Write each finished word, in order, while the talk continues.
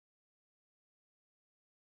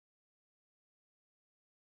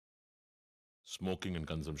Smoking and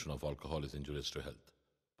consumption of alcohol is injurious to health.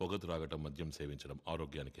 పొగ త్రాగటం మద్యం సేవించడం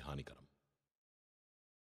ఆరోగ్యానికి హానికరం.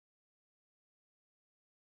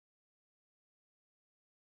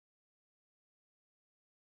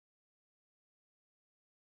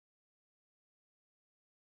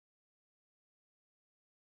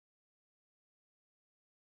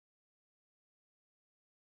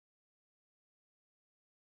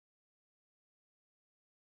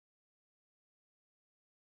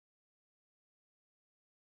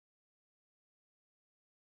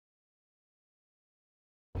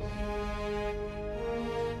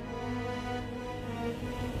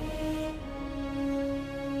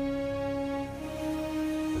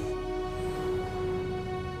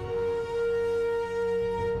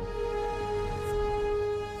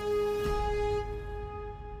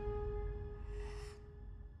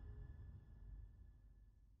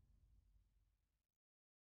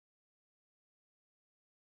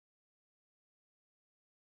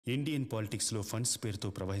 ఇండియన్ పాలిటిక్స్లో ఫండ్స్ పేరుతో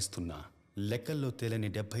ప్రవహిస్తున్న లెక్కల్లో తేలని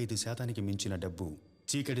 75% మించిన డబ్బు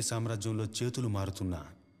చీకటి సామ్రాజ్యంలో చేతులు మారుతున్న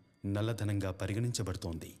నల్లధనంగా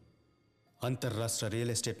పరిగణించబడుతోంది. అంతర్రాష్ట్ర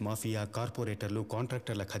రియల్ ఎస్టేట్ మాఫియా, కార్పొరేటర్లు,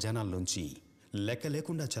 కాంట్రాక్టర్ల ఖజానాల్లోంచి లెక్క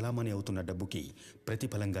లేకుండా చలామణి అవుతున్న డబ్బుకి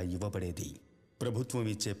ప్రతిఫలంగా ఇవ్వబడేది ప్రభుత్వం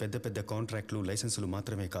ఇచ్చే పెద్ద పెద్ద కాంట్రాక్టులు, లైసెన్సులు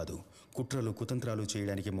మాత్రమే కాదు, కుట్రలు, కుతంత్రాలు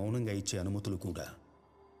చేయడానికి మౌనంగా ఇచ్చే అనుమతులు కూడా.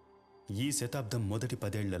 ఈ శతాబ్దం మొదటి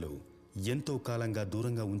 10 ఏళ్లలో ఎంతో కాలంగా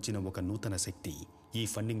దూరంగా ఉంచిన ఒక నూతన శక్తి ఈ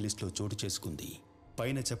ఫండింగ్ లిస్టులో చోటు చేసుకుంది.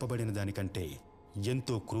 పైన చెప్పబడిన దానికంటే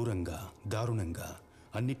ఎంతో క్రూరంగా, దారుణంగా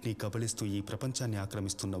అన్నిటినీ కబళిస్తూ ఈ ప్రపంచాన్ని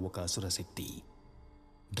ఆక్రమిస్తున్న ఒక అసుర శక్తి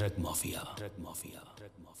drug mafia. Drug mafia.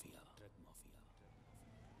 Drug mafia. Drug mafia.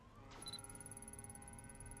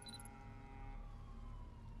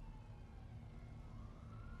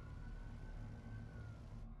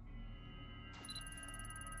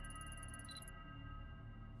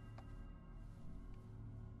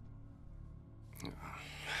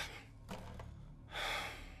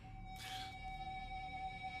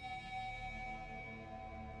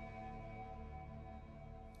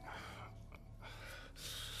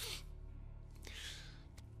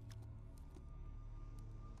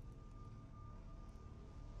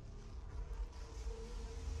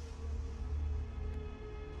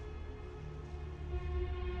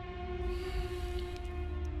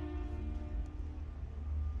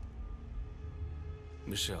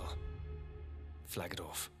 Michelle, flag it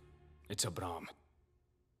off. It's Abram.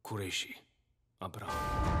 Qureshi. Abram.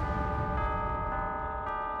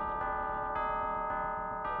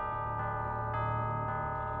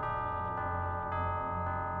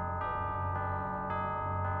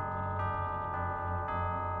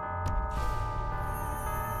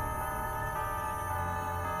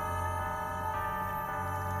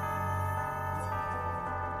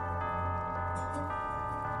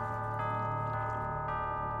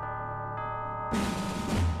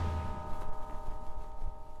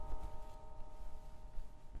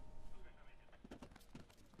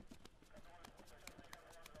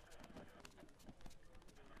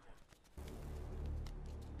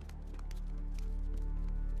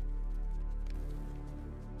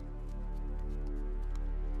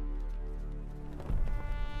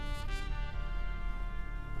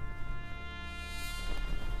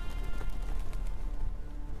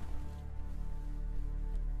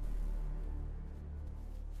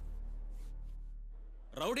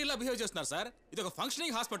 రౌడీలా behave చేస్తున్నారు సార్. ఇది ఒక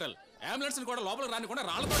ఫంక్షనింగ్ హాస్పిటల్. అంబులెన్స్ కూడా లోపలికి రానికుండా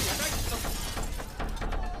రాళ్ళతో అటాక్ చేస్తారు.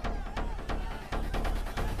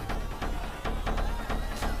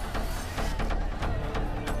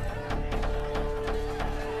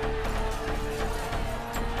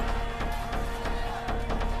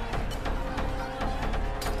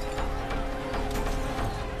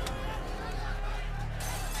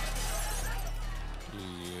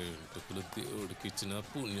 దేవుడికి ఇచ్చిన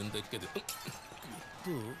పుణ్యం దక్కది.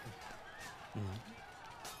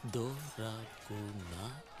 దోరాకున్నా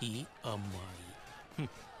ఈ అమ్మాయి,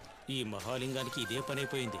 ఈ మహాలింగానికి ఇదే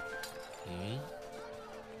పనైపోయింది.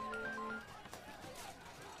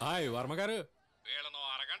 హాయ్ వర్మగారు. వీళ్ళను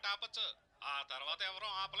అరగంట ఆపచ్చు, ఆ తర్వాత ఎవరో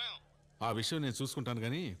ఆపలేం. ఆ విషయం నేను చూసుకుంటాను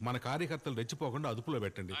గానీ మన కార్యకర్తలు రెచ్చిపోకుండా అదుపులో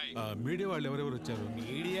పెట్టండి. మీడియా వాళ్ళు ఎవరెవరు వచ్చారు?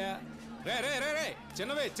 మీడియా రే రే రే రే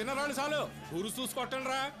చిన్నవే, చిన్న రాళ్ళు చాలు. ఊరు చూసుకొట్టండి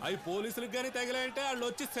రా. అవి పోలీసులకు గానీ తగిలాయంటే వాళ్ళు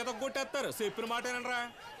వచ్చి సితగొట్టేస్తారు. చెప్పిన మాటేనండ్రా.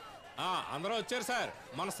 అందరూ వచ్చారు సార్.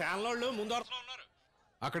 మన శానలోళ్ళు ముందు వరుసలో ఉన్నారు.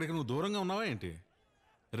 అక్కడికి నువ్వు దూరంగా ఉన్నావా ఏంటి?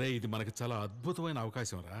 రే, ఇది మనకి చాలా అద్భుతమైన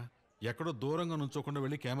అవకాశం రా. ఎక్కడో దూరంగా నుంచోకుండా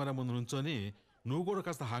వెళ్ళి కెమెరా ముందు నుంచొని నువ్వు కూడా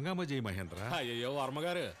కాస్త హంగామా చేయి మహేంద్ర. అయ్యో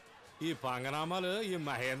వర్మగారు, ఈ పంగనామాలు ఈ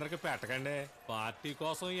మహేంద్రకి పెట్టకండి. పార్టీ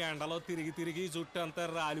కోసం ఎండలో తిరిగి తిరిగి జుట్టు అంతా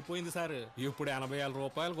రాలిపోయింది సార్. ఇప్పుడు 80,000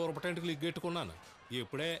 రూపాయలు గురపటెంట్కి లిగ్గెట్టుకున్నాను.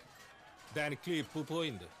 ఇప్పుడే దానికి క్లిప్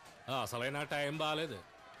పోయింది. అసలైన టైం బాగాలేదు.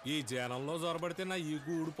 ఈ జనంలో జొరబడితే నా ఈ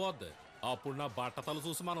ఊడిపోద్ది. అప్పుడు నా బట్టతలు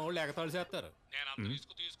చూసి మన వాళ్ళు ఎగతాళి చేస్తారు. నేను అంత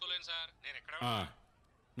రిస్క్ తీసుకోలేను సార్. నేను ఎక్కడ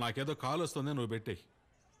నాకేదో కాల్ వస్తుంది, నువ్వు పెట్టేయ్.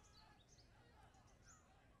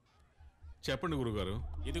 చెప్పండి గురుగారు.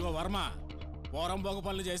 ఇదిగో వర్మ, పోరంబోగ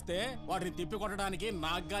పనులు చేస్తే వాటిని తిప్పి కొట్టడానికి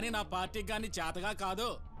నాకు గాని నా పార్టీకి గాని చేతగా కాదు.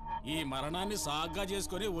 ఈ మరణాన్ని సాగ్గా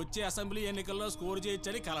చేసుకుని వచ్చే అసెంబ్లీ ఎన్నికల్లో స్కోర్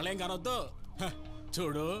చేయొచ్చని కలలేం కనొద్దు.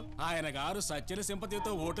 చూడు, ఆయన గారు సత్యన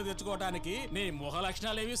సింపతితో ఓటు తెచ్చుకోవడానికి నీ ముఖ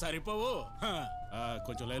లక్షణాలేవి సరిపోవు.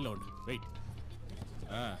 కొంచెం లైన్లో ఉండు, వెయిట్.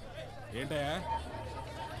 ఏంటయ్యా?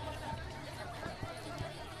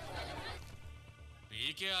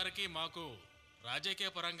 పీకేఆర్కి మాకు రాజకీయ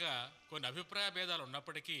పరంగా కొన్ని అభిప్రాయ భేదాలు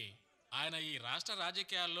ఉన్నప్పటికీ ఆయన ఈ రాష్ట్ర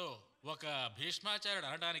రాజకీయాల్లో ఒక భీష్మాచార్యుడు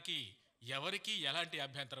అనడానికి ఎవరికీ ఎలాంటి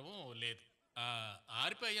అభ్యంతరము లేదు.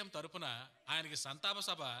 ఆర్పిఐఎం తరపున ఆయనకి సంతాప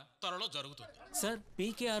సభ త్వరలో జరుగుతుంది. సార్,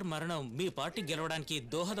 పీకేఆర్ మరణం మీ పార్టీ గెలవడానికి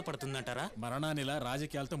దోహదపడుతుందంటారా? మరణాన్ని ఇలా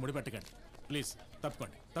రాజకీయాలతో ముడిపెట్టకండి ప్లీజ్.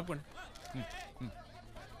 తప్పండి తప్పండి.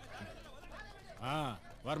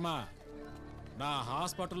 వర్మ, నా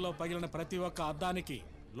హాస్పిటల్లో పగిలిన ప్రతి ఒక్క అద్దానికి,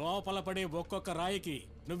 లోపల పడే ఒక్కొక్క రాయికి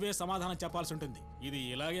నువ్వే సమాధానం చెప్పాల్సి ఉంటుంది. ఇది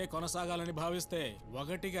ఇలాగే కొనసాగాలని భావిస్తే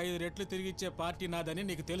 1కి 5 రెట్లు తిరిగిచ్చే పార్టీ నాదని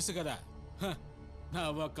నీకు తెలుసు కదా. నా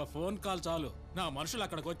ఒక్క ఫోన్ కాల్ చాలు, నా మనుషులు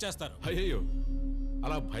అక్కడికి వచ్చేస్తారు. అయ్యో,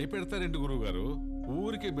 అలా భయపెడతారేంటి గురువు గారు?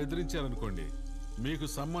 ఊరికి బెదిరించారనుకోండి, మీకు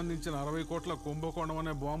సంబంధించిన 60 కోట్ల కుంభకోణం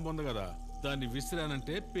అనే బాంబు ఉంది కదా, దాన్ని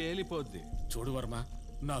విసిరానంటే పేలిపోద్ది. చూడు వర్మ,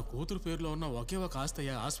 నా కూతురు పేరులో ఉన్న ఒకే ఒక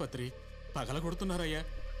ఆస్తయ్య ఆసుపత్రి పగలగొడుతున్నారయ్యా.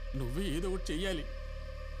 నువ్వే ఏదో ఒకటి చెయ్యాలి.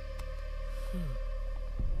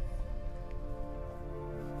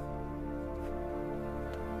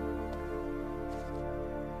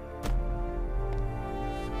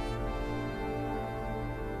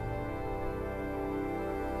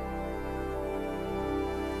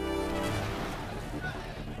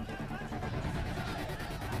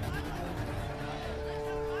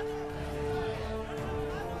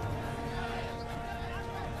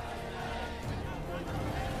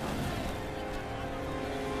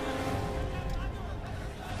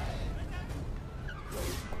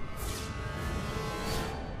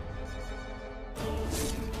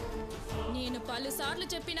 పలుసార్లు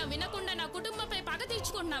చెప్పినా వినకుండా నా కుటుంబంపై పగ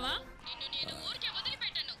తీర్చుకుంటున్నావా? నిన్ను నేను ఊరికే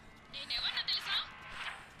వదిలిపెట్టను. నేనెవరినో తెలుసా?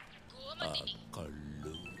 గోమతిని.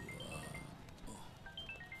 కళ్ళు.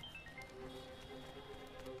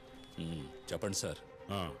 చెప్పండి సార్.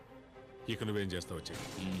 ఇక నువ్వేం చేస్తావు? వచ్చి.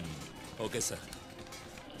 Okay sir.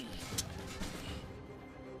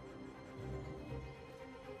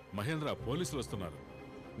 మహేంద్ర, పోలీసులు వస్తున్నారు.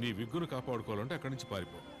 నీ విగ్గును కాపాడుకోవాలంటే అక్కడి నుంచి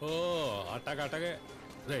పారిపో. ఓ అట్టగట్టగే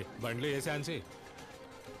రే, బండ్లు వేసాన్సి.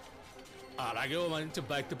 అలాగే ఓ మంచి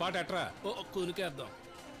భక్తి పాట ఎట్రా, ఓ కూలికేద్దాం.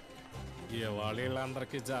 ఇవాళ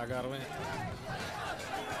వీళ్ళందరికీ జాగారమే.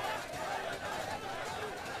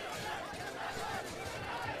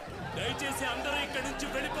 దయచేసి అందరూ ఇక్కడి నుంచి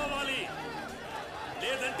వెళ్ళిపోవాలి,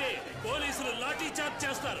 లేదంటే పోలీసులు లాఠీ చార్జ్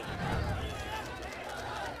చేస్తారు.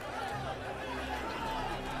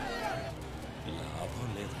 లాభం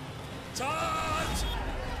లేదు. చార్జ్!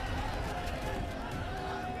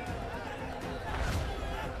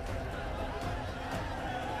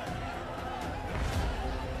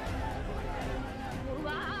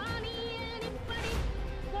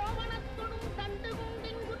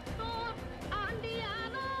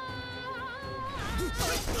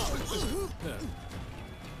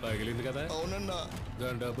 పగిలింది కదా? అవునన్నా.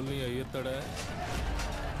 దాని డబ్బులు నీ అయ్యిస్తాడా?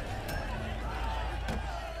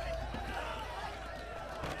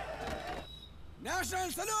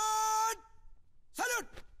 National salute!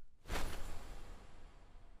 సల్యూట్!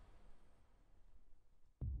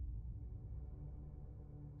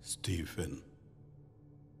 స్టీఫెన్,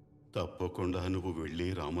 తప్పకుండా నువ్వు వెళ్ళి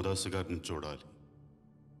రామదాసు గారిని చూడాలి.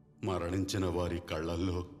 మరణించిన వారి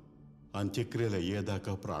కళ్ళల్లో అంత్యక్రియలు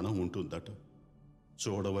అయ్యేదాకా ప్రాణం ఉంటుందట.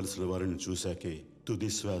 చూడవలసిన వారిని చూశాకే తుది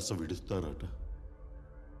శ్వాస విడుస్తారట.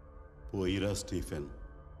 పోయిరా స్టీఫెన్,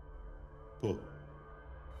 పో.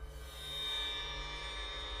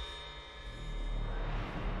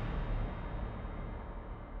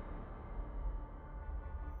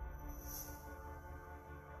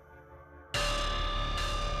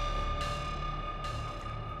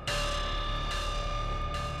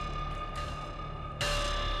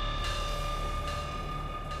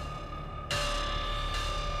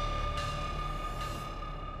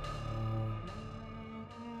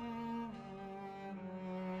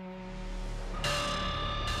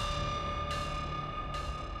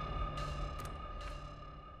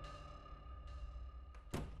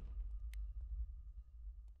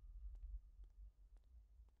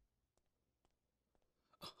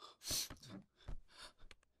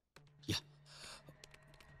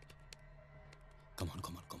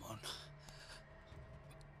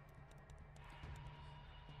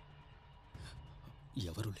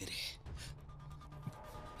 ఎవరు లేరే.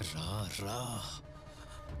 రా రా.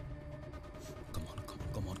 కమాన్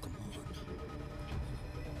కమాన్ కమాన్ కమాన్.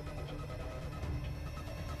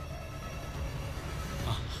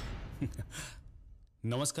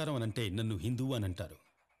 నమస్కారం అనంటే నన్ను హిందువు అని అంటారు.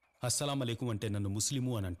 అస్సలాం అలైకుం అంటే నన్ను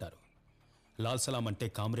ముస్లిము అని అంటారు. లాల్ సలాం అంటే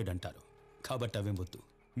కామ్రేడ్ అంటారు. కాబట్టి అవేం వద్దు.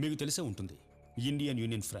 మీకు తెలిసే ఉంటుంది, Indian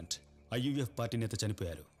union front IUF party నేత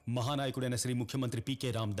చనిపోయారు. మహానాయకుడైన శ్రీ ముఖ్యమంత్రి పీకే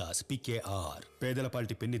రామ్దాస్ పీకేఆర్. పేదల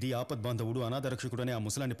పార్టీ పెన్నిది, ఆపద్బాంధవుడు, అనాథరక్షకుడనే ఆ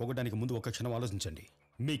ముసలాన్ని పొగడానికి ముందు ఒక క్షణం ఆలోచించండి.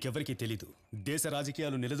 మీకెవరికీ తెలీదు, దేశ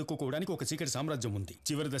రాజకీయాలు నిలదొక్కుకోవడానికి ఒక చీకటి సామ్రాజ్యం ఉంది.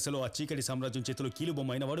 చివరి దశలో ఆ చీకటి సామ్రాజ్యం చేతిలో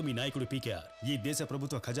కీలుబొమ్మ అయినవాడు మీ నాయకుడు పీకేఆర్. ఈ దేశ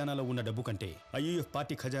ప్రభుత్వ ఖజానాలో ఉన్న డబ్బు కంటే ఐయుఎఫ్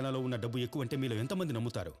పార్టీ ఖజానాలో ఉన్న డబ్బు ఎక్కువంటే మీలో ఎంతమంది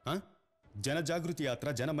నమ్ముతారు? జన జాగృతి యాత్ర,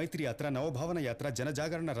 జన మైత్రి యాత్ర, నవభావన యాత్ర, జన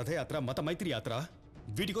జాగరణ రథయాత్ర, మత మైత్రి యాత్ర,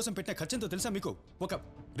 వీటి కోసం పెట్టిన ఖర్చెంతో తెలుసా మీకు? ఒక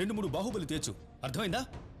 2-3 బాహుబలి తేచు. అర్థమైందా?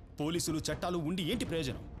 పోలీసులు చట్టాలు ఉండి ఏంటి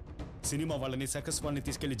ప్రయోజనం? సినిమా వాళ్ళని, సర్కస్ వాళ్ళని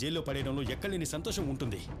తీసుకెళ్లి జైల్లో పడేయడంలో ఎక్కడలేని సంతోషం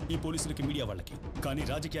ఉంటుంది ఈ పోలీసులకి, మీడియా వాళ్ళకి. కానీ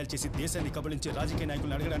రాజకీయాలు చేసి దేశాన్ని కబళించే రాజకీయ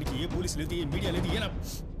నాయకులను అడగడానికి ఏ పోలీసు లేదు, ఏ మీడియా లేదు. ఏనా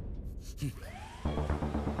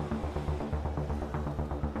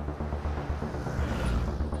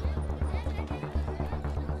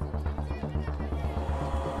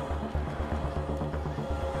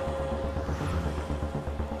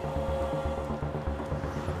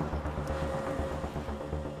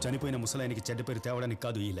చనిపోయిన ముసలాయనికి చెడ్డ పేరు తేవడానికి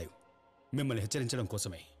కాదు ఈ లైవ్, మిమ్మల్ని హెచ్చరించడం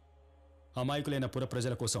కోసమే. అమాయకులైన పుర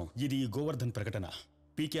ప్రజల కోసం ఇది ఈ గోవర్ధన్ ప్రకటన.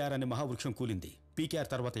 పీకేఆర్ అనే మహావృక్షం కూలింది. పీకేఆర్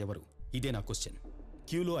తర్వాత ఎవరు? ఇదే నా క్వశ్చన్.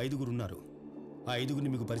 క్యూలో 5 ఉన్నారు. ఆ 5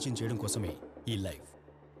 మీకు పరిచయం చేయడం కోసమే ఈ లైవ్.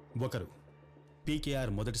 ఒకరు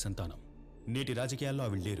పీకేఆర్ మొదటి సంతానం. నేటి రాజకీయాల్లో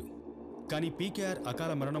ఆవిడ లేరు. కానీ పీకేఆర్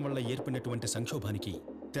అకాల మరణం వల్ల ఏర్పడినటువంటి సంక్షోభానికి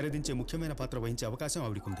తెరదించే ముఖ్యమైన పాత్ర వహించే అవకాశం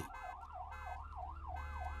ఆవిడకుంది.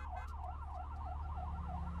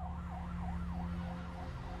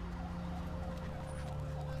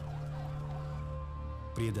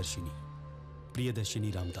 ప్రియదర్శిని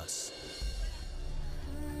రామ్దాస్.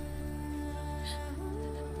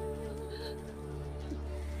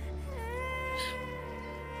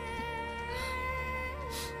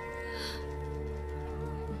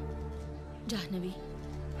 జాహ్నవి,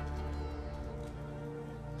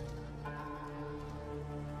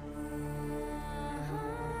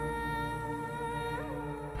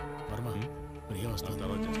 వర్మ ప్రియ వస్తుంది.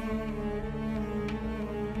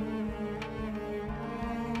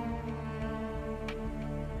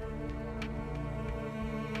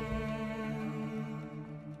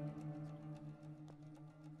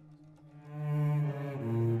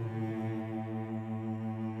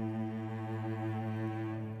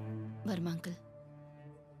 వర్మ అంకుల్,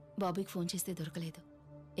 బాబీకి ఫోన్ చేస్తే దొరకలేదు.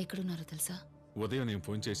 ఎక్కడున్నారో తెలుసా? ఉదయం నేను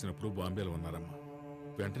ఫోన్ చేసినప్పుడు బాంబేలో ఉన్నారమ్మా.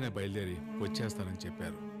 వెంటనే బయలుదేరి వచ్చేస్తానని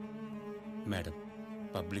చెప్పారు. మేడం,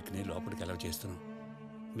 పబ్లిక్ని లోపలికి అలౌ చేస్తున్నాం.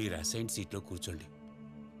 మీరు అసైన్ సీట్లో కూర్చోండి.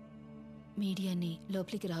 మీడియాని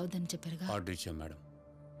లోపలికి రావద్దని చెప్పారుగా. ఆర్డర్ ఇచ్చాం మేడం.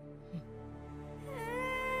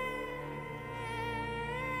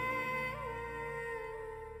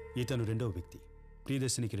 ఇతను రెండవ వ్యక్తి,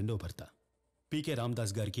 ప్రియదర్శినికి రెండవ భర్త, పీకే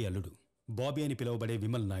రామ్దాస్ గారికి అల్లుడు, బాబీ అని పిలువబడే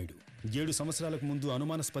విమల్ నాయుడు. 7 సంవత్సరాలకు ముందు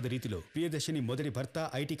అనుమానాస్పద రీతిలో ప్రియదర్శిని మొదటి భర్త,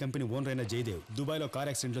 ఐటీ కంపెనీ ఓనర్ అయిన జయదేవ్ దుబాయ్లో కార్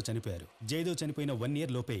యాక్సిడెంట్లో చనిపోయారు. జయదేవ్ చనిపోయిన 1 year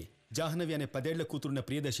లోపే జాహ్నవి అనే 10 ఏళ్ల కూతురున్న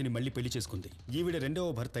ప్రియదర్శిని మళ్లీ పెళ్లి చేసుకుంది. ఈవిడ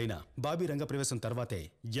రెండవ భర్త అయిన బాబీ రంగప్రవేశం తర్వాతే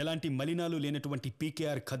ఎలాంటి మలినాలు లేనటువంటి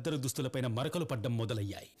పీకేఆర్ ఖద్దరు దుస్తులపైన మరకలు పడ్డం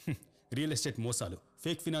మొదలయ్యాయి. రియల్ ఎస్టేట్ మోసాలు,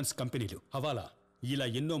 ఫేక్ ఫినాన్స్ కంపెనీలు, హవాలా, ఇలా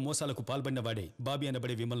ఎన్నో మోసాలకు పాల్పడిన వాడే బాబీ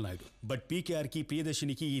అనబడే విమల్ నాయుడు. బట్ పీకేఆర్కి,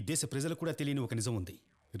 ప్రియదర్శినికి ఈ దేశ ప్రజలు కూడా తెలియని ఒక నిజం ఉంది.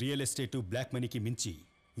 రియల్ ఎస్టేటు, బ్లాక్ మనీకి మించి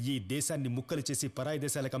ఈ దేశాన్ని ముక్కలు చేసి పరాయి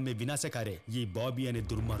దేశాలకు అమ్మే వినాశకారే ఈ బాబీ అనే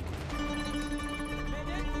దుర్మార్గుడు.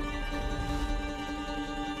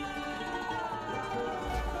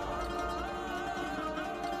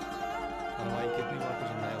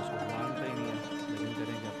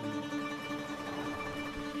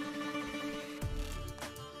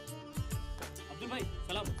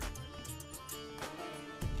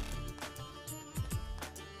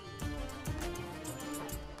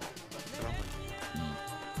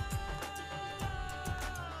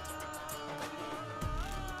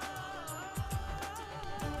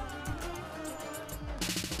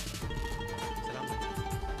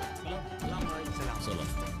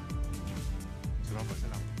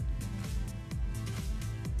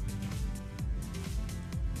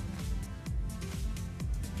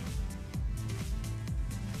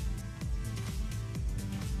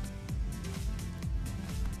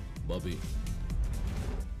 బాబీ,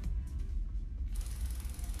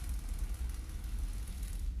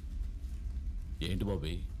 ఏంటి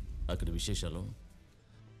బాబీ అక్కడ విశేషాలు?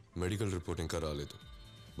 మెడికల్ రిపోర్ట్ ఇంకా రాలేదు,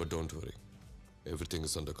 but don't worry, everything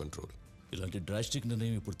is under control. ఇలాంటి డ్రాస్టిక్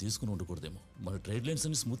నిర్ణయం ఇప్పుడు తీసుకుని ఉండకూడదేమో. మన ట్రేడ్ లైన్స్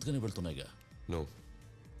అన్ని స్మూత్గానే వెళ్తున్నాయిగా. నో,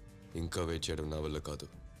 ఇంకా వెయిట్ చేయడం నా వల్ల కాదు.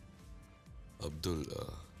 అబ్దుల్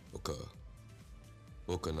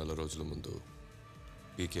ఒక 4 రోజుల ముందు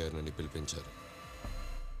పీకేఆర్ నన్ను పిలిపించారు.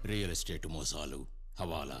 రియల్ ఎస్టేట్ మోసాలు,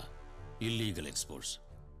 హవాలా, ఇల్లీగల్ ఎక్స్పోర్ట్స్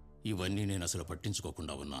ఇవన్నీ నేను అసలు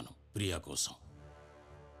పట్టించుకోకుండా ఉన్నాను ప్రియా కోసం.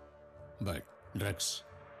 బట్ డ్రగ్స్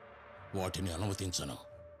వాటిని అనుమతించను.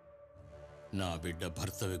 నా బిడ్డ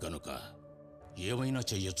భర్తవి గనుక ఏమైనా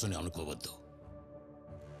చెయ్యొచ్చని అనుకోవద్దు.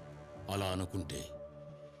 అలా అనుకుంటే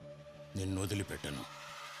నిన్ను వదిలిపెట్టను.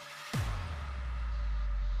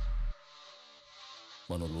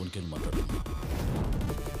 మనం లోన్కి వెళ్ళి మాట్లాడుతున్నాం.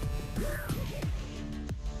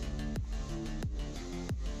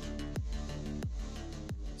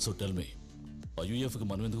 సో టెల్ మీ, ఐయుఎఫ్కి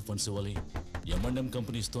మనం ఎందుకు ఫండ్స్ ఇవ్వాలి? M&M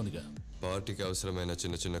company ఇస్తోందిగా. పార్టీకి అవసరమైన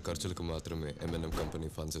చిన్న చిన్న ఖర్చులకు మాత్రమే M&M కంపెనీ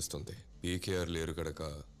ఫండ్స్ ఇస్తుంది. పీకేఆర్ లేరు కనుక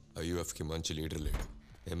ఐయుఎఫ్కి మంచి లీడర్ లేడు.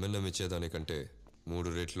 M&M ఇచ్చేదానికంటే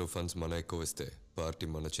 3 రెట్లు ఫండ్స్ మన ఎక్కువ ఇస్తే పార్టీ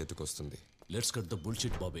మన చేతికి వస్తుంది. Let's cut the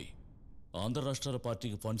bullshit Bobby. Andhra రాష్ట్రాల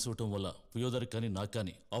పార్టీకి ఫండ్స్ ఇవ్వటం వల్ల ఫియోదర్కి కానీ నాకు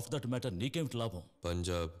కానీ ఆఫ్ దట్ మ్యాటర్ నీకేమిటి లాభం?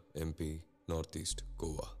 Punjab, MP, north east,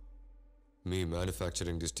 Goa మీ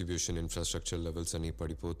మ్యానుఫ్యాక్చరింగ్ డిస్ట్రిబ్యూషన్ ఇన్ఫ్రాస్ట్రక్చర్ లెవెల్స్ అన్నీ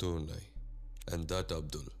పడిపోతూ ఉన్నాయి. And that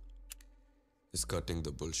Abdul is cutting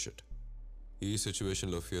the bullshit. ఈ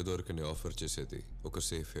సిచ్యువేషన్లో ఫియోదర్కి ఆఫర్ చేసేది ఒక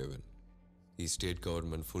సేఫ్ హేవెన్, ఈ స్టేట్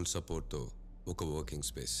గవర్నమెంట్ ఫుల్ సపోర్ట్తో ఒక వర్కింగ్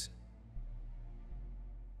స్పేస్.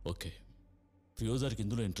 ఓకే, ఫియోదర్కి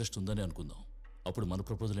ఇందులో ఇంట్రెస్ట్ ఉందని అనుకుందాం. అప్పుడు మన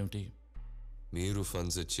ప్రపోజల్ ఏమిటి? మీరు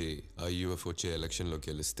ఫండ్స్ ఇచ్చి ఐయుఎఫ్ వచ్చే ఎలక్షన్లో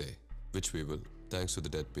గెలిస్తే, which we will thanks to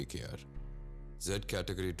the dead PKR, Z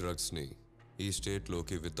category డ్రగ్స్ని ఈ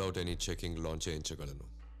స్టేట్లోకి without any checking launch చేయించగలను.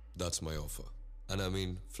 That's my offer. And I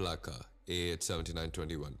mean ఫ్లాకా,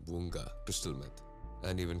 A87921, బూంగా, crystal మెత్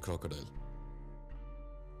and even crocodile.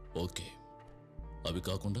 Okay, అవి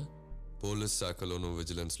కాకుండా పోలీస్ శాఖలోనూ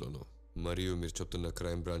విజిలెన్స్లోనూ మరియు మీరు చెప్తున్న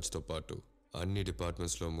క్రైమ్ బ్రాంచ్తో పాటు అన్ని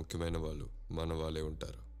డిపార్ట్మెంట్స్లో ముఖ్యమైన వాళ్ళు మన వాళ్ళే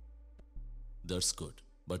ఉంటారు. That's good.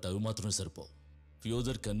 బట్ అవి మాత్రమే సరిపో.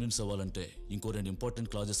 ఫ్యూజర్ కన్విన్స్ అవ్వాలంటే ఇంకో 2 ఇంపార్టెంట్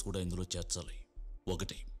క్లాజెస్ కూడా ఇందులో చేర్చాలి.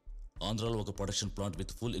 ఒకటి, ఆంధ్రాలో ఒక production plant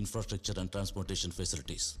with full infrastructure and transportation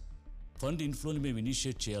facilities. Fund ఇన్ఫ్లోని మేము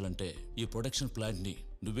ఇనిషియేట్ చేయాలంటే ఈ ప్రొడక్షన్ ప్లాంట్ని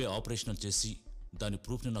నువ్వే ఆపరేషనల్ చేసి దాని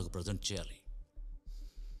ప్రూఫ్ని నాకు ప్రజెంట్ చేయాలి.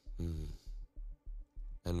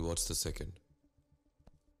 And what's the second?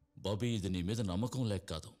 Bobby, ఇది నీ మీద నమ్మకం లేక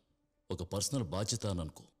కాదు, ఒక పర్సనల్ బాధ్యత అని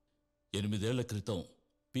అనుకో. 8 ఏళ్ల క్రితం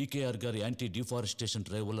పీకేఆర్ గారి యాంటీ డిఫారెస్టేషన్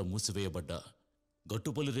డ్రైవ్ వల్ల మూసివేయబడ్డ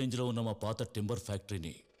గట్టుపల్లి రేంజ్లో ఉన్న మా పాత టింబర్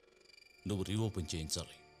ఫ్యాక్టరీని నువ్వు రీఓపెన్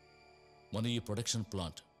చేయించాలి. మన ఈ ప్రొడక్షన్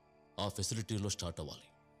ప్లాంట్ ఆ ఫెసిలిటీలో స్టార్ట్ అవ్వాలి.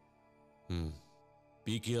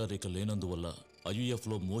 పీకేఆర్ ఇక లేనందువల్ల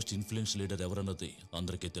ఐయుఎఫ్లో మోస్ట్ ఇన్ఫ్లుయెన్స్ లీడర్ ఎవరన్నది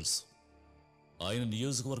అందరికీ తెలుసు. ఆయన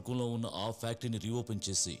నియోజకవర్గంలో ఉన్న ఆ ఫ్యాక్టరీని రీఓపెన్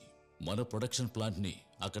చేసి మన ప్రొడక్షన్ ప్లాంట్ని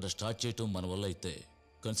అక్కడ స్టార్ట్ చేయటం మన వల్ల అయితే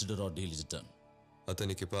consider are deal is done.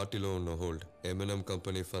 అతనికి పార్టీలో ఉన్న హోల్డ్ M&M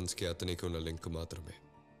కంపెనీ ఫండ్స్కి అతనికి ఉన్న లింక్ మాత్రమే.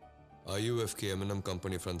 ఐయుఎఫ్కి M&M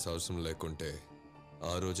కంపెనీ ఫండ్స్ అవసరం లేకుంటే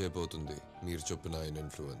ఆ రోజే పోతుంది మీరు చెప్పిన ఆయన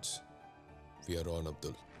ఇన్ఫ్లుయెన్స్. We are on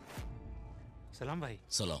Abdul. సలాం భాయ్.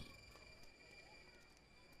 సలాం.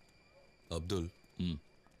 అబ్దుల్,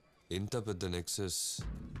 ఇంత పెద్ద నెక్సెస్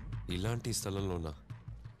ఇలాంటి స్థలంలోనా?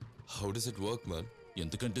 How does it work man?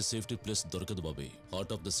 ఎందుకంటే సేఫ్టీ ప్లేస్ దొరకదు Bobby.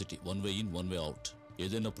 Heart of the city, 1 way in 1 way out.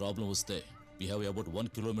 ఏదైనా ప్రాబ్లం వస్తే we have about 1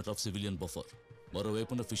 kilometre of civilian buffer.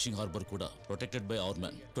 మరోవైపున ఫిషింగ్ హార్బర్ కూడా ప్రొటెక్టెడ్ బై అవర్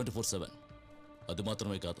మ్యాన్ 24/7. అది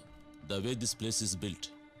మాత్రమే కాదు, the way this place is built,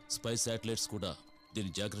 spy satellites కూడా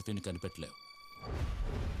దీని జాగ్రఫీని కనిపెట్టలేవు.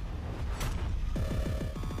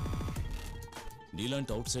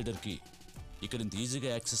 నీలాంటి అవుట్ సైడర్కి ఇక్కడ ఇంత ఈజీగా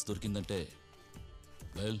యాక్సెస్ దొరికిందంటే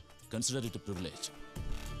వెల్, కన్సిడర్ ఇట్ ప్రివిలేజ్.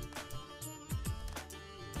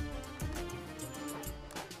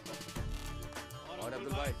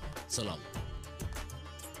 సలాం.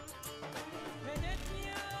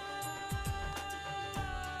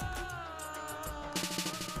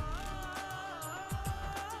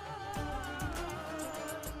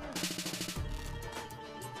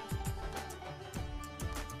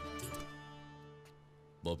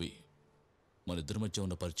 బాబీ, మన ఇద్దరి మధ్య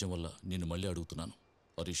ఉన్న పరిచయం వల్ల నేను మళ్ళీ అడుగుతున్నాను,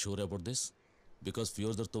 are you sure about this? Because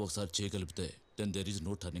ఫ్యూజర్తో ఒకసారి చేయగలిపితే then there is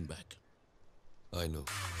no turning back. I know.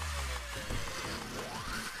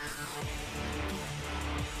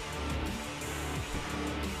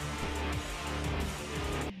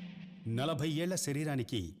 40 ఏళ్ల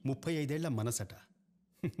శరీరానికి 35 ఏళ్ల మనసట.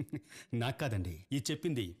 నాకు కాదండి, ఇది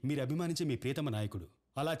చెప్పింది మీరు అభిమానించే మీ ప్రియతమ నాయకుడు.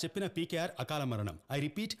 అలా చెప్పిన పీకేఆర్ అకాల మరణం. ఐ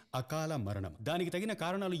రిపీట్, అకాల మరణం. దానికి తగిన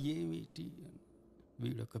కారణాలు ఏమిటి?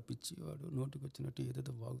 వీడొక పిచ్చివాడు, నోటికొచ్చినట్టు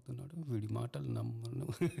ఏదేదో వాగుతున్నాడు, వీడి మాటలు నమ్మను.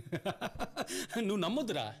 నువ్వు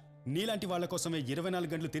నమ్మొద్దురా. నీలాంటి వాళ్ళ కోసమే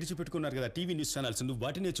 24 గంటలు తెరిచి పెట్టుకున్నారు కదా టీవీ న్యూస్ ఛానల్స్. నువ్వు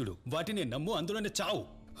వాటినే చూడు, వాటినే నమ్ము, అందులోనే చావు.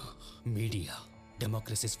 Media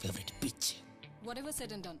democracies favourite pitch. Whatever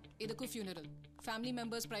said and done, ఇదొక ఫ్యూనరల్. ఫ్యామిలీ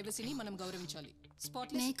మెంబర్స్ ప్రైవసీని మనం గౌరవించాలి.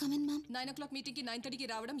 May I come in, ma'am? 9 o'clock meeting కి 9:30కి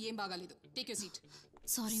రావడం ఏం బాగాలేదు. Take your seat.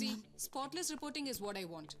 Sorry, ma'am. Spotless reporting is what I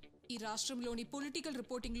want. ఈ రాష్ట్రంలోని పొలిటికల్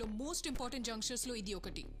రిపోర్టింగ్ లో మోస్ట్ ఇంపార్టెంట్ జంక్షన్స్ లో ఇది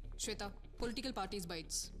ఒకటి. శ్వేత, political parties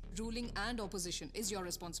bytes, ruling and opposition is your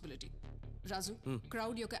responsibility. Raju,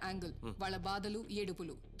 crowd యొక్క యాంగిల్, వాళ్ళ బాధలు,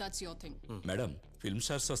 ఏడుపులు, that's your thing. Madam, film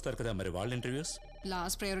stars వస్తారు కదా, మరి వాళ్ళ ఇంటర్వ్యూస్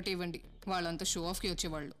లాస్ట్ ప్రయారిటీ ఇవ్వండి. వాళ్ళంతా షో ఆఫ్ కి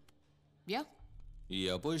వచ్చేవాళ్ళు. యా, ఈ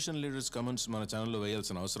అపోజిషన్ లీడర్స్ కమెంట్స్ మన ఛానల్లో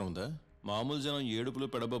వేయాల్సిన అవసరం ఉందా? మామూలు జనం ఏడుపులు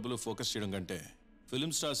పెడబబ్బులు ఫోకస్ చేయడం కంటే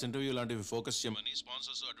ఫిల్మ్ స్టార్స్ ఇంటర్వ్యూ లాంటివి ఫోకస్ చేయమని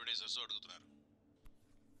స్పాన్సర్స్ అడ్వర్టైజర్స్ అడుగుతున్నారు.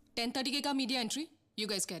 10:30గా media entry. You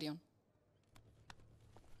guys carry on.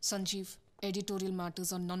 Sanjeev, editorial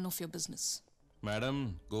matters are none of your business. Madam,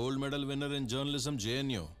 gold medal winner in journalism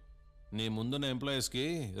JNU. నీ ముందున్న ఎంప్లాయీస్కి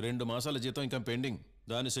 2 మాసాల జీతం ఇంకా పెండింగ్.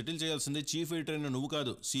 దాన్ని సెటిల్ చేయాల్సింది చీఫ్ ఎడిటర్ అయిన నువ్వు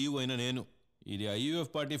కాదు, సీఈఓ అయిన నేను. ఇది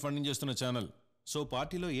ఐయూఎఫ్ పార్టీ ఫండింగ్ చేస్తున్న ఛానల్. సో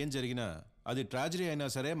పార్టీలో ఏం జరిగినా అది ట్రాజడీ అయినా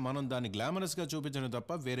సరే మనం దాన్ని గ్లామరస్గా చూపించడం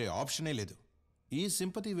తప్ప వేరే ఆప్షనే లేదు. ఈ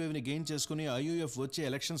సింపతి వేవ్ని గెయిన్ చేసుకుని ఐయూఎఫ్ వచ్చే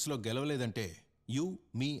ఎలక్షన్స్లో గెలవలేదంటే you,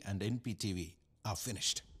 me and ఎన్పీటీవీ are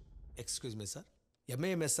finished. Excuse me sir,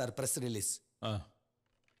 ఎంఏఎంఎస్ఆర్ press release.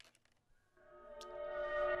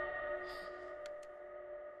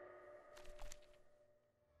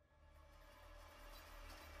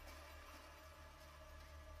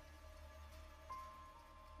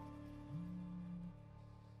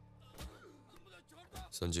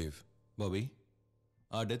 Sanjeev. Bobby,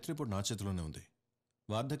 ఆ డెత్ రిపోర్ట్ నా చేతిలోనే ఉంది.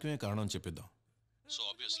 వార్ధక్యమే కారణం అని చెప్పిద్దాం. So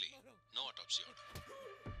obviously no autopsy order.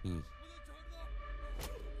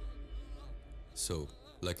 So,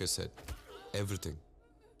 like I said, everything,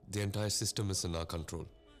 the entire system is in our control.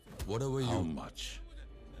 Whatever you... How much?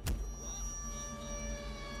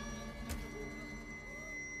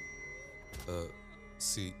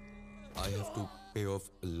 See, I have to pay off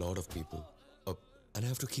a lot of people. And I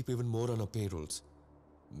have to keep even more on our payrolls.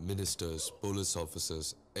 Ministers, police officers,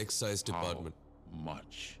 excise department. How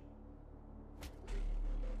much?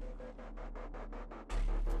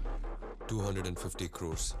 250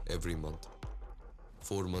 crores every month.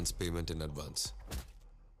 4 months payment in advance.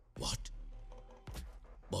 What?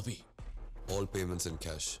 Bobby? All payments in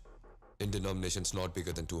cash. In denominations not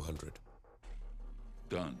bigger than 200.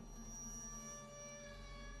 Done.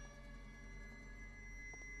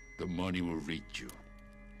 The money will reach you.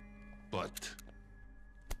 But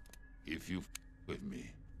if you with me,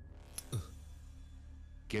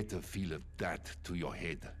 get a feel of that to your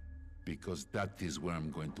head, because that is where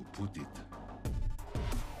I'm going to put it.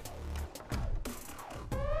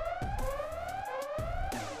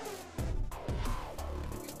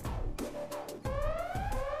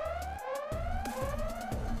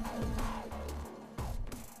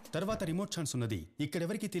 తర్వాత remote chance ఉన్నది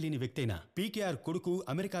ఇక్కడెవరికి తెలియని వ్యక్తైన PKR కొడుకు,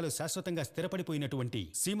 అమెరికాలో శాశ్వతంగా స్థిరపడిపోయినటువంటి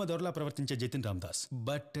సీమదొరలా ప్రవర్తించే Jatin Ramdas.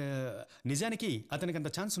 But నిజానికి అతనికి అంత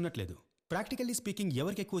ఛాన్స్ ఉన్నట్లేదు. ప్రాక్టికల్లీ స్పీకింగ్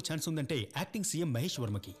ఎవరికి ఎక్కువ ఛాన్స్ ఉందంటే acting CM Mahesh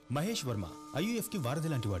వర్మకి. Mahesh Varma IUF కి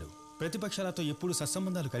వారధి లాంటివాడు. ప్రతిపక్షాలతో ఎప్పుడూ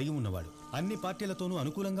సత్సంబంధాలు కలిగి ఉన్నవాడు. అన్ని పార్టీలతోనూ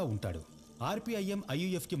అనుకూలంగా ఉంటాడు. ఆర్పీఐఎం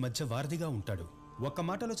ఐయూఎఫ్ కి మధ్య వారధిగా ఉంటాడు. ఒక్క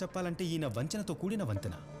మాటలో చెప్పాలంటే ఈయన వంచనతో కూడిన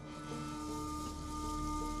వంతెన.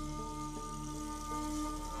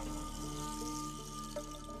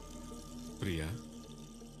 ప్రియా,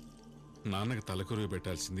 నాన్నకు తలకొరువు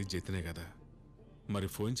పెట్టాల్సింది జతినే కదా, మరి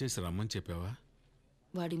ఫోన్ చేసి రమ్మని చెప్పావా?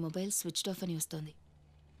 వాడి మొబైల్ స్విచ్డ్ ఆఫ్ అని వస్తోంది.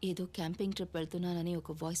 ఏదో క్యాంపింగ్ ట్రిప్ వెళ్తున్నానని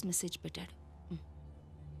ఒక వాయిస్ మెసేజ్ పెట్టాడు.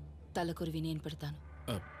 తలకొరివి నేను పెడతాను.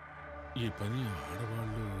 ఈ పని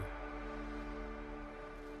ఆడవాళ్ళు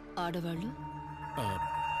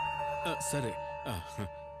సరే,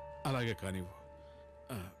 అలాగే కానివ్వు.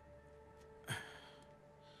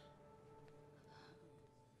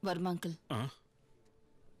 వర్మ అంకుల్,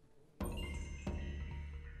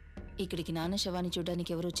 ఇక్కడికి నాన్న శవాన్ని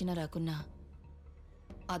చూడడానికి ఎవరు వచ్చినా రాకున్నా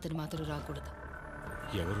అతను మాత్రం రాకూడదు.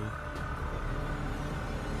 ఎవరు?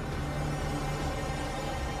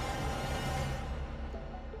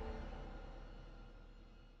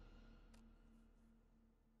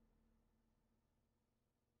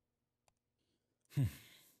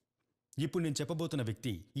 ఇప్పుడు నేను చెప్పబోతున్న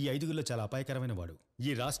వ్యక్తి ఈ 5గురిలో చాలా అపాయకరమైన వాడు. ఈ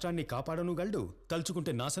రాష్ట్రాన్ని కాపాడనుగలడు,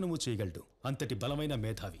 తలుచుకుంటే నాశనము చేయగలడు. అంతటి బలమైన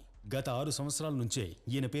మేధావి. గత 6 సంవత్సరాల నుంచే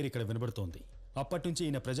ఈయన పేరు ఇక్కడ వినబడుతోంది. అప్పటినుంచి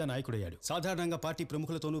ఈయన ప్రజానాయకుడయ్యాడు. సాధారణంగా పార్టీ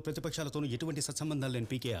ప్రముఖులతోనూ ప్రతిపక్షాలతోనూ ఎటువంటి సత్సంబంధాలు లేని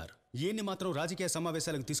పీకేఆర్ ఈయన్ని మాత్రం రాజకీయ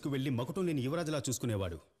సమావేశాలకు తీసుకువెళ్లి మకుటం లేని యువరాజులా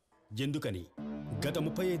చూసుకునేవాడు. ఎందుకని గత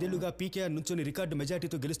 35 ఏళ్లుగా పీకేఆర్ నుంచొని రికార్డు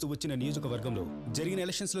మెజార్టీతో గెలుస్తూ వచ్చిన నియోజకవర్గంలో జరిగిన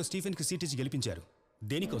ఎలక్షన్స్లో స్టీఫెన్కి సీటిచ్చి గెలిపించారు.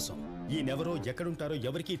 దేనికోసం? ఈయనెవరో ఎక్కడుంటారో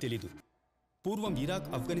ఎవరికీ తెలీదు. పూర్వం ఇరాక్,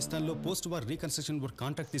 ఆఫ్ఘనిస్తాన్లో post war reconstruction work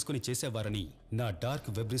contract తీసుకుని చేసేవారని నా డార్క్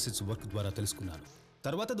వెబ్ రీసెర్చ్ వర్క్ ద్వారా తెలుసుకున్నాను.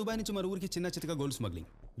 తర్వాత దుబాయ్ నుంచి మరో ఊరికి చిన్న చితగా గోల్డ్ స్మగ్లింగ్,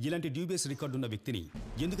 ఇలాంటి డ్యూబియస్ రికార్డు ఉన్న వ్యక్తిని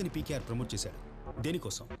ఎందుకని పీకేఆర్ ప్రమోట్ చేశాడు?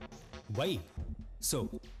 దేనికోసం? వై? సో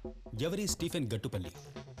ఎవరి Stephen Gattupalli,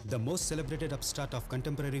 the most celebrated upstart of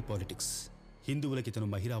contemporary politics. హిందువులకి ఇతను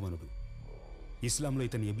మహిరావణుడు, ఇస్లాంలో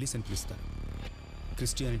ఇతను ఇబ్లీస్ అని పిలుస్తారు,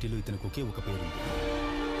 క్రిస్టియానిటీలో ఇతనికి ఒకే ఒక పేరుంది,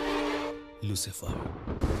 లూసిఫర్.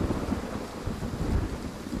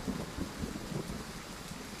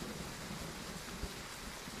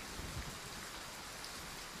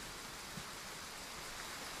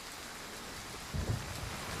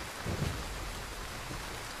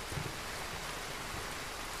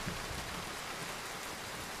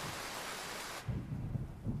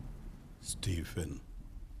 స్టీఫెన్,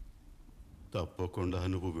 తప్పకుండా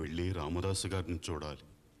నువ్వు వెళ్ళి రామదాసు గారిని చూడాలి.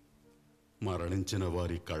 మరణించిన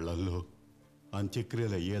వారి కళ్ళల్లో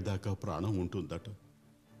అంత్యక్రియలు అయ్యేదాకా ప్రాణం ఉంటుందట.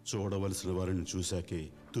 చూడవలసిన వారిని చూశాకే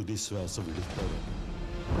తుది శ్వాస విడుస్తారు.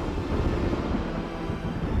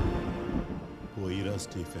 పోయిరా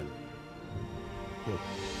స్టీఫెన్, పో.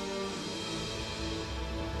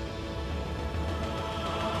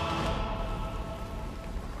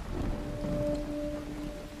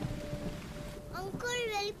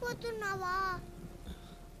 వెళ్ళిపోతున్నావా?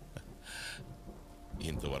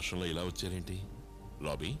 ఇంత వర్షంలో ఇలా వచ్చారేంటి?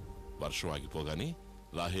 లాబీ, వర్షం ఆగిపోగానే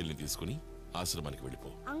లాహేల్ని తీసుకుని ఆశ్రమానికి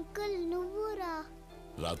వెళ్ళిపో. అంకుల్ నువ్వురా.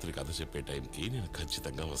 రాత్రి కథ చెప్పే టైంకి నేను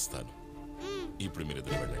ఖచ్చితంగా వస్తాను. ఇప్పుడు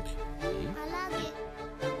మీరిద్దరు వెళ్ళండి. అలాగే.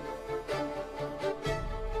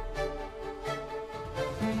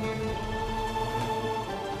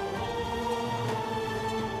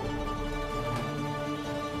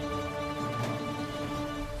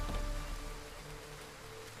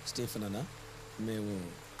 స్టీఫెన్ అన్నా, మేము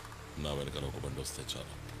నా వెనకాల ఒక బండి వస్తే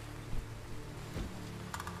చాలు.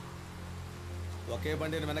 ఒకే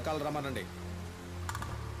బండిని వెనకాల రమ్మనండి.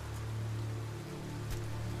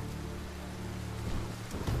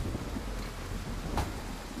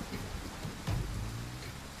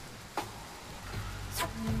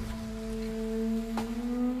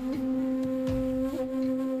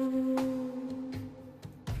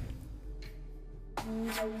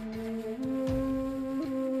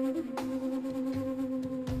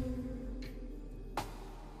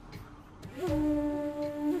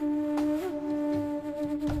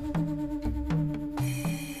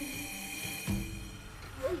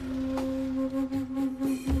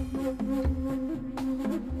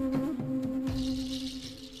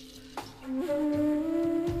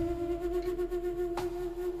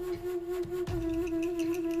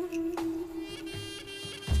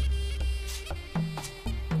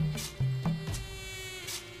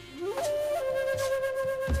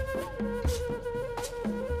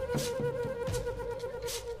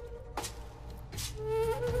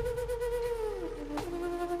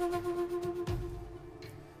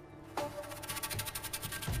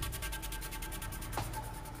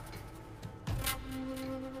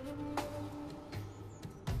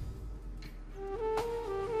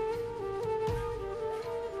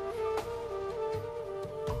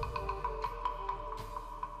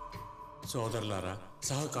 సోదరులారా,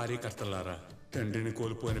 సహకార్యకర్తలారా, తండ్రిని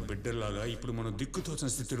కోల్పోయిన బిడ్డల్లాగా ఇప్పుడు మనం దిక్కుతోచిన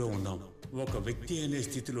స్థితిలో ఉన్నాం. ఒక వ్యక్తి అనే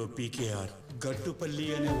స్థితిలో పీకేఆర్ గట్టుపల్లి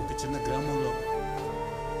అనే ఒక చిన్న గ్రామంలో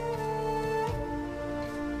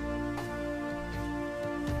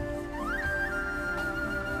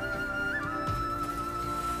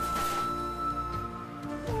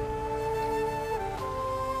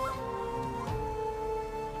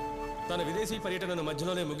తన విదేశీ పర్యటనను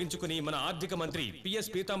మధ్యలోనే ముగించుకుని మన ఆర్థిక మంత్రి పిఎస్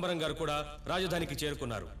పీతాంబరం గారు కూడా రాజధానికి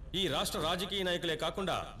చేరుకున్నారు. ఈ రాష్ట్ర రాజకీయ నాయకులే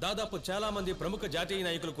కాకుండా దాదాపు చాలా మంది ప్రముఖ జాతీయ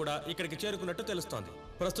నాయకులు కూడా ఇక్కడికి చేరుకున్నట్టు తెలుస్తోంది.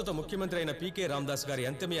 ప్రస్తుత ముఖ్యమంత్రి అయిన పీకే రామదాస్ గారి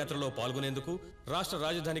అంతిమయాత్రలో పాల్గొనేందుకు రాష్ట్ర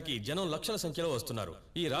రాజధానికి జనం లక్షల సంఖ్యలో వస్తున్నారు.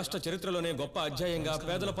 ఈ రాష్ట్ర చరిత్రలోనే గొప్ప అధ్యాయంగా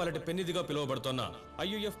పేదల పాలిటి పెన్నిదిగా పిలువబడుతోన్న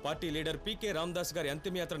ఐయుఎఫ్ పార్టీ లీడర్ పీకే రామదాస్ గారి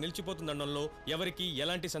అంతిమయాత్ర నిలిచిపోతుందనడంలో ఎవరికీ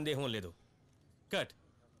ఎలాంటి సందేహం లేదు. కట్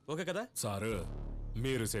ఓకే కదా సారు?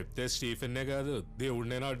 మీరు చెప్తే స్టీఫెన్నే కాదు,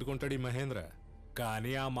 దేవుడినైనా అడ్డుకుంటాడు ఈ మహేంద్ర.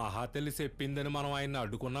 కానీ ఆ మహాతల్లి చెప్పిందని మనం ఆయన్ని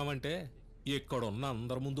అడ్డుకున్నామంటే ఇక్కడున్న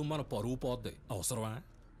అందరి ముందు మన పరువు పోద్ది. అవసరమా?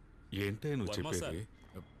 ఏంటే నువ్వు చెప్పేది?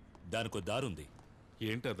 దానికో దారుంది.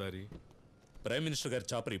 ఏంటా దారి? ప్రైమ్ మినిస్టర్ గారి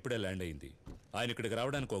చాపర్ ఇప్పుడే ల్యాండ్ అయింది. ఆయన ఇక్కడికి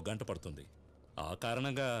రావడానికి 1 గంట పడుతుంది. ఆ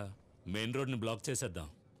కారణంగా మెయిన్ రోడ్ని బ్లాక్ చేసేద్దాం.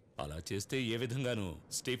 అలా చేస్తే ఏ విధంగానూ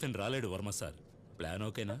స్టీఫెన్ రాలేడు. వర్మ సార్, ప్లాన్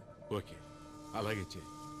ఓకేనా? ఓకే, అలాగే చేయి.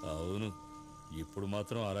 అవును, ఇప్పుడు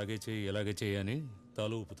మాత్రం అలాగే చేయి ఇలాగే చేయి అని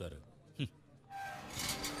తల ఊపుతారు.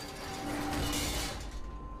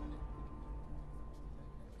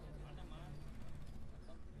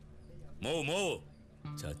 మో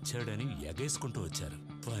చచ్చాడని ఎగేసుకుంటూ వచ్చారు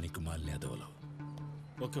పానికి మాల్యాదవలో.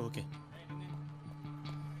 Okay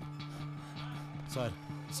sir,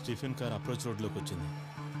 Stephen car approach రోడ్లోకి వచ్చింది.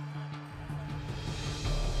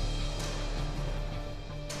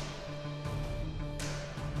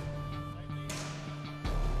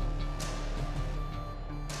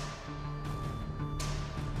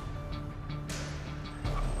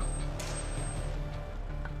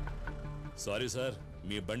 సారీ సార్,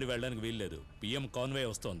 మీ బండి వెళ్ళడానికి వీల్లేదు. పిఎం కాన్వే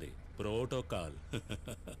వస్తోంది. ప్రోటోకాల్.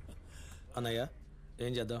 అన్నయ్య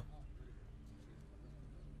ఏం చేద్దాం?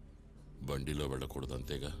 బండిలో వెళ్ళకూడదు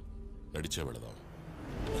అంతేగా, నడిచే వెళదాం.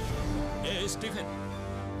 ఏ స్టీఫెన్,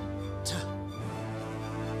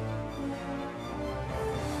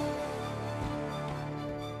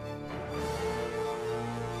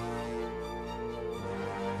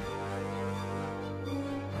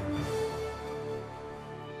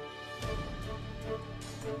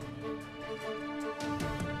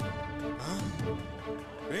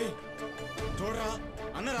 చూడరా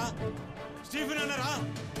అన్నరా, స్టీఫెన్ అన్నరా,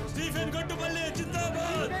 స్టీఫెన్ గొట్టుపల్లి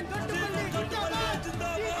జిందాబాద్, స్టీఫెన్ గొట్టుపల్లి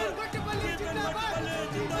జిందాబాద్, స్టీఫెన్ గొట్టుపల్లి జిందాబాద్,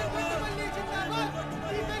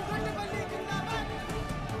 స్టీఫెన్ గొట్టుపల్లి జిందాబాద్.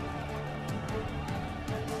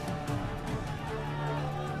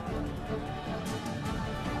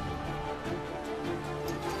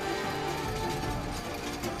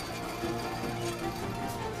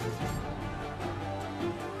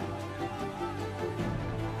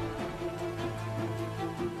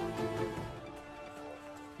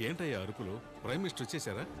 ఏంటయ్యా అరుపులు? ప్రైమ్ మినిస్టర్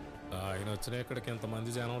వచ్చేసారా? ఆయన వచ్చిన ఇక్కడికి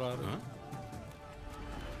ఎంతమంది జనం రారు.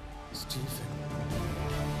 స్టీఫెన్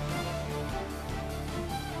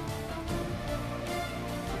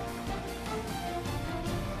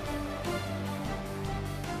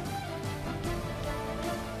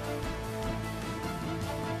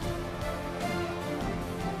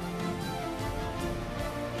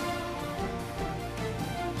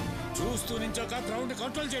చూస్తూ నుంచోక క్రౌడ్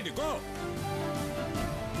కంట్రోల్ చేయండి. గో.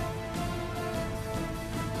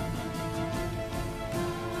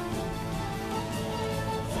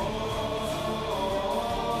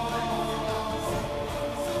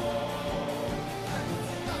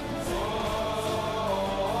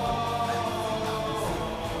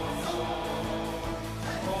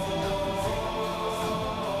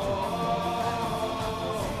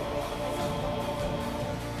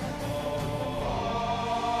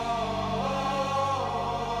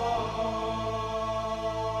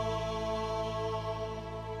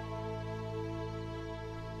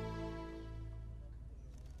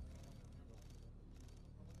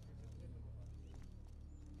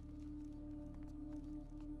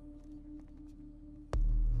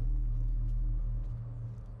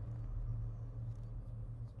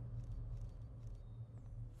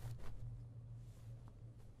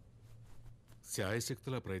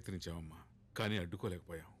 శాయశక్తులా ప్రయత్నించామమ్మా, కానీ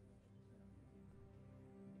అడ్డుకోలేకపోయాం.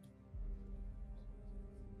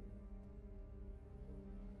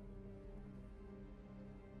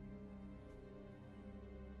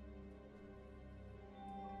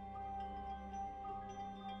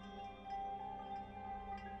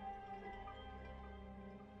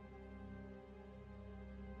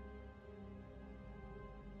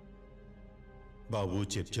 బాబు,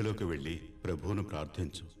 చర్చిలోకి వెళ్ళి ప్రభువును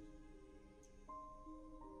ప్రార్థించు.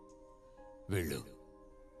 వెళ్ళు.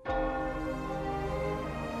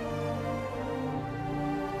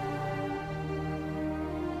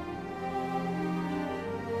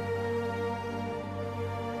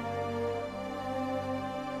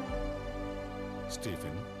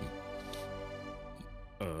 స్టీఫెన్,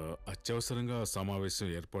 అత్యవసరంగా సమావేశం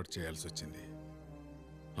ఏర్పాటు చేయాల్సి వచ్చింది.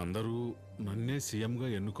 అందరూ నన్నే సీఎంగా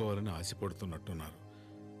ఎన్నుకోవాలని ఆశపడుతున్నట్టున్నారు.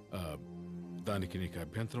 దానికి నీకు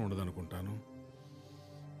అభ్యంతరం ఉండదనుకుంటాను.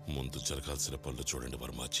 ముందు జరగాల్సిన పనులు చూడండి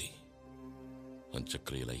వర్మాజీ.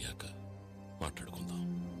 అంత్యక్రియలయ్యాక మాట్లాడుకుందాం.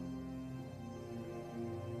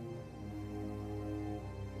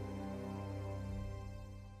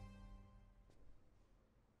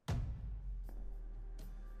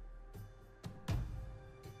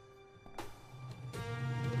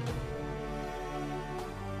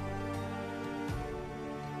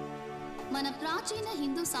 మన ప్రాచీన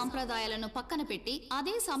హిందూ సాంప్రదాయాలను పక్కన పెట్టి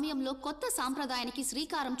అదే సమయంలో కొత్త సాంప్రదాయానికి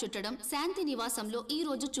శ్రీకారం చుట్టడం శాంతి నివాసంలో ఈ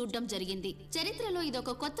రోజు చూడడం జరిగింది. చరిత్రలో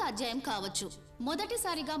ఇదొక కొత్త అధ్యాయం కావచ్చు.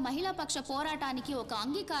 మొదటిసారిగా మహిళా పక్ష పోరాటానికి ఒక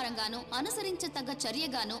అంగీకారంగాను అనుసరించతగ్గ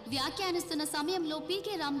చర్యగాను వ్యాఖ్యానిస్తున్న సమయంలో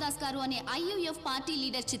పీకే రామదాస్ గారు అనే ఐయుఎఫ్ పార్టీ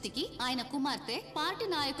లీడర్ చితికి ఆయన కుమార్తె పార్టీ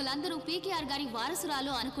నాయకులందరూ పీకేఆర్ గారి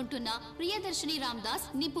వారసురాలు అనుకుంటున్న ప్రియదర్శిని రామదాస్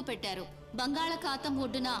నిప్పు పెట్టారు. బంగాళాఖాతం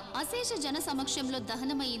ఒడ్డున అశేష జన సమక్షంలో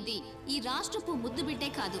దహనమైంది ఈ రాష్ట్రపు ముద్దుబిడ్డే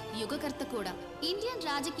కాదు, యుగకర్త కూడా. ఇండియన్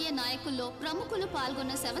రాజకీయ నాయకుల్లో ప్రముఖులు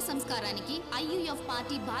పాల్గొన్న శవ సంస్కారానికి ఐయుఎఫ్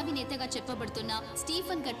పార్టీ భావి నేతగా చెప్పబడుతున్న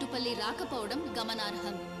స్టీఫెన్ గట్టుపల్లి రాకపోవడం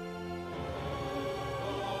గమనార్హం.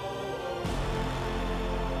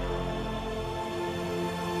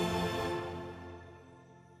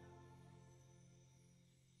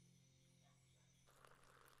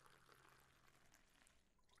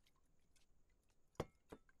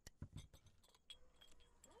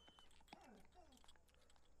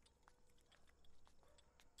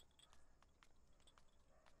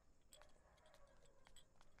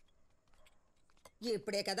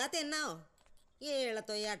 ఇప్పుడే కదా తిన్నావు,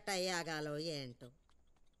 ఏళ్లతో ఎట్టయ్యాగాలో ఏంటో.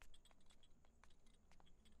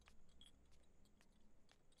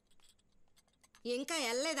 ఇంకా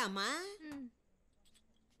వెళ్ళలేదమ్మా?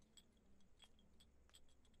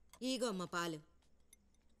 ఈగోమ్మ పాలు,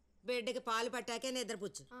 బిడ్డకి పాలు పట్టాకే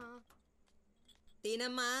నిద్రపుచ్చు.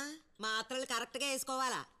 తినమ్మా, మాత్రలు కరెక్ట్గా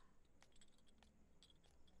వేసుకోవాలా.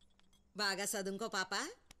 బాగా చదువుకో పాప,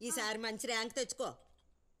 ఈసారి మంచి ర్యాంక్ తెచ్చుకో.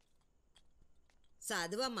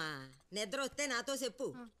 చదువమ్మా, నిద్ర వస్తే నాతో చెప్పు.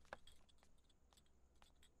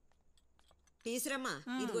 తీసురమ్మా,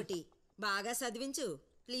 ఇదిగోటి బాగా చదివించు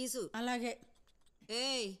ప్లీజు. అలాగే.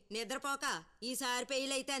 ఏయ్ నిద్రపోక, ఈసారి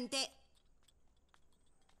పెయిల్ అయితే అంతే.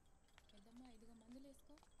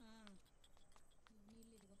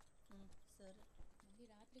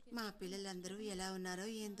 మా పిల్లలందరూ ఎలా ఉన్నారో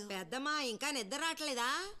ఏందో. పెద్దమ్మా ఇంకా నిద్ర రావట్లేదా?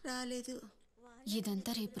 రాలేదు.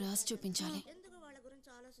 ఇదంతా రేపు రాసి చూపించాలి.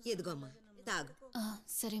 ఇదిగోమ్మా తాగు.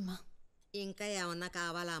 సరేమ్మా. ఇంకా ఏమన్నా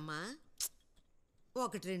కావాలా అమ్మా?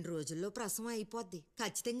 1-2 రోజుల్లో ప్రసవం అయిపోద్ది,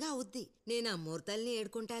 ఖచ్చితంగా అవుద్ది. నేను అమ్మూర్తల్ని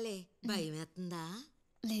ఏడుకుంటాలే. భయం వేస్తుందా?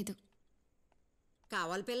 లేదు.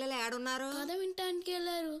 కావాలి పిల్లలు ఏడున్నారు? కథ వింటానికి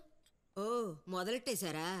వెళ్ళారు. ఓ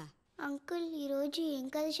మొదలెట్టేశారా? అంకుల్ ఈరోజు ఏం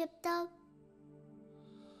కథ చెప్తావు?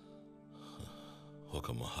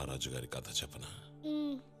 ఒక మహారాజు గారి కథ చెప్పనా?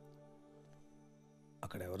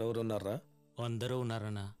 అక్కడ ఎవరెవరు ఉన్నారా? అందరూ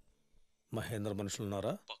ఉన్నారన్నా. మహేంద్ర మనుషులు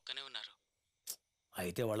ఉన్నారా? పక్కనే ఉన్నారు.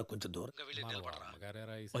 అయితే వాళ్ళకు కొంచెం దూరంగా వెళ్ళి నిలబడరా.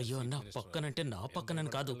 అయ్యో అన్న, పక్కనంటే నా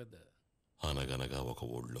పక్కనని కాదు. అనగనగా ఒక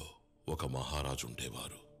ఊళ్ళో ఒక మహారాజు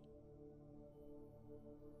ఉండేవారు.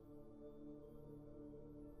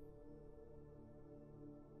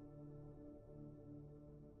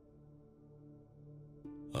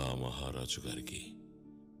 ఆ మహారాజు గారికి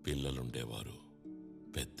పిల్లలుండేవారు,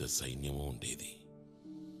 పెద్ద సైన్యము ఉండేది.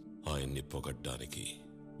 ఆయన్ని పొగడ్డానికి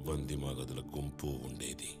వందిమాగదుల గుంపు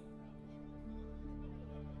ఉండేది.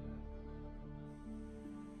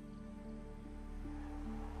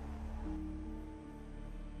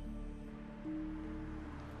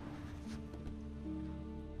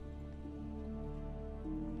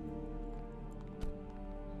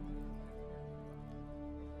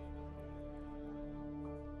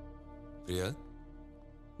 ప్రియా,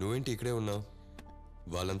 నువ్వేంటి ఇక్కడే ఉన్నావు?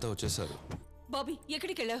 వాళ్ళంతా వచ్చేసారు. బాబీ,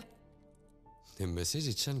 ఎక్కడికి వెళ్ళావు? నేను మెసేజ్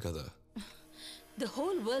ఇచ్చాను కదా. The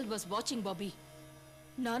whole world was watching Bobby.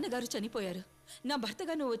 నాన్నగారు చనిపోయారు. నా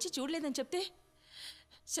భర్తగా నువ్వు వచ్చి చూడలేదని చెప్తే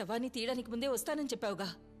శవాన్ని తీయడానికి ముందే వస్తానని చెప్పావుగా.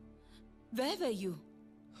 Where were you?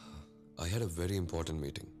 I had a very important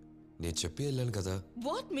meeting. నేను చెప్పి వెళ్ళాను కదా.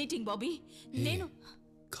 What meeting Bobby? నేను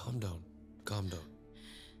కామ్ డౌన్, కామ్ డౌన్.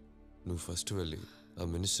 నువ్వు ఫస్ట్ వెళ్ళి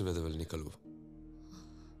ఆ మినిస్టర్ వెదవల్ని కలువు.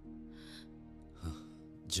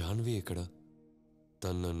 జాన్వి ఎక్కడ?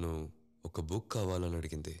 తను నన్ను ఒక బుక్ కావాలని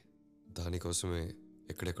అడిగింది. దానికోసమే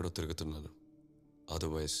ఎక్కడెక్కడో తిరుగుతున్నాను.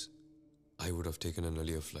 Otherwise I would have taken an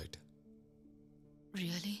earlier flight.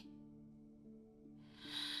 Really?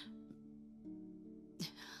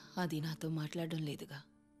 అది నాతో మాట్లాడడం లేదుగా.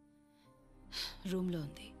 రూమ్లో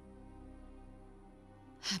ఉంది.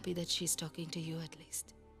 Happy that she's talking to you at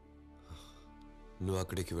least. నువ్వు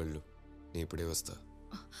అక్కడికి వెళ్ళు, నేను ఇప్పుడే వస్తా.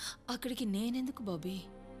 అక్కడికి నేనెందుకు బాబీ?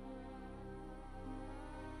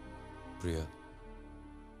 ప్రియా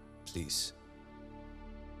ప్లీజ్.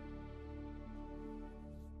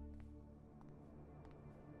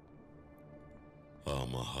 ఆ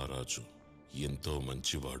మహారాజు ఎంతో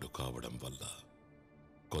మంచివాడు కావడం వల్ల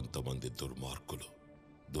కొంతమంది దుర్మార్గులు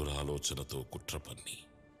దురాలోచనతో కుట్ర పన్ని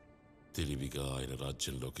తెలివిగా ఆయన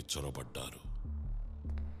రాజ్యంలోకి చొరబడ్డారు.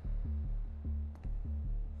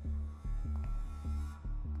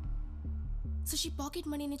 సుషి పాకెట్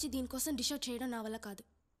మనీ నుంచి దీనికోసం డిష్ అవుట్ చేయడం నా వల్ల కాదు.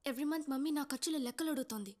 ఎవ్రీ మంత్ మమ్మీ నా ఖర్చులు లెక్కలు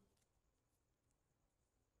అడుగుతోంది.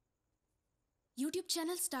 యూట్యూబ్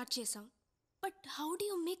ఛానల్ స్టార్ట్ చేసాం. But how do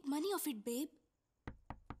you make money of it babe?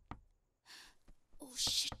 Oh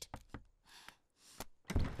shit.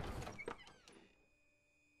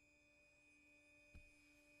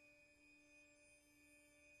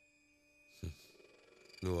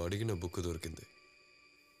 నువ్వు అడిగిన బుక్ దొరికింది.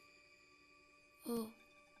 ఓ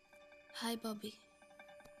హాయ్ బాబీ,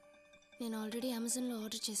 నేను ఆల్రెడీ అమెజాన్లో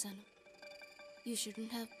ఆర్డర్ చేశాను. You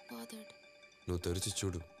shouldn't have bothered. నువ్వు తెరిచి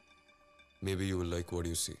చూడు. Maybe you will like what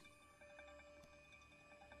you see.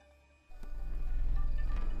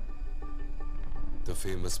 The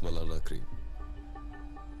famous Malana cream.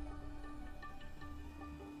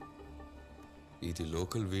 ఇది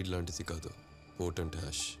లోకల్ వీడ్ లాంటిది కాదు, పోటెంట్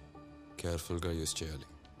హ్యాష్. కేర్ఫుల్గా యూజ్ చేయాలి.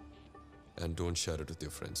 And don't share it with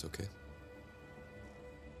your friends, okay?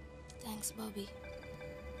 Thanks Bobby.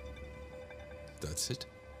 That's it.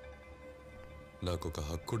 నాకు ఒక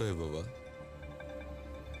హక్ కూడా ఇవ్వవా?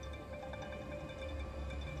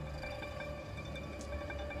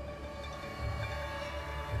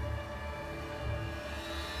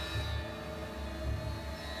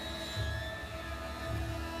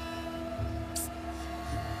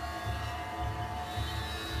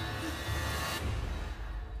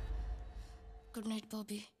 Good night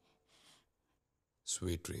Bobby.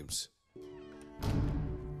 Sweet dreams.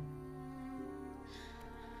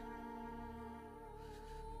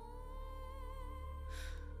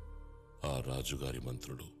 ఆ రాజుగారి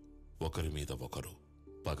మంత్రులు ఒకరి మీద ఒకరు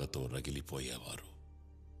పగతో రగిలిపోయేవారు.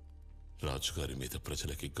 రాజుగారి మీద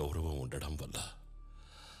ప్రజలకి గౌరవం ఉండడం వల్ల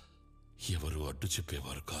ఎవరు అడ్డు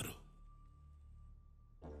చెప్పేవారు car.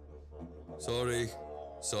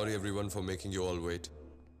 Sorry everyone for making you all wait.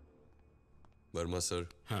 Verma sir.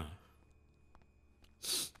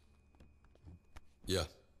 Yeah.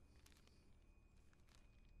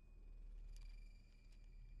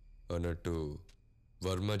 అన్నట్టు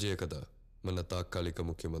వర్మజే కదా మన తాత్కాలిక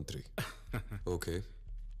ముఖ్యమంత్రి. ఓకే,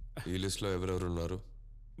 ఈ లిస్ట్లో ఎవరెవరు ఉన్నారు?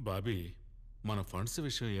 బాబీ, మన ఫండ్స్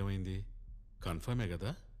విషయం ఏమైంది? కన్ఫర్మే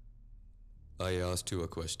కదా? I asked you a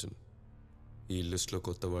question. ఈ లిస్ట్లో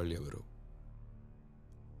కొత్త వాళ్ళు ఎవరు?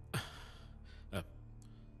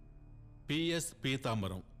 పిఎస్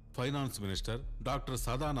పీతాంబరం finance minister, doctor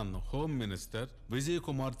Sadanand home minister, Vijay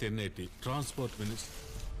Kumar Tenneti transport minister.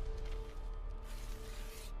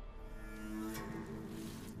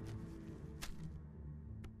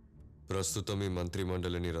 ప్రస్తుతం ఈ మంత్రి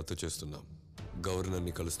మండలిని రద్దు చేస్తున్నాం.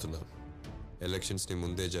 గవర్నర్ని కలుస్తున్నాం. ఎలక్షన్స్ని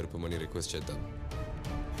ముందే జరపమని రిక్వెస్ట్ చేద్దాం.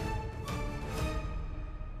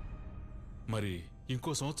 మరి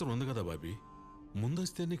ఇంకో సంవత్సరం ఉంది కదా బాబీ,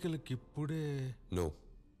 ముందస్తు ఎన్నికలకి ఇప్పుడే? నో,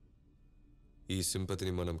 ఈ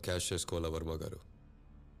సింపతిని మనం క్యాష్ చేసుకోవాలా వర్మ గారు.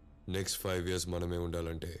 నెక్స్ట్ 5 years మనమే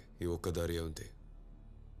ఉండాలంటే ఈ ఒక్క దారి ఉంది.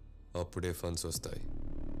 అప్పుడే ఫండ్స్ వస్తాయి.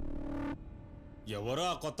 ఎవరో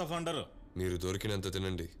ఆ కొత్త ఫండరు? మీరు దొరికినంత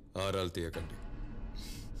తినండి, ఆరాలు తీయకండి.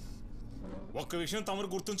 ఒక్క విషయం తమరు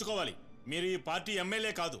గుర్తుంచుకోవాలి, మీరు ఈ పార్టీ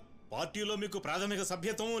ఎమ్మెల్యే కాదు. పార్టీలో మీకు ప్రాథమిక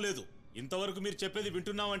సభ్యత్వమూ లేదు. ఇంతవరకు మీరు చెప్పేది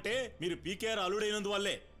వింటున్నామంటే మీరు పీకేఆర్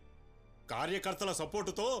అల్లుడైనందువల్లే. కార్యకర్తల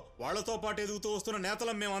సపోర్టుతో వాళ్లతో పాటు ఎదుగుతూ వస్తున్న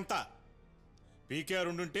నేతలం మేమంతా. పీకేఆర్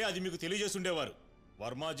ఉండుంటే అది మీకు తెలియజేస్తుండేవారు.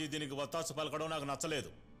 వర్మాజీ దీనికి వత్తాసు పలకడం నాకు నచ్చలేదు.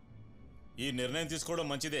 ఈ నిర్ణయం తీసుకోవడం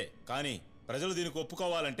మంచిదే, కానీ ప్రజలు దీనికి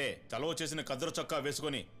ఒప్పుకోవాలంటే చలవ చేసిన కద్దరు చొక్కా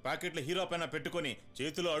వేసుకొని ప్యాకెట్లు హీరో పైన పెట్టుకొని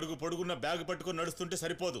చేతిలో అడుగు పొడుగున్న బ్యాగ్ పట్టుకుని నడుస్తుంటే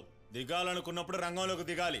సరిపోదు. దిగాలనుకున్నప్పుడు రంగంలోకి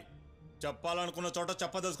దిగాలి. చెప్పాలనుకున్న చోట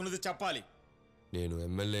చెప్పదలుచుకున్నది చెప్పాలి. నేను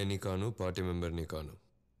ఎమ్మెల్యేని కాను, పార్టీ మెంబర్ని కాను.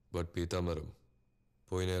 బట్ పీతాంబరం,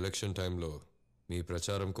 పోయిన ఎలక్షన్ టైంలో మీ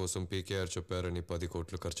ప్రచారం కోసం పీకేఆర్ చెప్పారని 10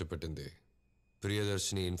 కోట్లు ఖర్చు పెట్టింది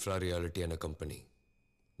ప్రియదర్శిని ఇన్ఫ్రా రియాలిటీ అనే కంపెనీ,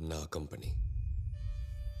 నా కంపెనీ.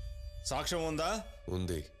 సాక్ష్యం ఉందా?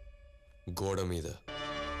 ఉంది, గోడ మీద.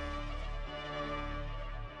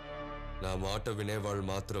 నా మాట వినేవాళ్ళు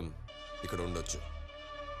మాత్రం ఇక్కడ ఉండొచ్చు,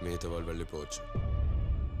 మిగతా వాళ్ళు వెళ్ళిపోవచ్చు.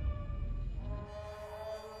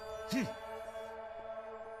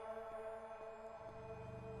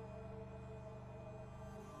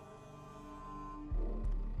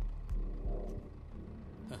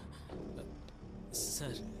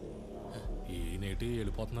 సార్, ఈయనేటి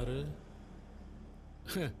వెళ్ళిపోతున్నారు?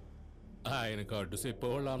 ఆయనకు అడ్డు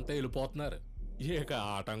చెప్పేవాళ్ళు అంతా వెళ్ళిపోతున్నారు. ఇక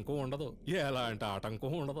ఆటంకం ఉండదు, ఎలాంటి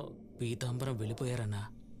ఆటంకం ఉండదు. పీతాంబరం వెళ్ళిపోయారన్నా,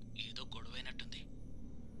 ఏదో గొడవైనట్టుంది.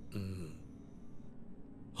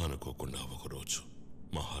 అనుకోకుండా ఒకరోజు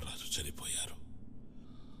మహారాజు చనిపోయారు.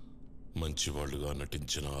 మంచివాళ్లుగా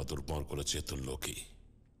నటించిన ఆ దుర్మార్గుల చేతుల్లోకి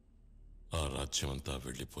ఆ రాజ్యమంతా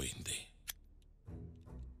వెళ్ళిపోయింది.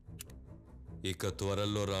 ఇక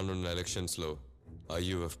త్వరలో రానున్న ఎలక్షన్స్లో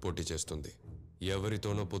ఐయుఎఫ్ పోటీ చేస్తుంది.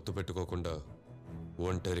 ఎవరితోనూ పొత్తు పెట్టుకోకుండా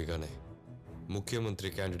ఒంటరిగానే ముఖ్యమంత్రి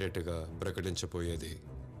క్యాండిడేట్గా ప్రకటించబోయేది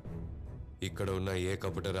ఇక్కడ ఉన్న ఏ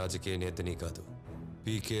కపట రాజకీయ నేతని కాదు,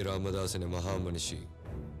 పీకే రామదాస్ అనే మహామనిషి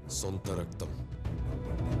సొంత రక్తం.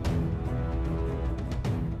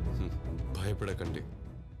 భయపడకండి,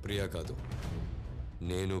 ప్రియా కాదు.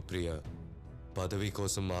 నేను ప్రియా పదవి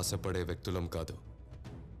కోసం ఆశపడే వ్యక్తులం కాదు.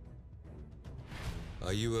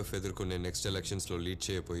 ఐయుఎఫ్ ఎదుర్కొనే నెక్స్ట్ ఎలక్షన్స్లో లీడ్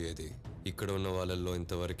చేయబోయేది ఇక్కడ ఉన్న వాళ్ళల్లో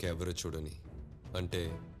ఇంతవరకు ఎవరు చూడని, అంటే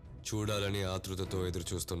చూడాలని ఆతృతతో ఎదురు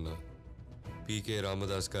చూస్తున్న పీకే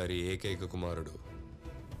రామదాస్ గారి ఏకైక కుమారుడు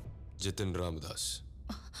జితిన్ రామదాస్.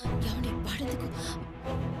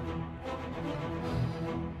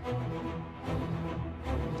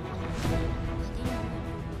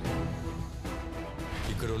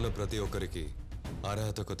 ఇక్కడ ఉన్న ప్రతి ఒక్కరికి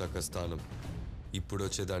అర్హతకు తగ్గ స్థానం, ఇప్పుడు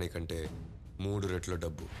వచ్చేదానికంటే 3 రెట్ల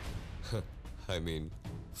డబ్బు. I mean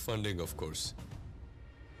funding of course.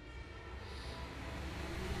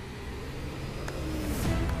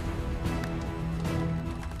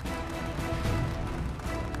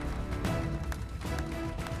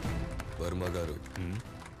 Varma గారు,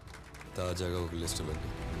 తాజాగా ఒక లిస్ట్ ఇవ్వండి.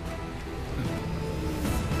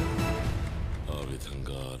 ఆ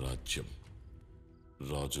విధంగా రాజ్యం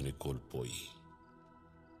రాజుని కోల్పోయి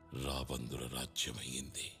రాబందుల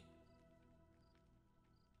రాజ్యమయ్యింది.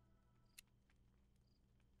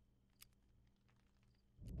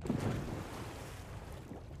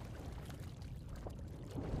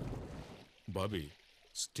 బాబీ,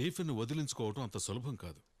 స్టీఫెన్ వదిలించుకోవటం అంత సులభం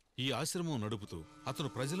కాదు. ఈ ఆశ్రమం నడుపుతూ అతను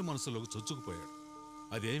ప్రజల మనసులోకి చొచ్చుకుపోయాడు.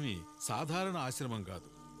 అదేమీ సాధారణ ఆశ్రమం కాదు,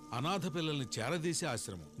 అనాథ పిల్లల్ని చేరదీసే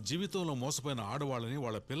ఆశ్రమం. జీవితంలో మోసపోయిన ఆడవాళ్ళని,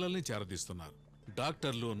 వాళ్ళ పిల్లల్ని చేరదీస్తున్నారు.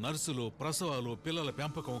 డాక్టర్లు, నర్సులు, ప్రసవాలు, పిల్లల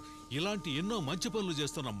పెంపకం, ఇలాంటి ఎన్నో మంచి పనులు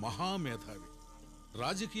చేస్తున్న మహామేధావి.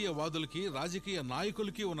 రాజకీయవాదులకి, రాజకీయ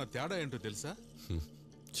నాయకులకి ఉన్న తేడా ఏంటో తెలుసా?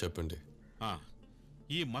 చెప్పండి.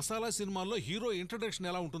 ఈ మసాలా సినిమాల్లో హీరో ఇంట్రడక్షన్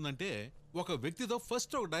ఎలా ఉంటుందంటే, ఒక వ్యక్తితో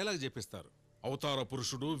ఫస్ట్ ఒక డైలాగ్ చెప్పిస్తారు. అవతార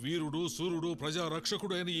పురుషుడు, వీరుడు, సూర్యుడు,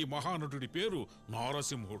 ప్రజారక్షకుడు అయిన ఈ మహానటుడి పేరు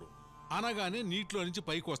నారసింహుడు అనగానే నీటిలో నుంచి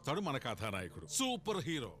పైకి వస్తాడు మన కథానాయకుడు, సూపర్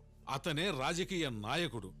హీరో. అతనే రాజకీయ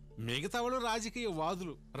నాయకుడు. మిగతా వాళ్ళు రాజకీయ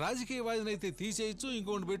వాదులు. రాజకీయ వాదినైతే తీసేయచ్చు,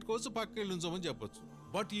 ఇంకోటి పెట్టుకోవచ్చు, పక్కకెళ్ళి ఉంచమని చెప్పొచ్చు.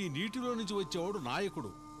 బట్ ఈ నీటిలో నుంచి వచ్చేవాడు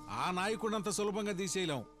నాయకుడు. ఆ నాయకుడు అంత సులభంగా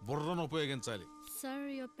తీసేయలేం, బుర్రను ఉపయోగించాలి. Sir,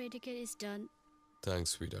 your pedicure is done.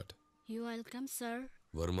 Thanks స్వీటార్ట్. You welcome, sir.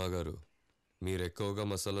 Varma గారు, మీరు ఎక్కువగా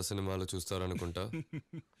మసాలా సినిమాలు చూస్తారనుకుంటా.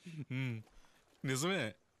 నిజమే,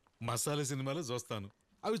 మసాలా సినిమాలు చూస్తాను.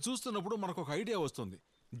 అవి చూస్తున్నప్పుడు మనకు ఒక ఐడియా వస్తుంది,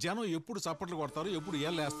 జనం ఎప్పుడు చప్పట్లు కొడతారు, ఎప్పుడు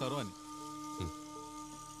ఏళ్ళేస్తారు అని.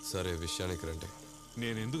 సరే, విషయానికి రండి.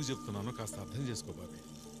 నేను ఎందుకు చెప్తున్నానో కాస్త అర్థం చేసుకోవాలి.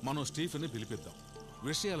 మనం స్టీఫెన్ని పిలిపిద్దాం,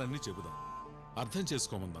 విషయాలన్నీ చెబుదాం, అర్థం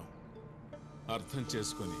చేసుకోమందాం. అర్థం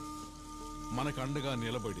చేసుకొని మనకు అండగా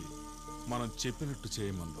నిలబడి మనం చెప్పినట్టు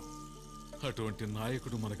చేయమందాం. అటువంటి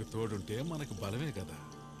నాయకుడు మనకు తోడుంటే మనకు బలమే కదా.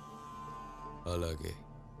 అలాగే,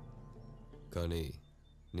 కానీ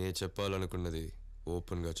నేను చెప్పాలనుకున్నది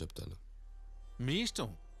ఓపెన్గా చెప్తాను. మీ ఇష్టం,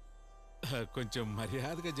 కొంచెం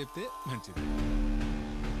మర్యాదగా చెప్తే మంచిది.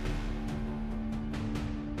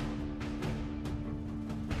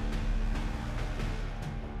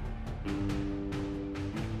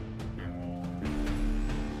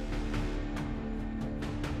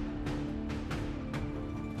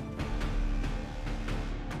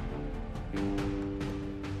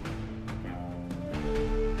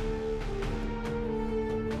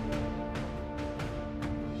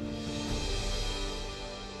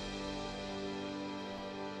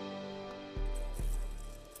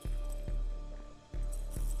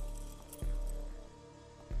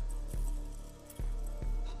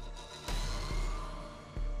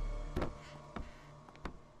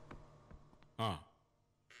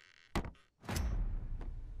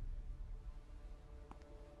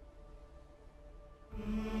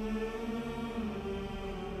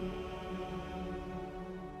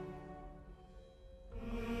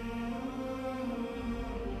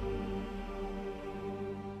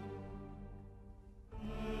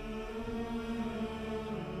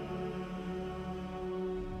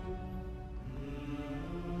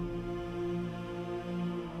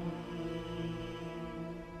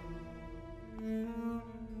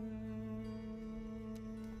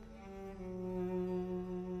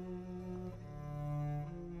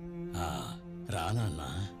 రానా,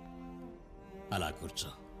 అలా కూర్చో.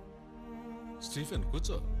 స్టీఫెన్,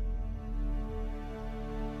 కూర్చో.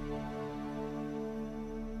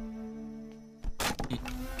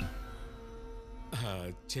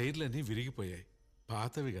 చైర్లన్నీ విరిగిపోయాయి,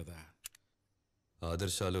 పాతవి కదా.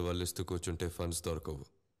 ఆదర్శాలు వల్లిస్తూ కూర్చుంటే ఫండ్స్ దొరకవు.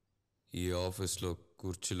 ఈ ఆఫీస్లో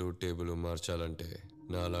కుర్చీలు, టేబుల్ మార్చాలంటే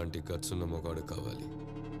నాలాంటి గట్సున్న మొగాడు కావాలి.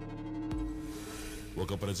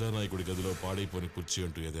 ఒక ప్రజానాయకుడి గదిలో పాడైపోని కుర్చీ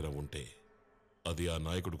అంటూ ఏదైనా ఉంటే అది ఆ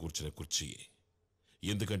నాయకుడు కూర్చునే కుర్చీ.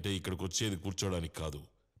 ఎందుకంటే ఇక్కడికి వచ్చేది కూర్చోడానికి కాదు,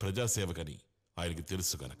 ప్రజాసేవకని ఆయనకి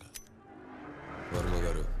తెలుసు గనక. వర్మ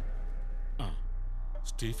గారు,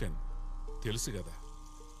 స్టీఫెన్, తెలుసు కదా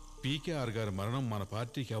పీకేఆర్ గారి మరణం మన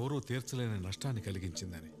పార్టీకి ఎవరూ తీర్చలేని నష్టాన్ని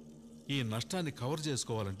కలిగించిందని. ఈ నష్టాన్ని కవర్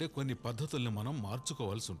చేసుకోవాలంటే కొన్ని పద్ధతుల్ని మనం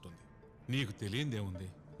మార్చుకోవాల్సి ఉంటుంది. నీకు తెలియందేముంది,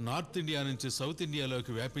 నార్త్ ఇండియా నుంచి సౌత్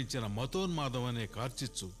ఇండియాలోకి వ్యాపించిన మతోన్మాదం అనే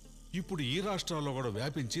కార్చిచ్చు ఇప్పుడు ఈ రాష్ట్రాల్లో కూడా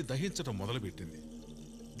వ్యాపించి దహించటం మొదలుపెట్టింది.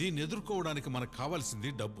 దీన్ని ఎదుర్కోవడానికి మనకు కావాల్సింది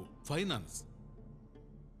డబ్బు, ఫైనాన్స్.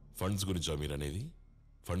 ఫండ్స్ గురించా మీరనేది?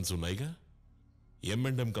 ఫండ్స్ ఉన్నాయిగా.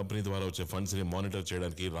 M&M కంపెనీ ద్వారా వచ్చే ఫండ్స్ని మానిటర్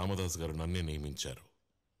చేయడానికి రామదాస్ గారు నన్నే నియమించారు.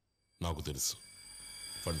 నాకు తెలుసు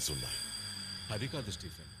ఫండ్స్ ఉన్నాయి. అది కాదు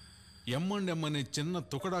స్టీఫెన్, M&M అనే చిన్న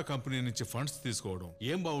తుకడా కంపెనీ నుంచి ఫండ్స్ తీసుకోవడం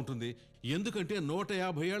ఏం బాగుంటుంది? ఎందుకంటే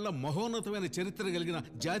 150 ఏళ్ల మహోన్నతమైన చరిత్ర కలిగిన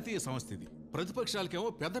జాతీయ సంస్థ ఇది. ప్రతిపక్షాలకేమో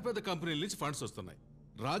పెద్ద పెద్ద కంపెనీల నుంచి ఫండ్స్ వస్తున్నాయి.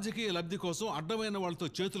 రాజకీయ లబ్ధి కోసం అడ్డమైన వాళ్ళతో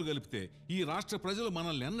చేతులు కలిపితే ఈ రాష్ట్ర ప్రజలు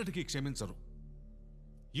మనల్ని ఎన్నటికీ క్షమించరు.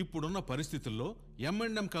 ఇప్పుడున్న పరిస్థితుల్లో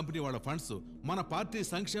M&M కంపెనీ వాళ్ళ ఫండ్స్ మన పార్టీ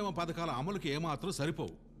సంక్షేమ పథకాల అమలుకి ఏమాత్రం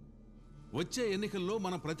సరిపోవు. వచ్చే ఎన్నికల్లో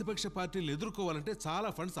మన ప్రతిపక్ష పార్టీలు ఎదుర్కోవాలంటే చాలా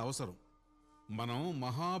ఫండ్స్ అవసరం. మనం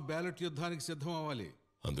మహా బ్యాలెట్ యుద్ధానికి సిద్ధం అవ్వాలి.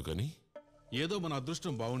 అందుకని ఏదో మన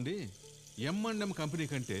అదృష్టం బాగుండి M&M కంపెనీ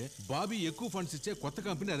కంటే బాబీ ఎక్కువ ఫండ్స్ ఇచ్చే కొత్త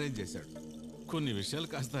కంపెనీ అరేంజ్ చేశాడు. కొన్ని విషయాలు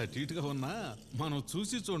కాస్త అటీటుగా ఉన్నా మనం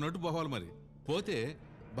చూసి చూడనట్టు పోవాలి. మరి పోతే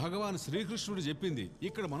భగవాన్ శ్రీకృష్ణుడు చెప్పింది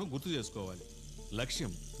ఇక్కడ మనం గుర్తు చేసుకోవాలి.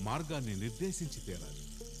 లక్ష్యం మార్గాన్ని నిర్దేశించి తీరాలి.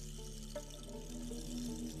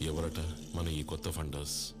 ఎవరట మన ఈ కొత్త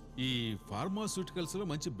ఫండర్స్? ఈ ఫార్మాస్యూటికల్స్ లో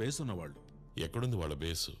మంచి బేస్ ఉన్నవాళ్ళు. ఎక్కడుంది వాళ్ళ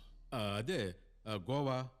బేసు? అదే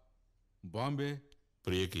గోవా, బాంబే.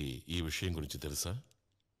 ప్రియకి ఈ విషయం గురించి తెలుసా?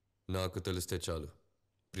 నాకు తెలిస్తే చాలు,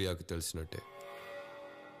 ప్రియాకి తెలిసినట్టే.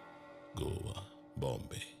 గోవా,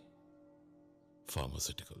 బాంబే,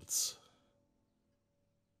 ఫార్మాస్యూటికల్స్,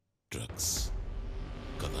 డ్రగ్స్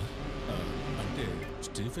కదా? అంటే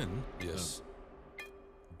స్టీఫెన్, ఎస్,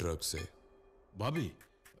 డ్రగ్సే. బాబీ,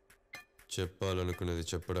 చెప్పాలనుకునేది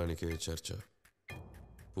చెప్పడానికే చర్చ.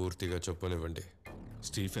 పూర్తిగా చెప్పనివ్వండి.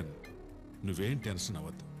 స్టీఫెన్, నువ్వేం టెన్షన్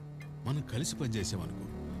అవ్వద్దు. మనం కలిసి పనిచేసామనుకో,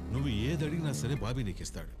 నువ్వు ఏది అడిగినా సరే బాబీ నీకు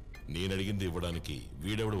ఇస్తాడు. నేను అడిగింది ఇవ్వడానికి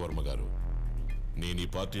వీడెవడు వర్మ గారు? నేను ఈ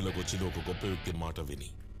పార్టీలోకి వచ్చింది ఒక గొప్ప వ్యక్తి మాట విని.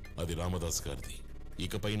 అది రామదాస్ గారిది.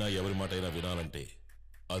 ఇకపైన ఎవరి మాట అయినా వినాలంటే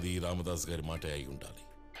అది రామదాస్ గారి మాట అయి ఉండాలి.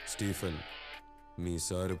 స్టీఫెన్, మీ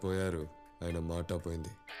సారు పోయారు, ఆయన మాట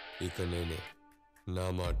పోయింది. ఇక నేనే, నా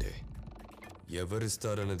మాటే.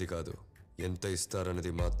 ఎవరిస్తారన్నది కాదు, ఎంత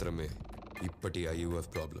ఇస్తారన్నది మాత్రమే ఇప్పటి IUF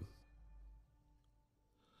ప్రాబ్లం.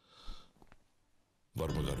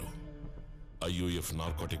 వర్మ గారు, IUF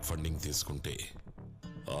నార్కోటిక్ ఫండింగ్ తీసుకుంటే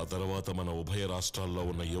ఆ తర్వాత మన ఉభయ రాష్ట్రాల్లో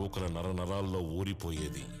ఉన్న యువకుల నరనరాల్లో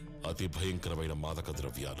ఊరిపోయేది అతి భయంకరమైన మాదక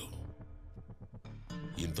ద్రవ్యాలు.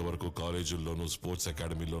 ఇంతవరకు కాలేజీల్లోనూ, స్పోర్ట్స్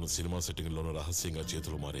అకాడమీల్లోనూ, సినిమా సెట్టింగ్లోనూ రహస్యంగా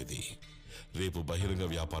చేతులు మారేది రేపు బహిరంగ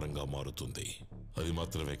వ్యాపారంగా మారుతుంది. అది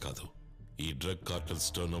మాత్రమే కాదు, ఈ డ్రగ్ కార్టల్స్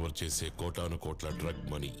టర్న్ ఓవర్ చేసే కోటాను కోట్ల డ్రగ్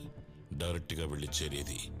మనీ డైరెక్ట్గా వెళ్లి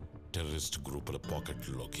చేరేది టెర్రరిస్ట్ గ్రూపుల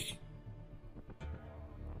పాకెట్లలోకి.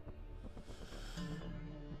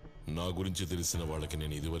 నా గురించి తెలిసిన వాళ్ళకి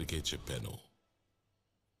నేను ఇదివరకే చెప్పాను,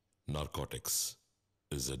 narcotics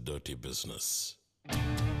is a dirty business.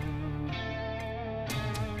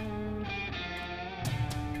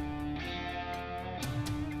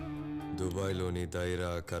 దుబాయ్లోని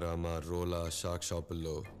దైరా, కరామా, రోలా, shock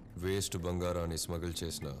షాపుల్లో వేస్ట్ బంగారాన్ని స్మగుల్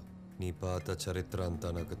చేసిన నీ పాత చరిత్ర అంతా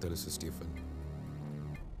నాకు తెలుసు స్టీఫెన్.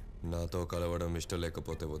 నాతో కలవడం ఇష్టం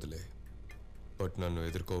లేకపోతే వదిలే. బట్ నన్ను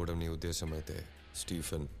ఎదుర్కోవడం నీ ఉద్దేశం అయితే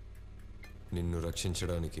స్టీఫెన్, నిన్ను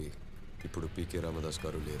రక్షించడానికి ఇప్పుడు పీకే రామదాస్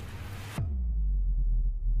గారు లేరు.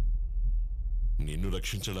 నిన్ను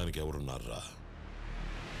రక్షించడానికి ఎవరున్నారా?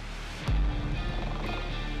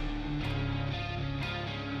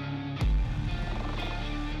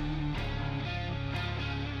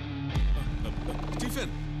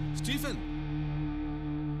 Stephen, Stephen!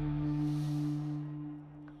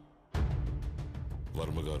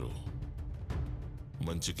 వర్మ గారు,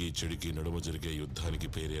 మంచికి చెడుకి నడుమ జరిగే యుద్ధానికి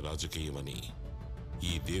పేరే రాజకీయమని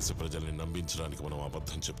ఈ దేశ ప్రజల్ని నమ్మించడానికి మనం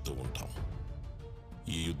అబద్ధం చెప్తూ ఉంటాం.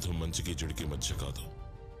 ఈ యుద్ధం మంచికి చెడుకి మధ్య కాదు,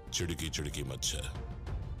 చెడుకి చెడుకి మధ్య,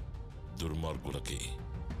 దుర్మార్గులకి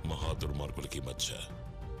మహాదుర్మార్గులకి మధ్య.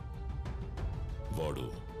 వాడు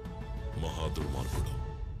మహాదుర్మార్గుడు.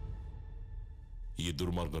 ఈ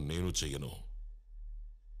దుర్మార్గం నేను చెయ్యను,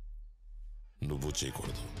 నువ్వు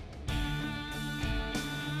చేయకూడదు.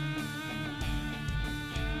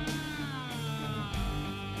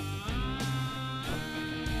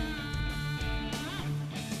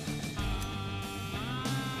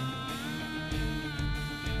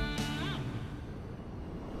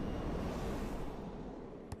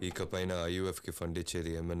 ఇకపైన ఐయుఎఫ్కి ఫండ్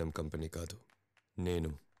ఇచ్చేది ఎంఎన్ఎం కంపెనీ కాదు,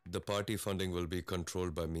 నేను. The party funding will be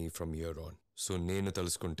controlled by me from year on. So నేను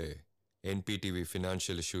తలుసుకుంటే ఎన్పీటీవీ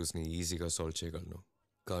ఫినాన్షియల్ ఇష్యూస్ని ఈజీగా సాల్వ్ చేయగలను.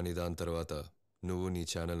 కానీ దాని తర్వాత నువ్వు నీ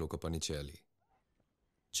ఛానల్ ఒక పని చేయాలి.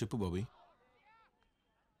 చెప్పు బాబీ.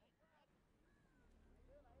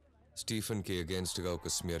 స్టీఫెన్కి అగేన్స్ట్గా ఒక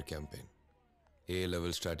స్మియర్ క్యాంపెయిన్. ఏ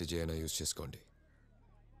లెవెల్ స్ట్రాటజీ అయినా యూజ్ చేసుకోండి,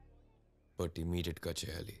 బట్ ఇమీడియట్గా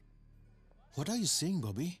చేయాలి. What are you saying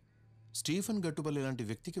Bobby? Stephen Gattupalli లాంటి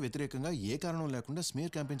వ్యక్తికి వ్యతిరేకంగా ఏ కారణం లేకుండా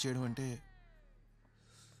స్మియర్ క్యాంపెయిన్ చేయడం అంటే?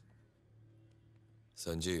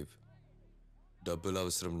 సంజీవ్, డబ్బులు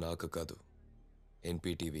అవసరం నాకు కాదు,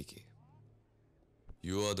 ఎన్పీటీవీకి.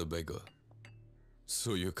 You are the beggar, so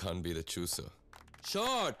you can be the చూసర్.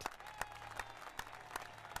 Short.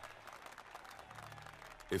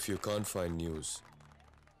 If you can't find news,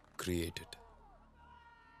 create it.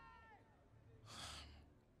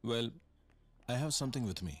 Well, I have something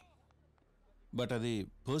with me, but అది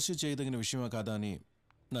పర్స్యూ చేయదగిన విషయమా కాదా అని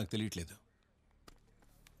నాకు తెలియట్లేదు.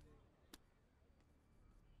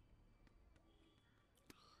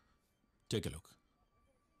 Take a look.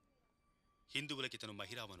 హిందువులకి ఇతను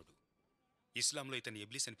మహిరావణుడు, ఇస్లాంలో ఇతను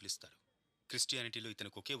ఇబ్లీస్ అని పిలుస్తారు, క్రిస్టియానిటీలో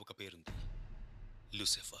ఇతనికి ఒకే ఒక పేరుంది,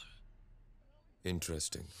 లూసిఫర్.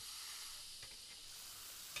 ఇంట్రెస్టింగ్.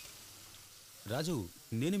 రాజు,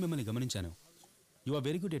 నేను మిమ్మల్ని గమనించాను. You are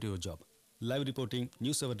very good at your job. Live reporting,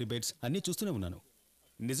 news hour debates అన్నీ చూస్తూనే ఉన్నాను.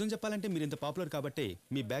 నిజం చెప్పాలంటే మీరు ఇంత పాపులర్ కాబట్టే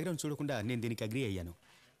మీ బ్యాక్గ్రౌండ్ చూడకుండా నేను దీనికి అగ్రీ అయ్యాను.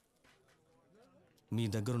 మీ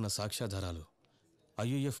దగ్గరున్న సాక్ష్యాధారాలు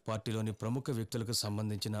ఐయుఎఫ్ పార్టీలోని ప్రముఖ వ్యక్తులకు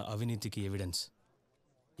సంబంధించిన అవినీతికి ఎవిడెన్స్.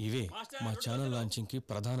 ఇవే మా ఛానల్ లాంచింగ్కి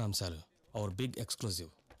ప్రధాన అంశాలు. Hour big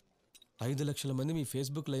exclusive. 5 లక్షల మంది మీ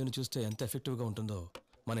ఫేస్బుక్ లైవ్ను చూస్తే ఎంత ఎఫెక్టివ్గా ఉంటుందో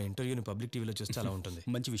మన ఇంటర్వ్యూని పబ్లిక్ టీవీలో చూస్తే అలా ఉంటుంది.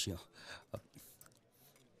 మంచి విషయం.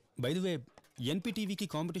 బై ది వే, ఎన్పీటీవీకి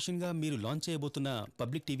కాంపిటీషన్గా మీరు లాంచ్ చేయబోతున్న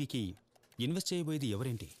పబ్లిక్ టీవీకి ఇన్వెస్ట్ చేయబోయేది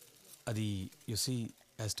ఎవరేంటి? అది UC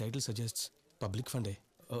as title suggests public funday.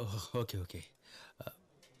 Okay okay,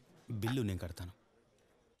 bill నేను కడతాను.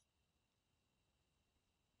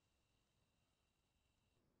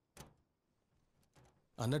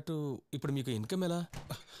 అన్నట్టు ఇప్పుడు మీకు ఇన్కమ్ ఎలా?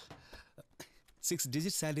 6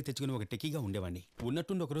 digit శాలరీ తెచ్చుకుని ఒక టెకీగా ఉండేవాడిని.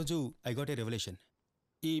 ఉన్నట్టుండి ఒకరోజు ఐ గాట్ ఏ రెవల్యూషన్.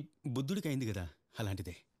 ఈ బుద్ధుడికి అయింది కదా,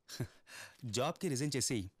 అలాంటిదే. జాబ్కి రిజైన్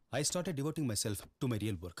చేసి I started devoting my self to my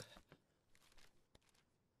real work.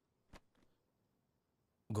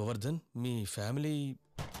 Govardhan, me family?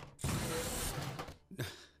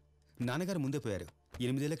 నాన్నగారు ముందే పోయారు.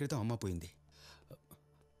 8 ఏళ్ల క్రితం అమ్మ పోయింది.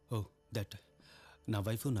 ఓ దట్, నా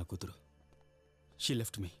వైఫ్, నా కూతురు. She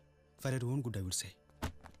left me for her own good, I would say.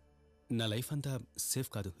 నా లైఫ్ అంతా సేఫ్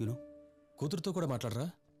కాదు, యూనో. కూతురుతో కూడా మాట్లాడరా?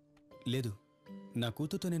 లేదు, నా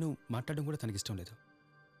కూతురుతో నేను మాట్లాడడం కూడా తనకిష్టం లేదు.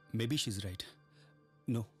 Maybe she's right.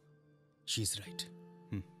 No, she's right.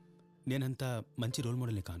 నేనంత మంచి రోల్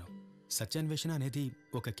మోడల్ని కాను. సత్యాన్వేషణ అనేది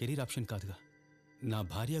ఒక కెరీర్ ఆప్షన్ కాదుగా. నా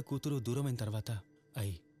భార్య కూతురు దూరమైన తర్వాత I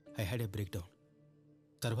had a break down.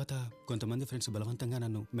 తర్వాత కొంతమంది ఫ్రెండ్స్ బలవంతంగా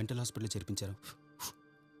నన్ను మెంటల్ హాస్పిటల్ చేర్పించారు.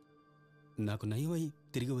 నాకు నయం అయి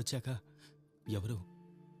తిరిగి వచ్చాక ఎవరూ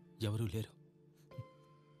లేరు.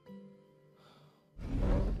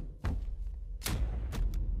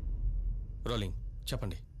 రోలింగ్,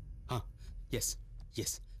 చెప్పండి. ఎస్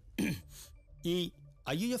ఈ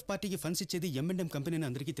ఐయుఎఫ్ పార్టీకి ఫండ్స్ ఇచ్చేది M&M కంపెనీ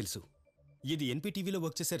అందరికీ తెలుసు. ఇది ఎన్పీటీవీలో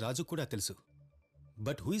వర్క్ చేసే రాజు కూడా తెలుసు.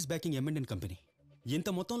 But who is backing M&M company? ఇంత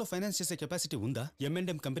మొత్తంలో ఫైనాన్స్ చేసే కెపాసిటీ ఉందా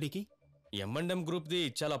M&M కంపెనీకి? M&M గ్రూప్ది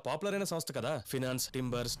చాలా పాపులర్ అయిన సంస్థ కదా. Finance,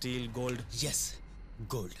 timber, steel, gold. Yes,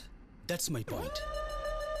 gold. That's my point.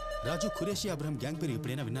 Raju, Qureshi Abraham gang పేరు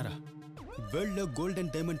ఎప్పుడైనా విన్నారా? వరల్డ్లో గోల్డ్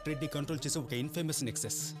అండ్ డైమండ్ ట్రేడ్ని కంట్రోల్ చేసే ఒక infamous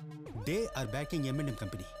nexus. They are backing M&M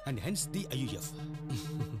company and hence the IUF.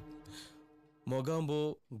 Mogambo,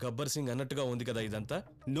 Gabbar Singh అన్నట్టుగా ఉంది కదా ఇదంతా?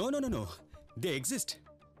 No no no no, they exist.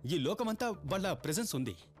 ఈ లోకమంతా వాళ్ళ ప్రెజెన్స్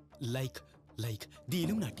ఉంది. Like the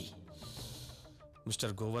Illuminati.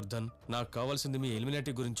 Mister Govardhan, నాకు కావాల్సింది మీ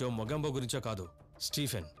ఎలిమినాటి గురించో మొగాంబో గురించో కాదు.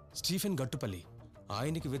 స్టీఫెన్ గట్టుపల్లి.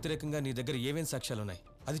 ఆయనకి వ్యతిరేకంగా నీ దగ్గర ఏమేం సాక్ష్యాలున్నాయి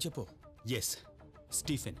అది చెప్పు. Yes,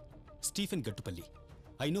 Stephen Gattupalli.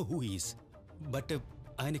 I know who he is. But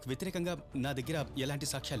ఆయనకు వ్యతిరేకంగా నా దగ్గర ఎలాంటి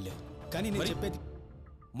సాక్ష్యాలు లేవు. కానీ నేను చెప్పేది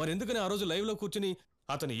మరెందుకని ఆ రోజు లైవ్ లో కూర్చుని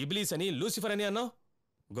అతను ఇబ్లీస్ అని, లూసిఫర్ అని అన్నావు?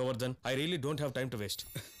 Govardhan, I really don't have time to waste.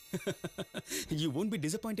 You won't be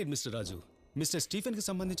disappointed mister Raju. Mister స్టీఫెన్కి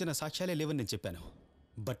సంబంధించిన సాక్ష్యాలే లేవని నేను చెప్పాను.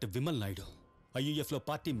 బట్ విమల్ నాయుడు, ఐయుఎఫ్లో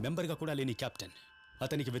పార్టీ మెంబర్గా కూడా లేని కెప్టెన్,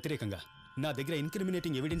 అతనికి వ్యతిరేకంగా నా దగ్గర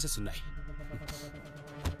ఇన్క్రిమినేటింగ్ ఎవిడెన్సెస్ ఉన్నాయి.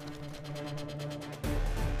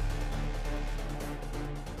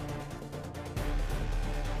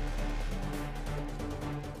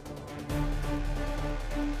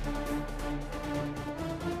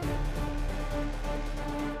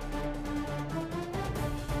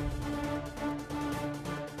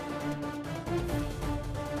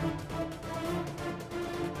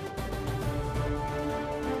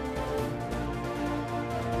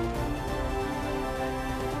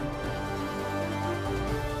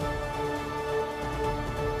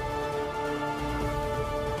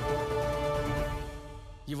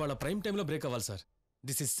 ఇవాళ ప్రైమ్ టైంలో బ్రేక్ అవ్వాలి సార్.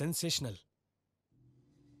 This is sensational.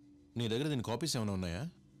 నీ దగ్గర దీని కాపీస్ ఏమైనా ఉన్నాయా?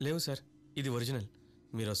 లేవు సార్, ఇది ఒరిజినల్.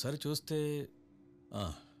 మీరు ఒకసారి చూస్తే.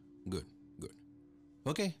 Good good.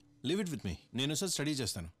 Okay, leave it with me. నేను సార్ స్టడీ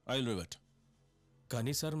చేస్తాను. I will revert.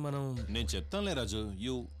 కానీ సార్ మనం. నేను చెప్తానులే రాజు.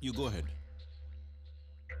 You go head.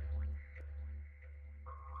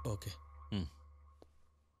 Okay.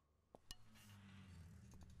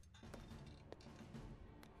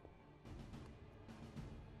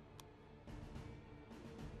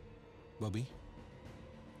 Bobby,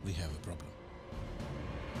 we have a problem.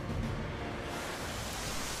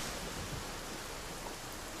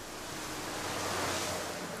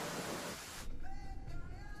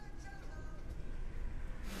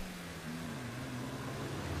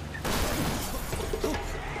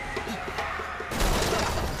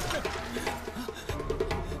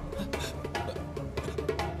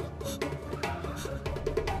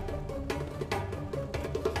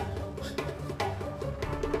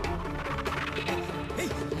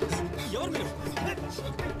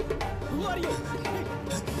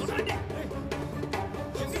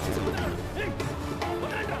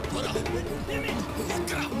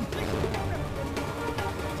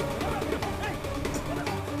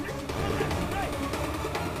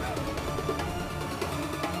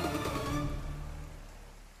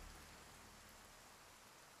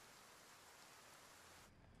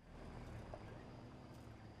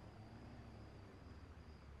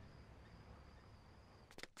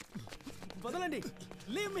 వదలండి,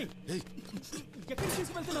 లీవ్ మీ. ఎక్కడికి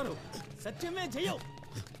తీసుకెళ్తున్నారు? సత్యమే జయం.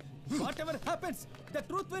 What ever happens, the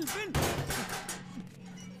truth will win.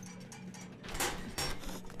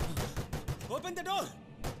 Open the door.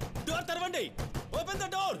 Door తెరవండి. Open the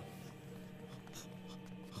door.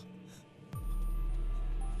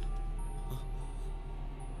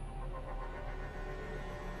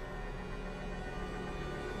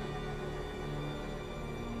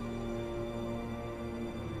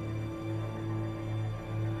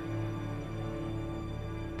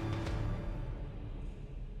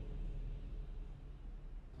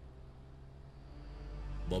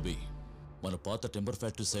 బాబీ, మన పాత టెంపర్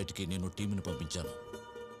ఫ్యాక్టరీ సైట్కి నేను టీంని పంపించాను.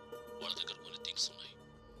 వాళ్ళ దగ్గర కొన్ని థింగ్స్ ఉన్నాయి.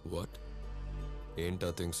 వాట్? ఏంటా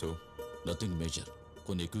థింగ్స్? Nothing major.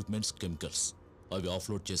 కొన్ని ఎక్విప్మెంట్స్, కెమికల్స్. అవి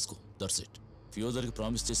ఆఫ్లోడ్ చేసుకో. That's it. ఫ్యూజర్కి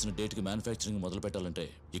ప్రామిస్ చేసిన డేట్కి మ్యానుఫ్యాక్చరింగ్ మొదలు పెట్టాలంటే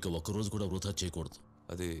ఇక ఒక్కరోజు కూడా వృధా చేయకూడదు.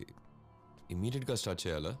 అది ఇమీడియట్గా స్టార్ట్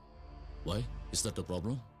చేయాలా? Why? Is that a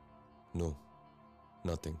problem? No,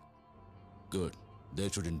 nothing. Good.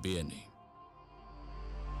 There shouldn't be any.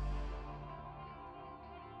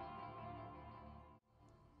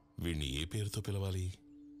 వీణ్ణి ఏ పేరుతో పిలవాలి?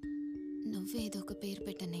 నువ్వేదో ఒక పేరు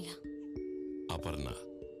పెట్టన్నయ్యా. అపర్ణ.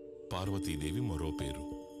 పార్వతీదేవి మరో పేరు.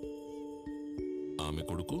 ఆమె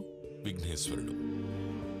కొడుకు విఘ్నేశ్వరుడు.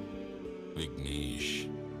 విఘ్నేష్.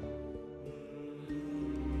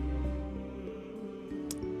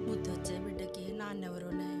 ముద్దొచ్చే బిడ్డకి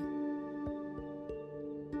నాన్నెవరోనే.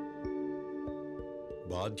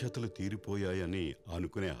 బాధ్యతలు తీరిపోయాయని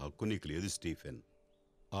అనుకునే హక్కు నీకు లేదు స్టీఫెన్.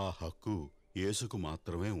 ఆ హక్కు యేసుకు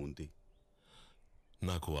మాత్రమే ఉంది.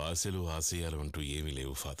 నాకు ఆశలు ఆశయాలు అంటూ ఏమీ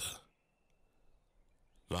లేవు ఫాదర్.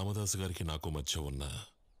 రామదాసు గారికి నాకు మధ్య ఉన్న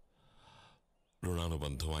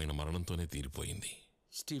రుణానుబంధం ఆయన మరణంతోనే తీరిపోయింది.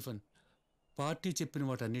 స్టీఫెన్, పార్టీ చెప్పిన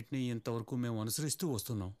వాటన్నిటినీ ఇంతవరకు మేము అనుసరిస్తూ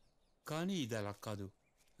వస్తున్నాం. కానీ ఇది అలా కాదు.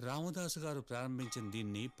 రామదాసు గారు ప్రారంభించిన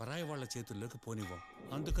దీన్ని పరాయి వాళ్ల చేతుల్లోకి పోనివ్వం.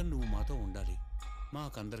 అందుకని నువ్వు మాతో ఉండాలి.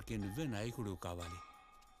 మాకందరికీ నువ్వే నాయకుడు కావాలి.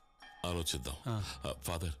 ఆలోచిద్దాం.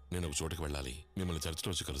 ఫాదర్, నేను ఒక చోటుకి వెళ్ళాలి. మిమ్మల్ని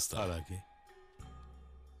చర్చిలో వచ్చి కలుస్తా. అలాగే.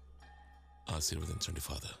 ఆశీర్వదించండి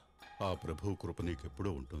ఫాదర్. ఆ ప్రభు కృప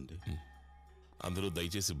నీకెప్పుడూ ఉంటుంది. అందరూ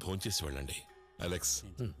దయచేసి భోంచేసి వెళ్ళండి. అలెక్స్,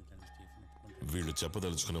 వీళ్ళు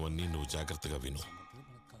చెప్పదలుచుకున్నవన్నీ నువ్వు జాగ్రత్తగా విను.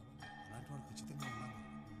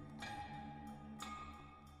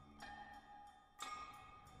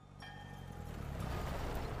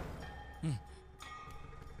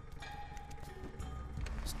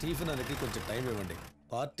 స్టీఫెన్ అన్నకి కొంచెం టైం ఇవ్వండి.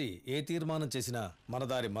 పార్టీ ఏ తీర్మానం చేసినా మన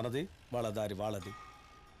దారి మనది, వాళ్ళ దారి వాళ్ళది.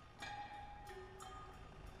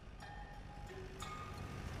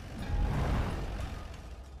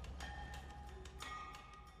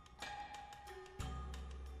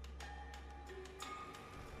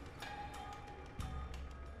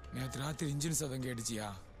 நேற்று ராத்திரி இன்ஜின் சதம் கேட்டுச்சியா?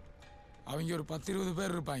 அவங்க ஒரு 10-20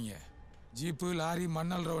 பேர் இருப்பாங்க. ஜீப்பு, லாரி,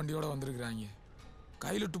 மண்ணல்ற வண்டியோட வந்திருக்கிறாங்க.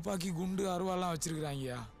 கையில் துப்பாக்கி, குண்டு, அருவாலாம்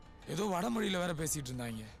வச்சிருக்கிறாங்கயா. ஏதோ வடமொழியில் வேற பேசிட்டு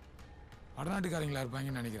இருந்தாங்க. வடநாட்டுக்காரங்களா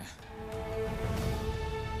இருப்பாங்கன்னு நினைக்கிறேன்.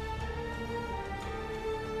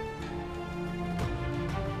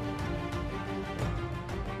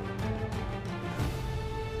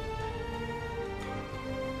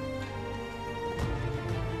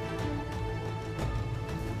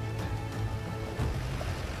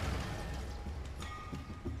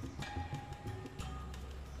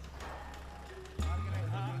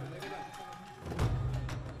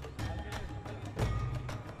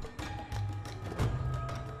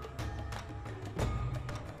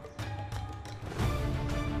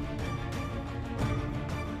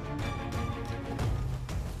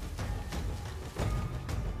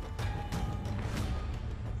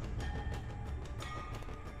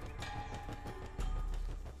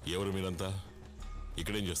 ఎవరు మీరంతా?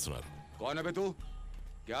 ఇక్కడేం చేస్తున్నారు? कौन है बे तू?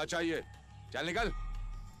 क्या चाहिए? चल निकल।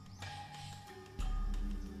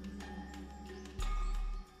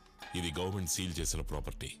 ఇది గవర్నమెంట్ సీల్ చేసిన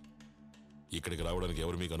ప్రాపర్టీ. ఇక్కడికి రావడానికి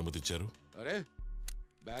ఎవరు మీకు అనుమతి ఇచ్చారు? अरे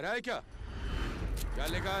बहरा है क्या? चल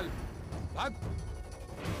निकल, भाग।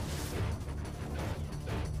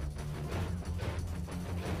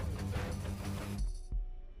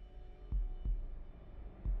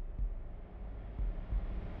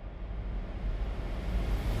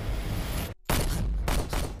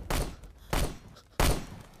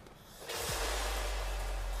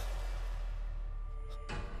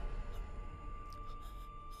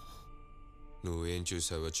 నువ్వేం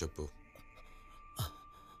చూసావో చెప్పు.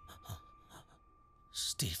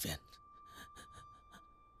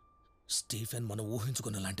 స్టీఫెన్ మనం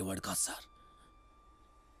ఊహించుకున్న లాంటి వాడు కాదు సార్.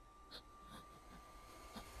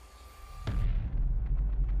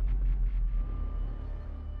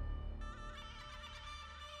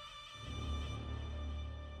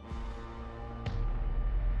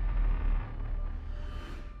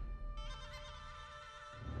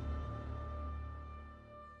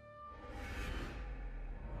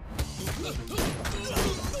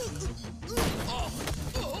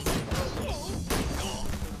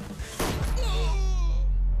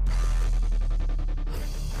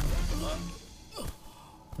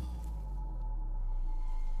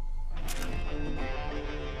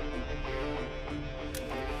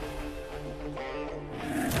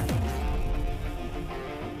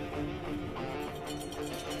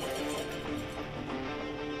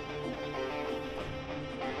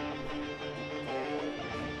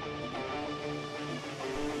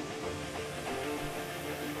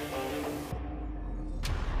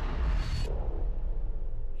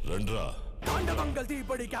 రండ్రా. தாண்டவங்கள்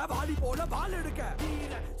தீப்படிக்க வாலி போல வால் எடுக்க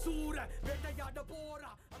வீர சூர வேட்டையாட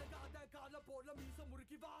போறா அழகாத கால போல மீச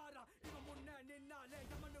முறுக்கி வாரா இவன் முன்ன நின்னாலே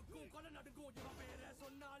யமனுக்கும் கொலை நடுங்கும் இவன் பேர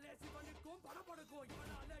சொன்னாலே சிவனுக்கும் படபடுக்கும்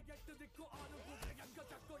இவனால எட்டு திக்கும் ஆளும் கூட எங்க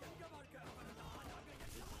சக்கோ எங்க வாழ்க்கை அவனாக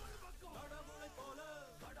எல்லாரும் பக்கம் கடவுளை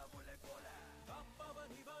போல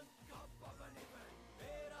கப்பவன் இவன்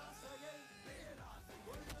பேராசையை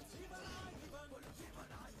கொள்ளும்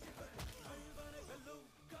சிவனாய் இவன் கல்வனை வெல்லும்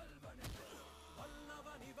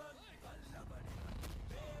வல்லவன் இவன்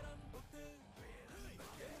பேரன்புக்கு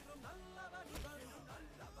என்றும் நல்லவன் இவன்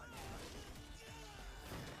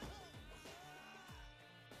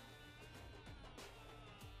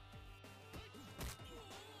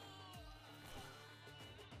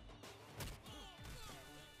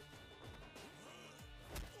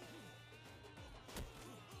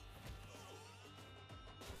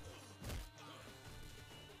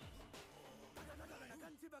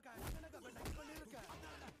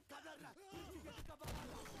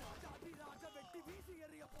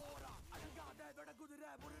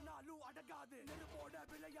அடங்காது நெருப்போட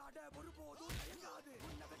விளையாட ஒருபோதும் தயங்காது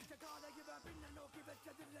முன்ன வச்ச கால இவன் பின்ன நோக்கி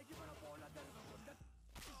வச்சதில்லை இவனை போல தர்மம் கொண்ட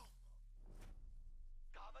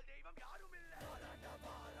காவல் தெய்வம் யாரும் இல்லை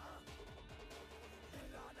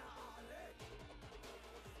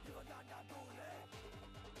இவன் தாண்டா தூளே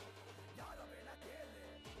யாரோ வேணா கேளு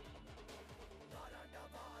வாராண்டா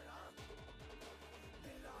வாரா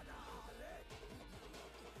இல்லாத ஆளே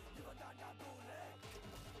இவன் தாண்டா தூளே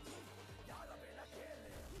யாரோ வேணா கேளு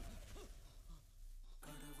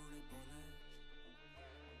கடவுளை போல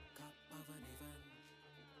காப்பவன் இவன்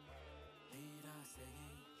பேராசையை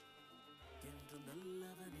என்றும்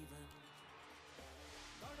நல்லவன் இவன்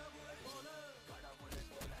கடவுளை போல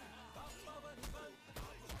காப்பவன் இவன்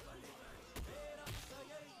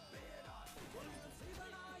பேராசையை கொள்ளும்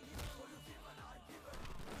சிவனாய் இவன்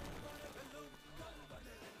கல்வனை வெல்லும்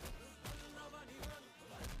நல்லவன் இவன்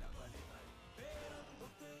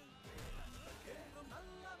பேரன்புக்கு என்றும்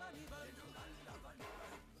நல்லவன் இவன்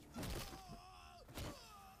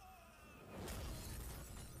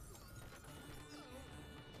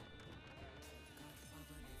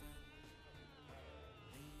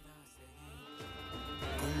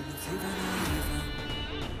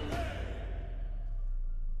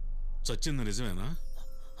చచ్చింది నిజమేనా?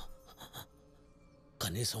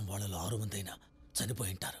 కనీసం వాళ్ళలో 6 మందైనా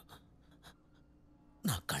చనిపోయి ఉంటారు.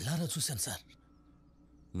 నా కళ్ళారా చూశాను సార్.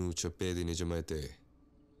 నువ్వు చెప్పేది నిజమైతే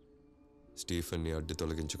స్టీఫెన్ని అడ్డు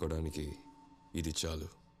తొలగించుకోవడానికి ఇది చాలు.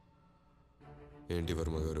 ఏంటి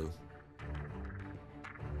వర్మ గారు?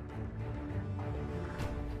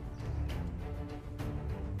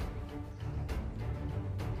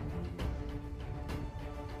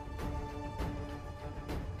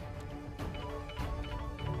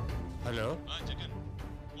 హలో,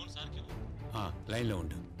 లైన్లో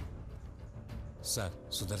ఉండు. సార్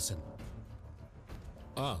సుదర్శన్.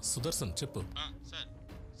 సుదర్శన్ చెప్పు.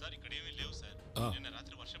 నిన్న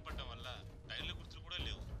రాత్రి వర్షం పడడం వల్ల టైర్ల గుర్తులు కూడా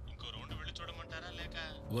లేవు. ఇంకో రౌండ్ వెళ్ళి చూడమంటారా లేక?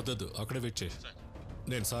 వద్దొద్దు, అక్కడే వెయిట్ చేయి.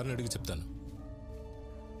 నేను సార్ని అడిగి చెప్తాను.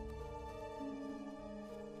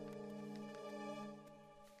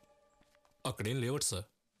 అక్కడేం లేవట్ సార్.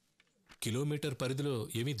 కిలోమీటర్ పరిధిలో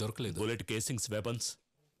ఏమీ దొరకలేదు. Bullet casings, weapons,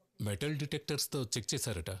 metal డిటెక్టర్స్తో check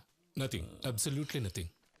చేశారట. Nothing, absolutely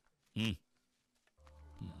nothing.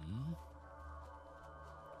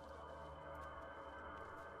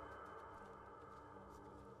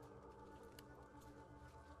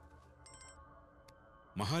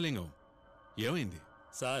 మహాలింగం, ఏమైంది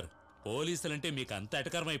సార్? పోలీసులంటే మీకు అంత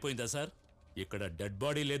ఎటకరం అయిపోయిందా సార్? ఇక్కడ డెడ్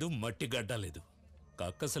బాడీ లేదు, మట్టి గడ్డ లేదు.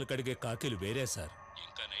 కక్కసలు కడిగే కాకిలు వేరే సార్.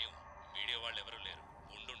 ఇంకా నయం, మీడియా వాళ్ళు ఎవరు లేరు.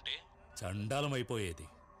 ఉండుంటే చండాలం అయిపోయేది.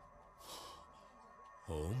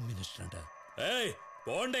 హోమ్ మినిస్టర్ అంట. ఏయ్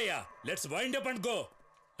పోండయ్యా, let's wind up and go.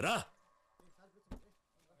 రా.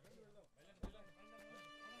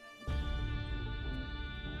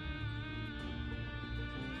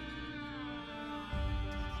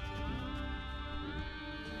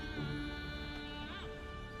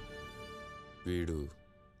 వీడు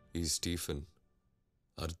ఈ స్టీఫెన్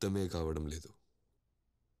అర్థమే కావడం లేదు.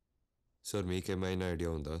 సార్, మీకేమైనా ఐడియా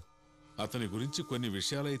ఉందా? అతని గురించి కొన్ని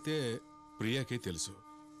విషయాలైతే ప్రియాకే తెలుసు.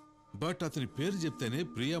 బట్ అతని పేరు చెప్తేనే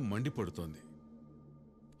ప్రియా మండిపడుతోంది.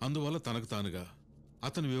 అందువల్ల తనకు తానుగా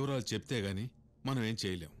అతని వివరాలు చెప్తే గాని మనం ఏం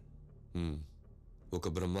చేయలేం. ఒక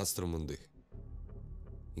బ్రహ్మాస్త్రం ఉంది.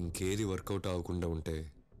 ఇంకేది వర్కౌట్ అవ్వకుండా ఉంటే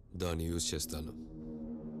దాన్ని యూజ్ చేస్తాను.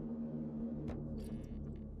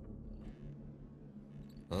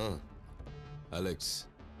 అలెక్స్,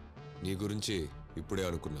 నీ గురించి ఇప్పుడే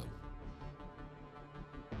అనుకున్నాం.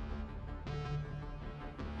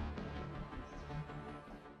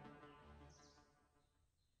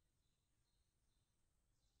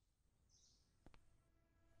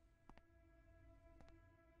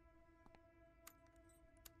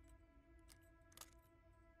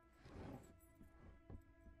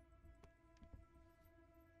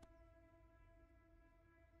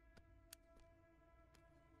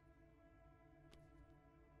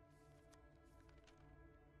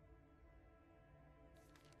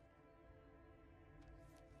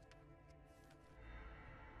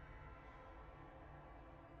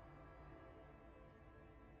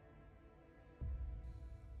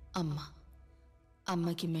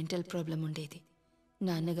 అమ్మకి మెంటల్ ప్రాబ్లం ఉండేది.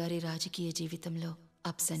 నాన్నగారి రాజకీయ జీవితంలో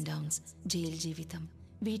అప్స్ అండ్ డౌన్స్, జైలు జీవితం,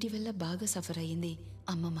 వీటి వల్ల బాగా సఫర్ అయ్యింది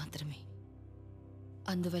అమ్మ మాత్రమే.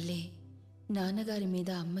 అందువల్లే నాన్నగారి మీద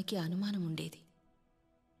అమ్మకి అనుమానం ఉండేది.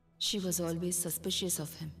 She was always suspicious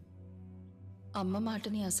of him. అమ్మ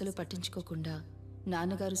మాటని అసలు పట్టించుకోకుండా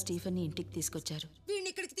నాన్నగారు స్టీఫెన్ని ఇంటికి తీసుకొచ్చారు. వీడిని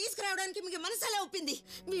ఇక్కడికి తీసుకురావడానికి మీకు మనసలా ఒప్పింది.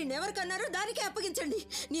 వీడిని ఎవరికన్నారో దానికే అప్పగించండి.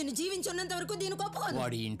 నేను జీవించున్నంత వరకు దీనికి ఒప్పుకోను.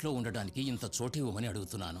 వాడి ఇంట్లో ఉండడానికి ఇంత చోటు ఇవ్వమని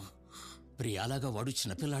అడుగుతున్నాను. ప్రియాలాగా వాడు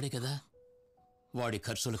చిన్నపిల్లాడే కదా. వాడి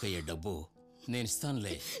ఖర్చులకయ్యే డబ్బు నేను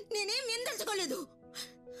ఇస్తానులే. నేనేం ఎందలుచుకోలేదు.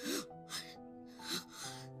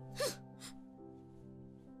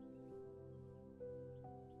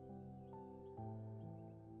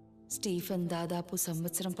 స్టీఫెన్ దాదాపు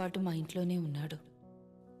సంవత్సరం పాటు మా ఇంట్లోనే ఉన్నాడు.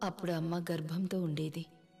 అప్పుడు అమ్మ గర్భంతో ఉండేది.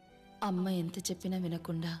 అమ్మ ఎంత చెప్పినా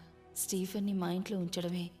వినకుండా స్టీఫెన్ని మా ఇంట్లో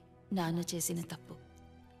ఉంచడమే నాన్న చేసిన తప్పు.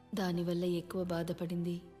 దానివల్ల ఎక్కువ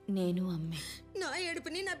బాధపడింది నేను, అమ్మే. నా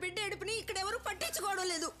ఏడుపుని, నా బిడ్డ ఏడుపుని ఇక్కడెవరూ పట్టించుకోవడం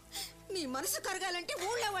లేదు. మీ మనసు కరగాలంటే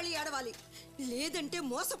ఊళ్ళో వాళ్ళు ఏడవాలి. లేదంటే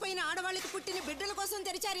మోసపోయిన ఆడవాళ్ళకి పుట్టిన బిడ్డల కోసం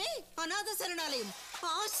తెరిచారే అనాథ శరణాలయం,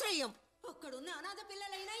 ఆశ్రయం. అక్కడున్న అనాథ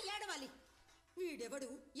పిల్లలైనా ఏడవాలి. వీడెవడు,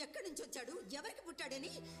 ఎక్కడి నుంచి వచ్చాడు, ఎవరికి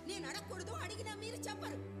పుట్టాడని నేను అడగకూడదు. అడిగినా మీరు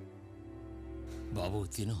చెప్పరు. బాబు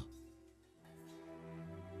తిను.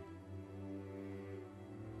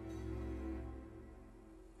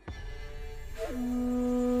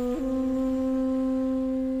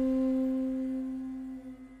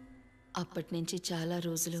 అప్పటినుంచి చాలా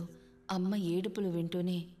రోజులు అమ్మ ఏడుపులు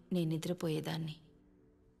వింటూనే నేను నిద్రపోయేదాన్ని.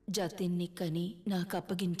 జతిన్ని కని నాకు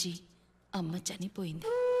అప్పగించి అమ్మ చనిపోయింది.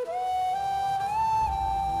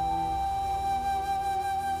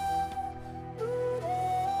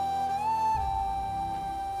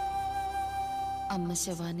 అమ్మ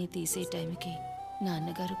శవాన్ని తీసే టైంకి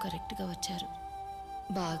నాన్నగారు కరెక్ట్గా వచ్చారు.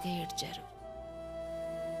 బాగా ఏడ్చారు.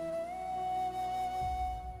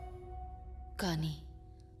 కానీ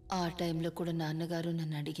ఆ టైంలో కూడా నాన్నగారు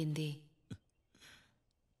నన్ను అడిగింది,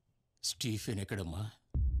 స్టీఫెన్ ఎక్కడమ్మా?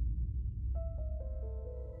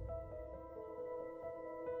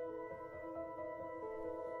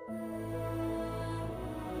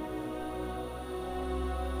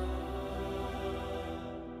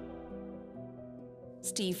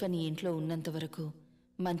 స్టీఫెన్ ఈ ఇంట్లో ఉన్నంత వరకు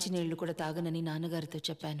మంచినీళ్లు కూడా తాగనని నాన్నగారితో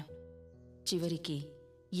చెప్పాను. చివరికి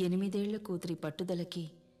 8 ఏళ్ల కూతురి పట్టుదలకి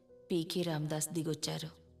పీకే రామదాస్ దిగొచ్చారు.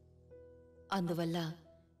 అందువల్ల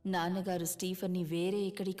నాన్నగారు స్టీఫన్ని వేరే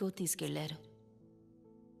ఎక్కడికో తీసుకెళ్లారు.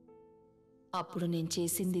 అప్పుడు నేను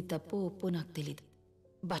చేసింది తప్పో ఒప్పో నాకు తెలీదు.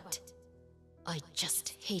 But I just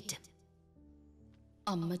hate.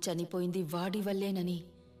 అమ్మ చనిపోయింది వాడి వల్లేనని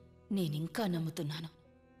నేనింకా నమ్ముతున్నాను.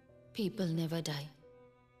 People never die,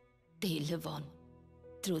 they live on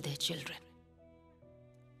through their children.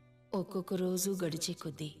 ఒక్కొక్క రోజు గడిచే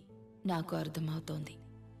కొద్దీ నాకు అర్థమవుతోంది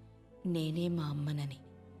నేనే మా అమ్మనని.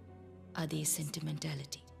 అదే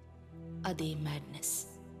సెంటిమెంటాలిటీ, అదే మ్యాడ్నెస్.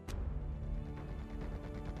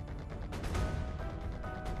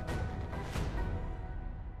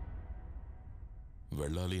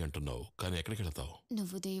 వెళ్ళాలి అంటున్నావు, కానీ ఎక్కడికి వెళతావు?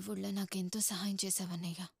 నువ్వు దేవుళ్ళ నాకెంతో సహాయం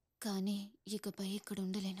చేశావన్నయ్య, కానీ ఇకపై ఇక్కడ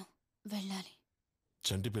ఉండలేను. వెళ్ళాలి.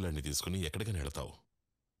 చంటి పిల్లాన్ని తీసుకుని ఎక్కడికైనా వెళతావు?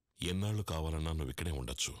 ఎన్నాళ్ళు కావాలన్నా నువ్వు ఇక్కడే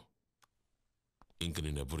ఉండొచ్చు. ఇంక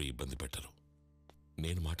నిన్నెవ్వరూ ఇబ్బంది పెట్టరు.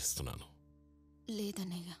 నేను మాటిస్తున్నాను.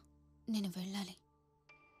 లేదన్నయ్య, నేను వెళ్ళాలి.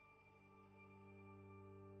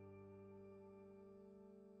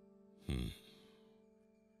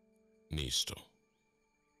 నీ ఇష్టం.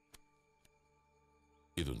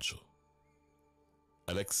 ఇది ఉంచు.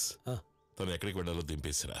 అలెక్స్, తను ఎక్కడికి వెళ్ళాలో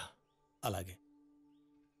దింపేసిరా. అలాగే.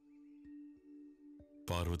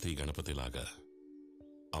 పార్వతీ గణపతిలాగా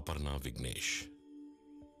అపర్ణ విఘ్నేష్.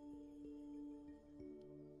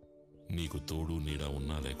 నీకు తోడు నీడ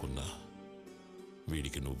ఉన్నా లేకున్నా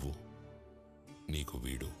వీడికి నువ్వు, నీకు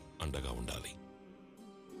వీడు అండగా ఉండాలి.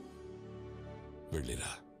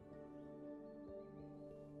 వెళ్ళిరా.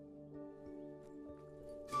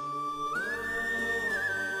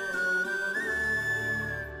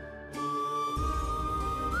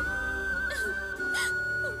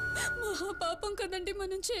 మహాపాపం కదండి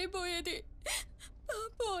మనం చేయబోయేది.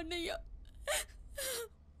 పాపం అన్నయ్య.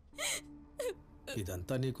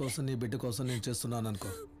 ఇదంతా నీ కోసం, నీ బిడ్డ కోసం నేను చేస్తున్నాను అనుకో.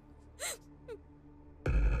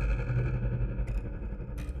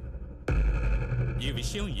 ఈ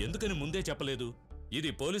విషయం ఎందుకని ముందే చెప్పలేదు? ఇది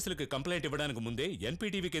పోలీసులకు కంప్లైంట్ ఇవ్వడానికి ముందే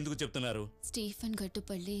ఎన్పీటీవీకి ఎందుకు చెప్తున్నారు? స్టీఫెన్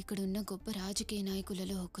గట్టుపల్లి ఇక్కడున్న గొప్ప రాజకీయ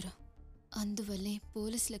నాయకులలో ఒకరు. అందువల్లే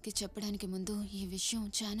పోలీసులకి చెప్పడానికి ముందు ఈ విషయం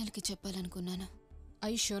ఛానల్కి చెప్పాలనుకున్నాను.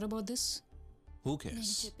 I sure about this? Who cares?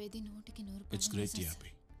 నేను చెప్పేది 100% ఇట్స్ గ్రేట్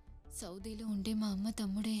యాపీ. సౌదీలో ఉండే మా అమ్మ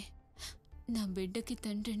తమ్ముడే నా బిడ్డకి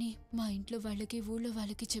తండ్రిని మా ఇంట్లో వాళ్ళకి ఊళ్ళో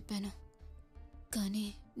వాళ్ళకి చెప్పాను. కానీ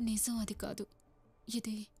నిజం అది కాదు.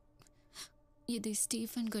 ఇది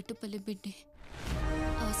స్టీఫెన్ గట్టుపల్లి బిడ్డే.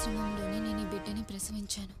 ఆశ్రమంలోనే నేను ఈ బిడ్డని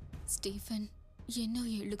ప్రసవించాను. స్టీఫెన్ ఎన్నో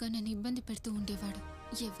ఏళ్లుగా నన్ను ఇబ్బంది పెడుతూ ఉండేవాడు.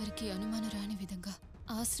 ఎవరికి అనుమానం రాని విధంగా.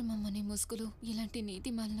 ఆశ్రమం అనే ముసుగులో ఇలాంటి నీతి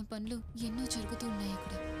మాలిన పనులు ఎన్నో జరుగుతూ ఉన్నాయి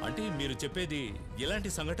అక్కడ. అంటే మీరు చెప్పేది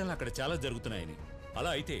ఇలాంటి సంఘటనలు అక్కడ చాలా జరుగుతున్నాయని.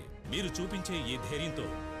 అలా అయితే మీరు చూపించే ఈ ధైర్యంతో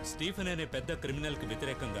స్టీఫెన్ అనే పెద్ద క్రిమినల్కి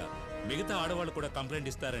వ్యతిరేకంగా మిగతా ఆడవాళ్ళు కూడా కంప్లైంట్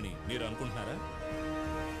ఇస్తారని మీరు అనుకుంటున్నారా?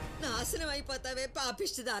 నాశనం అయిపోతావే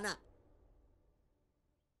పాపిష్టిదానా.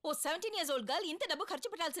 ఓ 17 years old గర్ల్ ఇంత డబ్బు ఖర్చు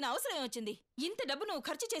పెట్టాల్సిన అవసరం వచ్చింది. ఇంత డబ్బు నువ్వు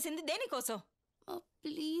ఖర్చు చేసింది దేనికోసం?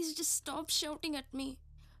 Please just stop shouting at మీ.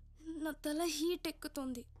 నా తల హీట్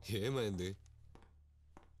ఎక్కుతుంది. ఏమైంది?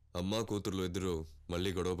 అమ్మా కూతుర్లు ఇద్దరు మళ్ళీ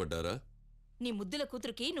గొడవపడ్డారా? నీ ముద్దుల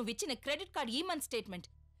కూతురికి నువ్విచ్చిన క్రెడిట్ కార్డ్ ఈ మంత్ స్టేట్మెంట్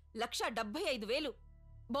 1,75,000.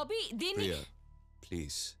 బాబీ దీన్ని. ప్రియా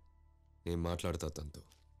ప్లీజ్, నేను మాట్లాడతా తనతో.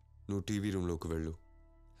 నువ్వు టీవీ రూమ్లోకి వెళ్ళు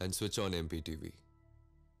అండ్ స్విచ్ ఆన్ ఎంపీటీవీ.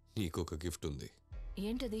 నీకొక గిఫ్ట్ ఉంది.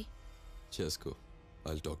 ఏంటది? చేసుకో.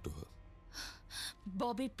 I'll talk to her.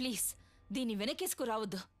 Bobby please, దీన్ని వెనకేసుకు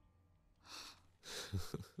రావద్దు.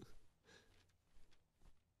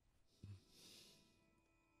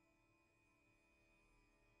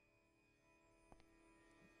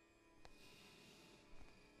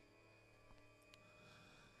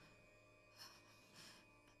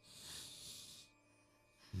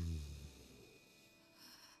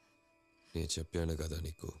 నేను చెప్పాను కదా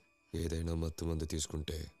నీకు, ఏదైనా మత్తు మందు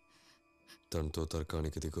తీసుకుంటే తనతో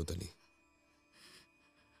తర్కానికి దిగొద్దని.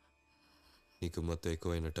 నీకు మత్తు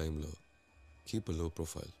ఎక్కువైన టైంలో కీప్ అ లో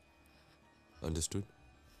profile. Understood?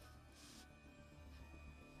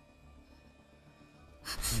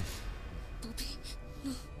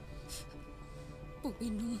 Bobby,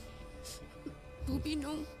 no. Bobby,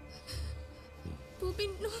 no. Bobby,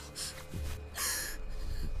 no.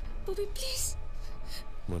 Bobby, please.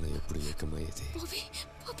 మనం ఎప్పుడు ఏకమయ్యేది?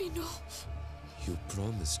 Bobby, no. You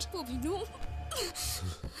promised. Bobby, no.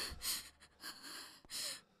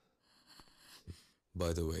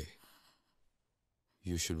 By the way,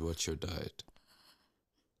 you should watch your diet.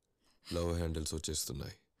 Love handles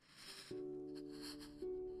వచ్చేస్తున్నాయి.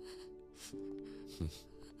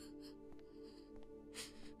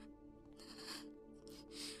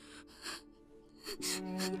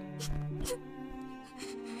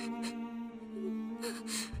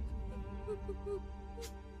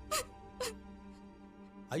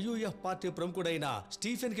 ఐయుఎఫ్ పార్టీ ప్రముఖుడైన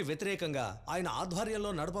స్టీఫెన్ కి వ్యతిరేకంగా ఆయన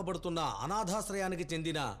ఆధ్వర్యంలో నడపబడుతున్న అనాథాశ్రయానికి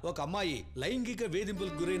చెందిన ఒక అమ్మాయి లైంగిక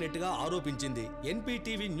వేధింపులకు గురైనట్టుగా ఆరోపించింది.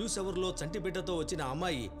 ఎన్పీటీవీ న్యూస్ అవర్ లో చంటి బిడ్డతో వచ్చిన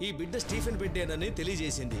అమ్మాయి ఈ బిడ్డ స్టీఫెన్ బిడ్డేనని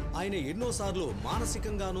తెలియజేసింది. ఆయన ఎన్నోసార్లు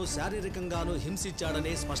మానసికంగానూ శారీరకంగానూ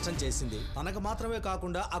హింసించాడని స్పష్టం చేసింది. తనకు మాత్రమే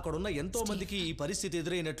కాకుండా అక్కడున్న ఎంతో మందికి ఈ పరిస్థితి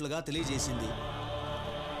ఎదురైనట్లుగా తెలియజేసింది.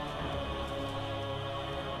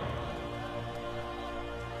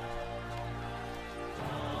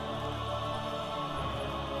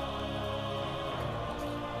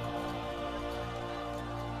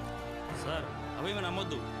 సార్ అవేమీ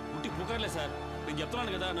నమ్మొద్దు, ఉట్టి పుకార్లే సార్. నేను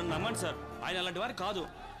చెప్తున్నాను కదా, నన్ను నమ్మండి సార్. ఆయన అలాంటి వారు కాదు.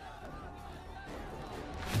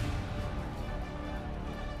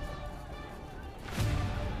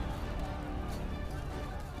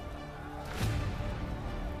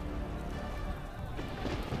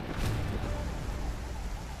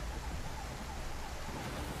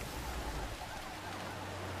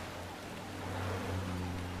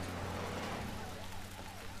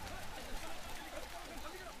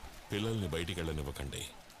 పిల్లల్ని బయటికి వెళ్ళనివ్వకండి.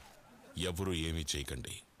 ఎవరూ ఏమీ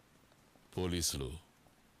చేయకండి. పోలీసులు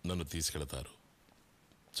నన్ను తీసుకెళతారు.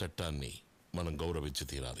 చట్టాన్ని మనం గౌరవించి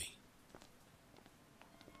తీరాలి.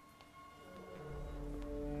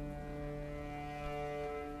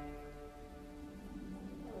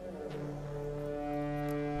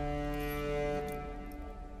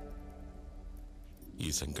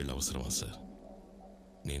 ఈ సంఖ్యలు అవసరమా సార్?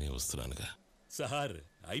 నేనే వస్తున్నానుగా. సార్,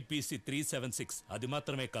 ఐపీసీ 376 అది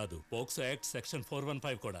మాత్రమే కాదు, పోక్సో యాక్ట్ సెక్షన్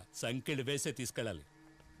 415 కూడా సంఖ్యలు వేసే తీసుకెళ్ళాలి.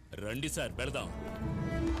 రండి సార్, పెడదాం.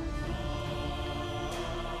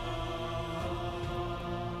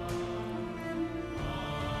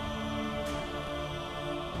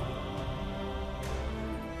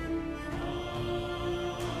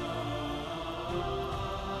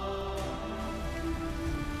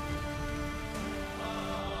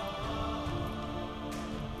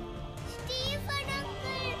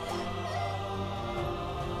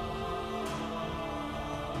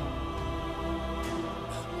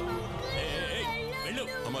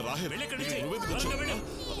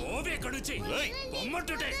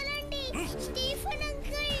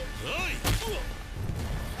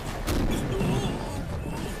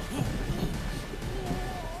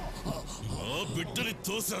 బిడ్డని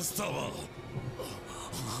తోసేస్తావా?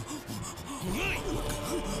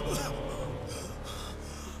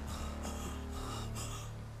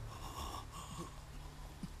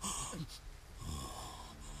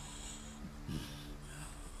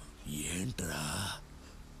 ఏంట్రా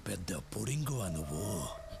పెద్ద పొడింగువా నువ్వు?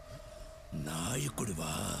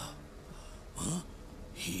 నాయకుడివా?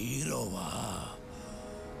 హీరోవా?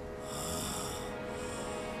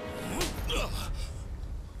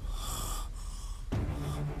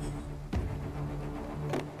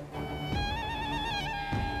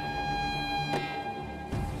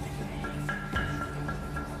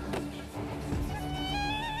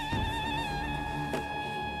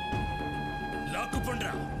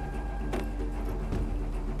 లాక్కుపోండ్రా.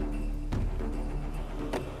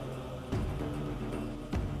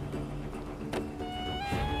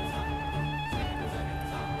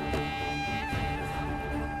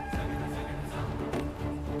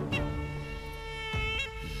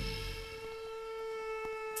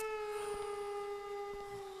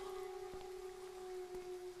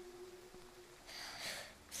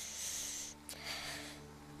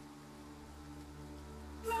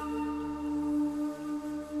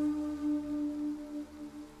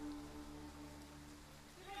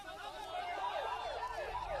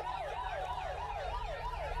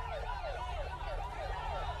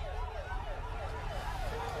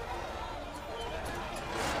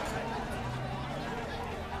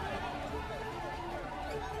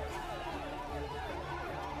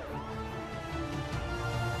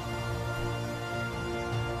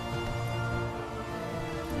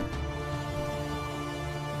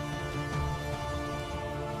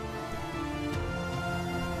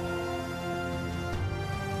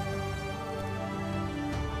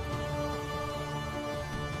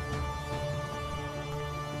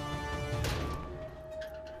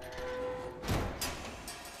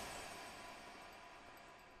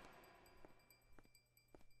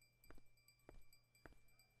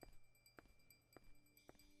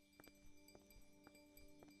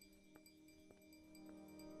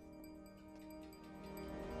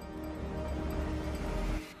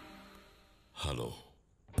 हेलो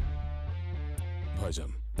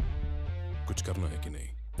भाईजान, कुछ करना है कि नहीं?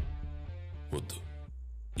 వద్దు,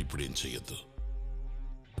 ఇప్పుడేం చెయ్యొద్దు.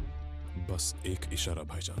 बस एक इशारा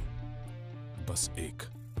भाईजान, बस एक.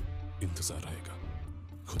 इंतजार रहेगा.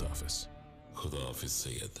 खुदा हाफिज. खुदा हाफिज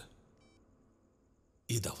सैयद.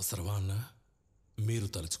 ఇది అవసరమా అన్నా? మీరు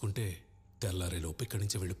తలుచుకుంటే తెల్లారేలోపు ఇక్కడి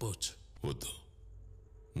నుంచి వెళ్ళిపోవచ్చు. వద్దు,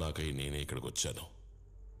 నాకై నేనే ఇక్కడికి వచ్చాను.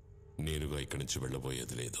 నేనుగా ఇక్కడి నుంచి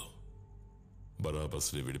వెళ్ళబోయేది లేదు.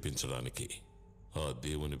 బరాబస్ని విడిపించడానికి ఆ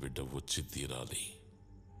దేవుని బిడ్డ వచ్చి తీరాలి.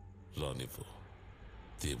 రానివ్వు,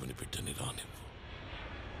 దేవుని బిడ్డని రానివ్వు.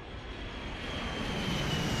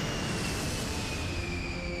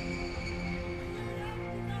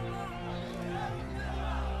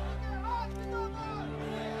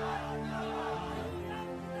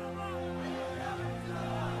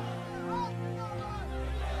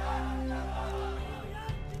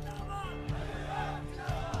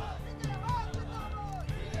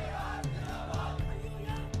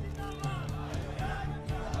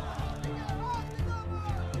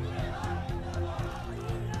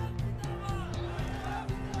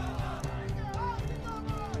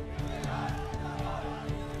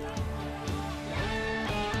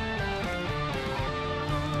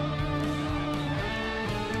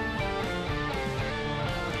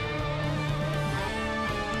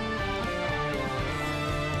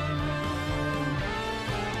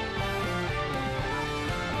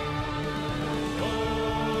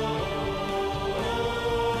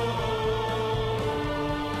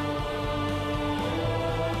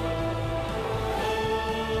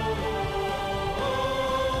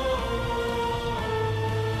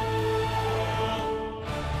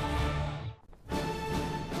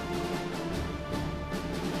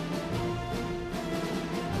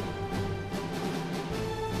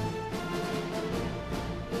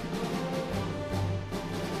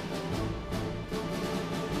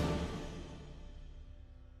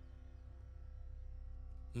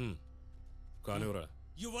 కానివరా.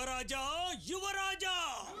 యువరాజా, యువరాజా,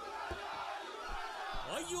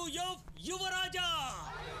 ఐయుఎఫ్ యువరాజా,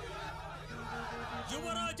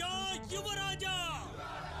 యువరాజా, యువరాజా,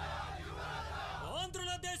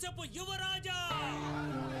 ఆంధ్రుల దేశపు యువరాజా,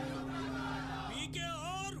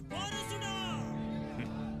 పీకేఆర్ వారసుడా.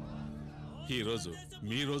 ఈరోజు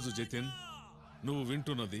మీ రోజు జతిన్. నువ్వు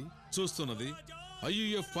వింటున్నది, చూస్తున్నది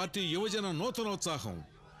ఐయుఎఫ్ పార్టీ యువజన నూతనోత్సాహం.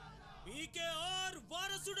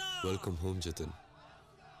 Welcome home Jatin.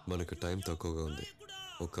 మనకు టైం తక్కువగా ఉంది.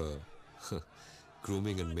 ఒక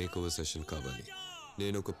grooming and make over session కావాలి.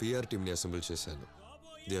 నేను ఒక పిఆర్ టీమ్ని అసెంబ్ల్ చేశాను.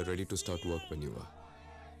 They are ready to start work when you are.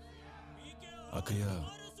 అక్కయ్య,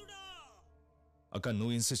 అక్క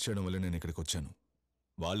నువ్వు ఇన్సిస్ట్ చేయడం వల్ల నేను ఇక్కడికి వచ్చాను.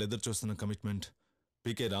 వాళ్ళు ఎదురు చూస్తున్న కమిట్మెంట్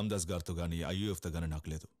పీకే రామ్దాస్ గారితో కానీ ఐయుఎఫ్తో కానీ నాకు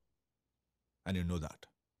లేదు. And you know that.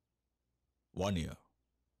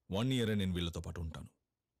 1 year నేను వీళ్ళతో పాటు ఉంటాను.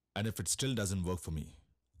 And if it still doesn't work for me,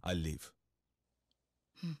 I leave.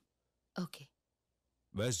 Okay.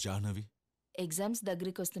 Wears Jahnavi? Exams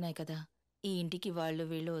దగ్గరికి వస్తున్నాయి కదా, ఈ ఇంటికి వాళ్ళు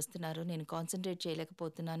వీళ్ళు వస్తున్నారు, నేను కాన్సన్ట్రేట్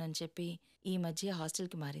చేయలేకపోతున్నానని చెప్పి ఈ మధ్య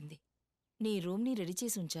హాస్టల్కి మారింది. నీ రూమ్ని రెడీ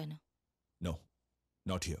చేసి ఉంచాను. No,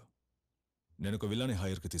 not here. నేను ఒక విల్లాని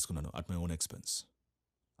హైర్కి తీసుకున్నాను at my own expense.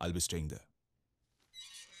 I'll be staying there.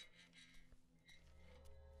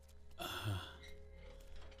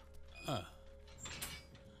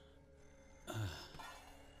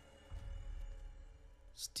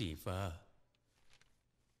 స్టీఫా,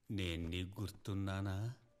 నేను నీకు గుర్తున్నానా?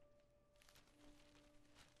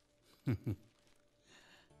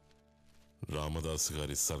 రామదాస్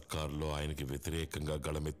గారి సర్కార్లో ఆయనకి వ్యతిరేకంగా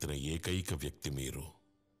గళమెత్తిన ఏకైక వ్యక్తి మీరు.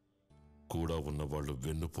 కూడా ఉన్నవాళ్లు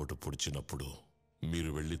వెన్నుపోటు పొడిచినప్పుడు మీరు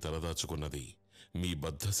వెళ్లి తలదాచుకున్నది మీ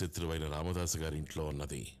బద్ధ శత్రువైన రామదాసు గారి ఇంట్లో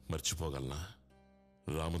ఉన్నది మర్చిపోగలనా?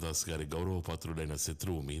 రామదాస్ గారి గౌరవపాత్రుడైన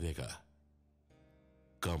శత్రువు మీరేగా.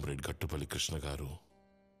 కామ్రేడ్ గట్టుపల్లి కృష్ణ గారు,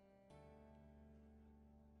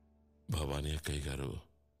 భవానీ అక్కయ్య గారు.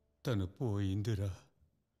 తను పోయిందిరా.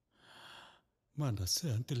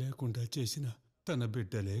 మనశ్శాంతి లేకుండా చేసిన తన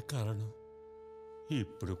బిడ్డలే కారణం.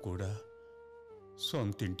 ఇప్పుడు కూడా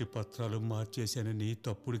సొంతింటి పత్రాలు మార్చేశానని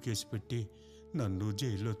తప్పుడు కేసు పెట్టి నన్ను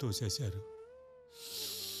జైల్లో తోసేశారు.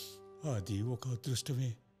 అది ఒక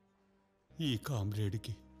అదృష్టమే ఈ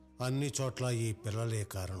కామ్రేడ్కి. అన్ని చోట్ల ఈ పిల్లలే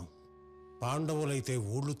కారణం. పాండవులైతే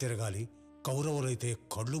ఊళ్ళు తిరగాలి, కౌరవులైతే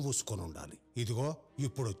కళ్ళు మూసుకొని ఉండాలి. ఇదిగో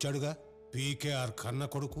ఇప్పుడు వచ్చాడుగా పీకేఆర్ కన్న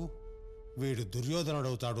కొడుకు. వీడు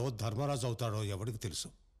దుర్యోధనుడవుతాడో ధర్మరాజు అవుతాడో ఎవడికి తెలుసు.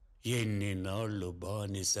 ఎన్ని నాళ్ళు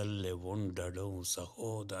బానిసల్లే ఉండడం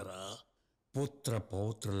సహోదరా. పుత్ర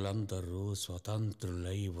పౌత్రులందరూ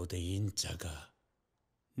స్వతంత్రులై ఉదయించగా.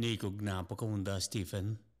 నీకు జ్ఞాపకం ఉందా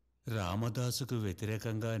స్టీఫెన్? రామదాసుకు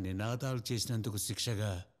వ్యతిరేకంగా నినాదాలు చేసినందుకు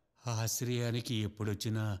శిక్షగా ఆశ్రయానికి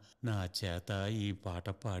ఎప్పుడొచ్చినా నా చేత ఈ పాట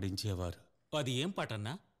పాడించేవారు. అది ఏం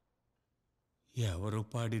పాటన్నా? ఎవరు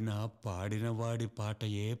పాడినా పాడినవాడి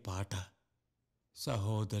పాటయే పాట.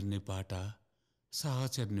 సహోదరుని పాట,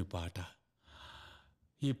 సహచరుని పాట.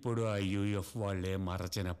 ఇప్పుడు ఐయుఎఫ్ వాళ్లే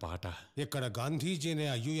మరచిన పాట. ఇక్కడ గాంధీజీనే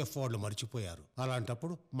ఐయుఎఫ్ వాళ్ళు మర్చిపోయారు.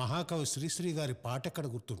 అలాంటప్పుడు మహాకవి శ్రీశ్రీ గారి పాట ఎక్కడ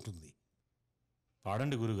గుర్తుంటుంది?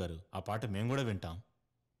 పాడండి గురుగారు, ఆ పాట మేము కూడా వింటాం.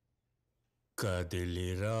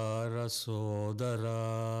 కదిలిరార సోదరా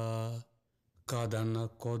కదన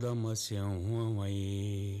కొదమ సింహమై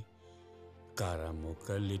కరము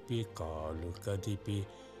కలిపి కాలు కదిపి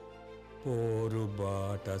పోరు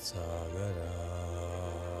బాట సాగరా.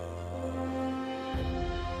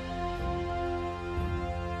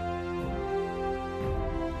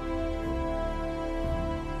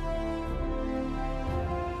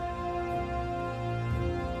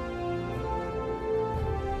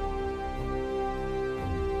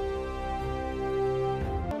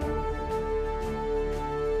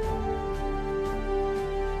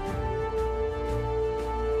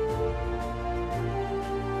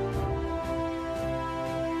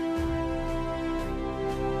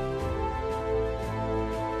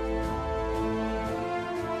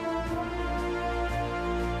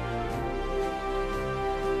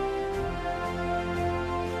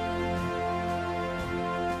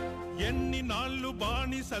 ఎన్ని నాళ్ళు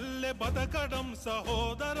బానిసల్లె బతకడం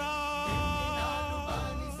సహోదరా,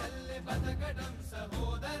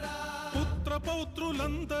 పుత్ర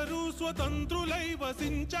పౌత్రులందరూ స్వతంత్రులై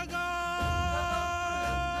వసించగా,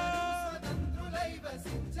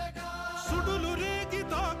 సుడులు రేగి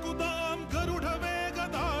తాకుదాం గరుడ వేగ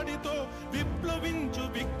దాడితో, విప్లవించు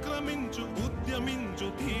విక్రమించు ఉద్యమించు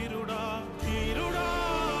ధీరుడా ధీరుడా.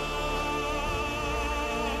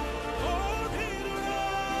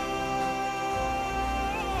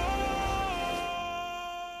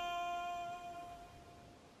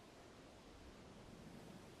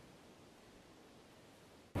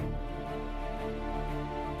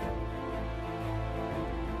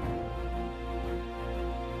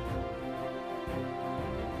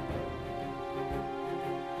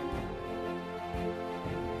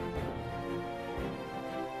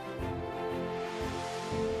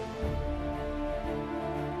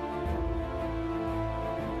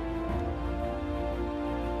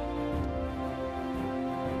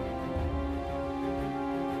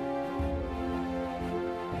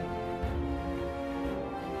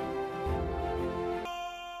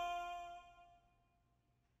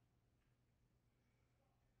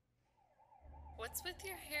 What's with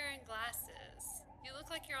your hair and glasses? You look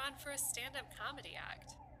like you're on for a stand-up comedy act.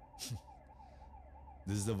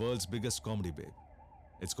 This is the world's biggest comedy, babe.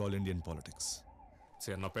 It's called Indian politics.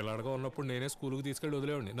 చిన్న పిల్లాడుగా ఉన్నప్పుడు నేనే స్కూల్కి తీసుకెళ్ళి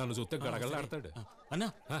వదిలేవాడిని. నన్ను చూస్తే గడగడలా ఆడతాడు. అన్నా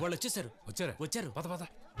వాళ్ళు వచ్చేసారు. వచ్చారు పద పద.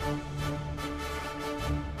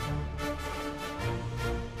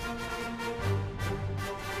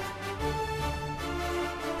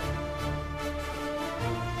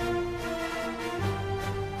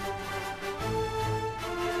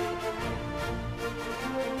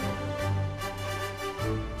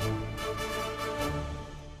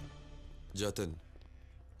 Jatin,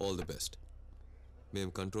 all the best.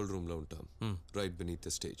 మేము కంట్రోల్ రూమ్లో ఉంటాం, right బెనీత్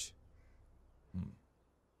the stage.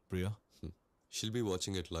 Priya? షిల్ be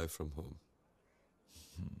watching it live from home.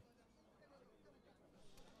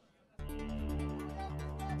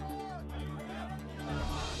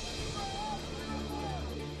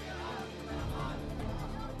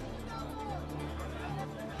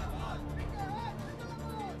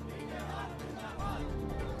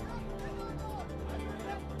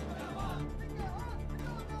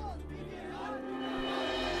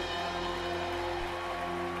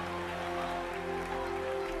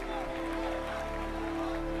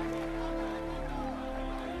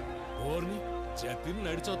 Jatin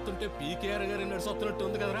నడిచొస్తుంటే PKR గారి నడిచొస్తున్నట్టు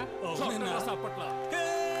ఉంది కదరా అప్పట్లో.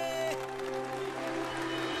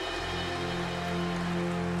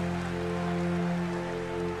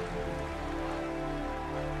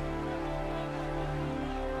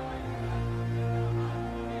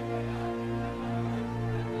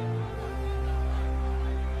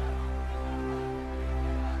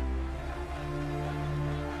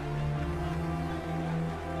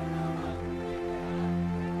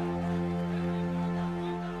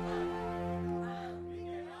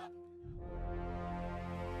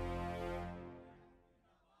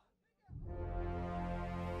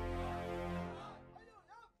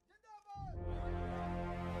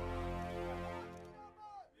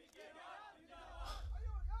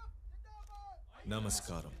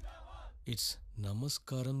 నమస్కారం. ఇట్స్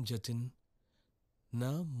నమస్కారం జతిన్,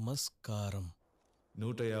 నమస్కారం.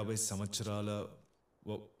 150 సంవత్సరాల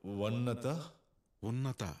ఉన్నత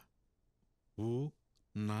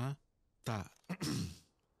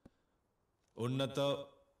ఉన్నత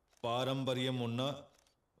పారంపర్యం ఉన్న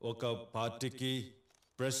ఒక పార్టీకి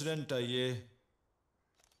ప్రెసిడెంట్ అయ్యే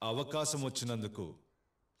అవకాశం వచ్చినందుకు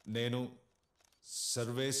నేను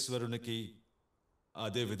సర్వేశ్వరునికి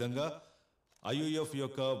అదేవిధంగా ఐయుఎఫ్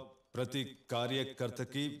యొక్క ప్రతి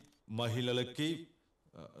కార్యకర్తకి మహిళలకి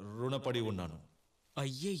రుణపడి ఉన్నాను.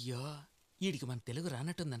 అయ్యయ్యో వీడికి మన తెలుగు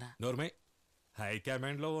రానట్టుందనా? నోర్మే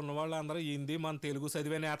హైకమాండ్ లో ఉన్న వాళ్ళందరూ హిందీ మన తెలుగు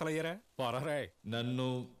చదివే నేతలయ్యారా పొరరాయ్. నన్ను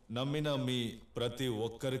నమ్మిన మీ ప్రతి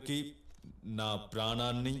ఒక్కరికి నా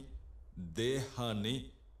ప్రాణాన్ని దేహాన్ని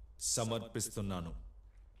సమర్పిస్తున్నాను.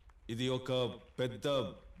 ఇది ఒక పెద్ద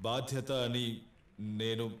బాధ్యత అని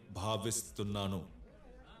నేను భావిస్తున్నాను.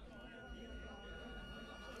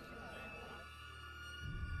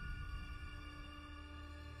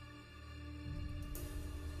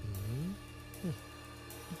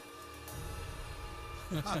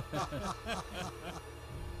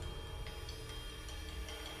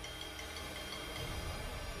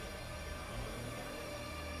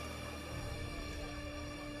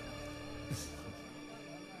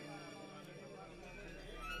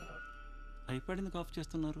 ఐప్యాడ్ ఎందుకు ఆఫ్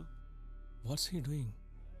చేస్తున్నారు? Watts he doing?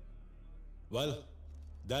 Well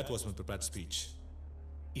that was my prepared speech.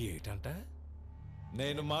 ఏటంట?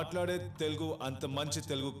 నేను మాట్లాడే తెలుగు అంత మంచి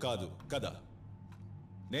తెలుగు కాదు కదా.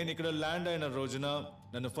 నేను ఇక్కడ ల్యాండ్ అయిన రోజున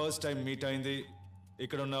నన్ను ఫస్ట్ టైం మీట్ అయింది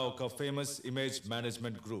ఇక్కడ ఉన్న ఒక ఫేమస్ ఇమేజ్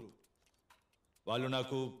మేనేజ్మెంట్ గ్రూప్. వాళ్ళు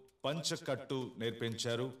నాకు పంచకట్టు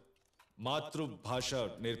నేర్పించారు, మాతృభాష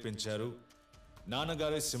నేర్పించారు,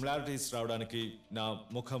 నాన్నగారి సిమిలారిటీస్ రావడానికి నా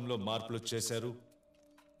ముఖంలో మార్పులు చేశారు.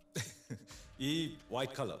 ఈ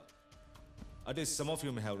వైట్ కలర్ అంటే some of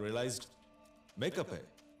you may have realised makeup.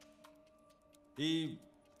 ఈ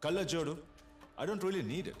కళ్ళజోడు I don't really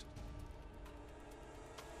need it.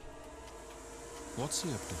 What's he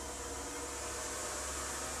up to?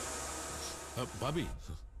 Bobby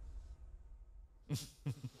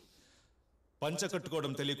పంచ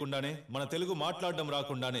కట్టుకోవడం తెలియకుండానే మన తెలుగు మాట్లాడడం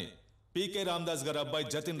రాకుండానే పీకే రామదాస్ గారి అబ్బాయి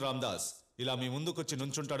జతిన్ రామదాస్ ఇలా మీ ముందుకొచ్చి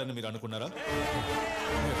నుంచుంటాడని మీరు అనుకున్నారా?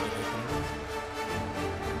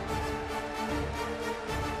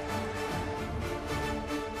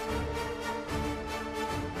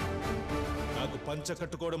 నాకు పంచ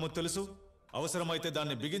కట్టుకోవడము తెలుసు, అవసరమైతే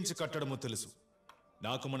దాన్ని బిగించి కట్టడము తెలుసు.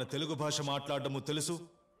 నాకు మన తెలుగు భాష మాట్లాడడము తెలుసు,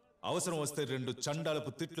 అవసరం వస్తే 2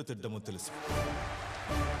 చండాలపు తిట్లు తిట్టడము తెలుసు.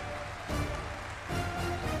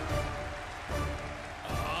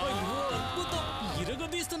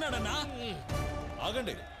 ఇరగదీస్తున్నాడన్నా.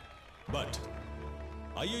 ఆగండి. బట్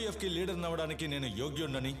ఐయుఎఫ్కి లీడర్ నవ్వడానికి నేను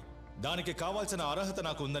యోగ్యుణ్ణని, దానికి కావాల్సిన అర్హత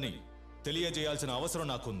నాకు ఉందని తెలియజేయాల్సిన అవసరం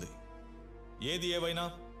నాకుంది. ఏది ఏవైనా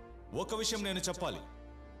ఒక విషయం నేను చెప్పాలి.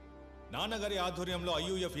 నాన్నగారి ఆధ్వర్యంలో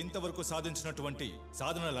ఐయుఎఫ్ ఇంతవరకు సాధించినటువంటి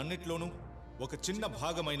సాధనలన్నిట్లోనూ ఒక చిన్న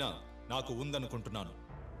భాగమైన నాకు ఉందనుకుంటున్నాను.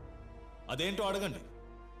 అదేంటో అడగండి.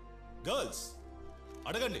 గర్ల్స్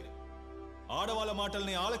అడగండి. ఆడవాళ్ళ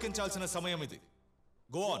మాటల్ని ఆలకించాల్సిన సమయం ఇది.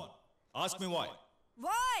 Go on, ask me why.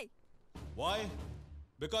 Why?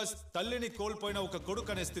 Because తల్లిని కోల్పోయిన ఒక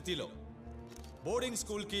కొడుకు అనే స్థితిలో, బోర్డింగ్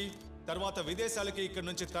స్కూల్కి తర్వాత విదేశాలకి ఇక్కడి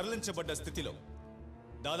నుంచి తరలించబడ్డ స్థితిలో,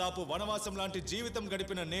 దాదాపు వనవాసం లాంటి జీవితం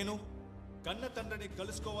గడిపిన నేను కన్న తండ్రిని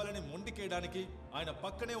కలుసుకోవాలని మొండికేయడానికి, ఆయన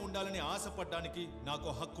పక్కనే ఉండాలని ఆశపడ్డానికి నాకు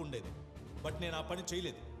హక్కు ఉండేది. బట్ నేను ఆ పని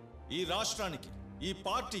చేయలేదు. ఈ రాష్ట్రానికి, ఈ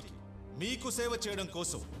పార్టీకి మీకు సేవ చేయడం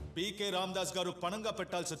కోసం పీకే రామదాస్ గారు పణంగా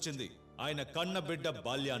పెట్టాల్సి వచ్చింది ఆయన కన్న బిడ్డ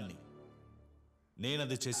బాల్యాన్ని.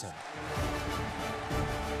 నేనది చేశాను.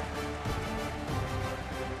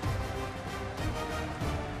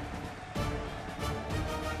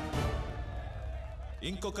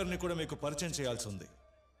 ఇంకొకరిని కూడా మీకు పరిచయం చేయాల్సి ఉంది.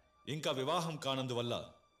 ఇంకా వివాహం కానందువల్ల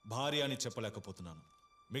భార్య అని చెప్పలేకపోతున్నాను.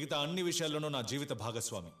 మిగతా అన్ని విషయాల్లోనూ నా జీవిత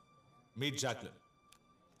భాగస్వామి. Meet Jacqueline.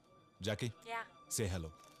 జాకీ, సే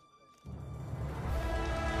హలో.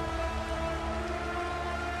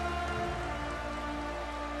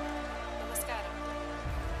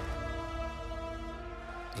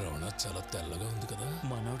 రవణ చాలా తెల్లగా ఉంది కదా.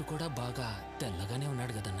 మనోడు కూడా బాగా తెల్లగానే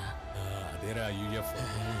ఉన్నాడు కదన్నా. అదేరా యూఎఫ్.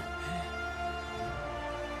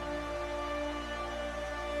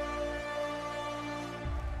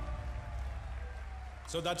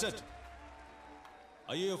 So that's it.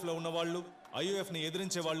 ఐయుఎఫ్లో ఉన్నవాళ్ళు, ఐయుఎఫ్ని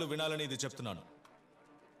ఎదిరించే వాళ్ళు వినాలని ఇది చెప్తున్నాను.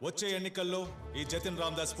 వచ్చే ఎన్నికల్లో ఈ జతిన్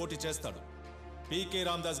రామదాస్ పోటీ చేస్తాడు. పీకే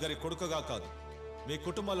రామదాస్ గారి కొడుకుగా కాదు, మీ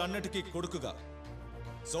కుటుంబాలన్నిటికీ కొడుకుగా,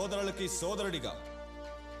 సోదరులకి సోదరుడిగా,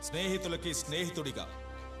 స్నేహితులకి స్నేహితుడిగా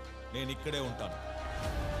నేను ఇక్కడే ఉంటాను.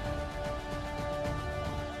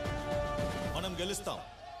 మనం గెలుస్తాం,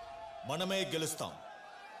 మనమే గెలుస్తాం.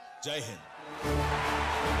 జై హింద్.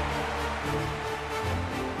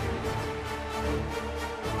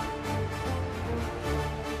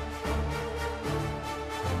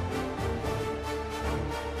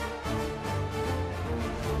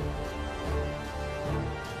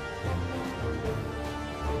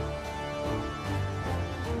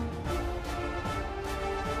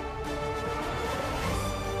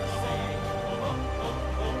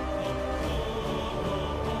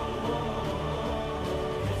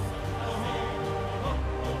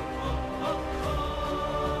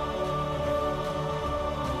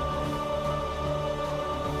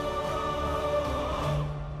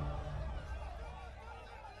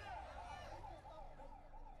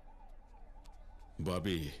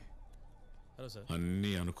 Bobby hello sir.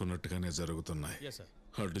 అన్నీ అనుకున్నట్టుగానే జరుగుతున్నాయి. Yes, sir.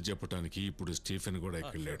 అడ్డు చెప్పడానికి ఇప్పుడు స్టీఫెన్ కూడా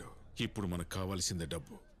ఎక్కలేడు. ఇప్పుడు మనకు కావాల్సిందే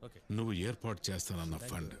డబ్బు. Okay. నువ్వు ఏర్పాటు చేస్తానన్న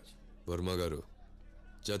ఫండ్. వర్మ గారు,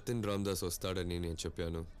 జతిన్ రామ్దాస్ వస్తాడని నేను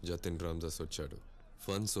చెప్పాను, జతిన్ రామ్దాస్ వచ్చాడు.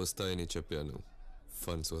 ఫండ్స్ వస్తాయని చెప్పాను,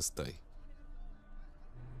 ఫండ్స్ వస్తాయి.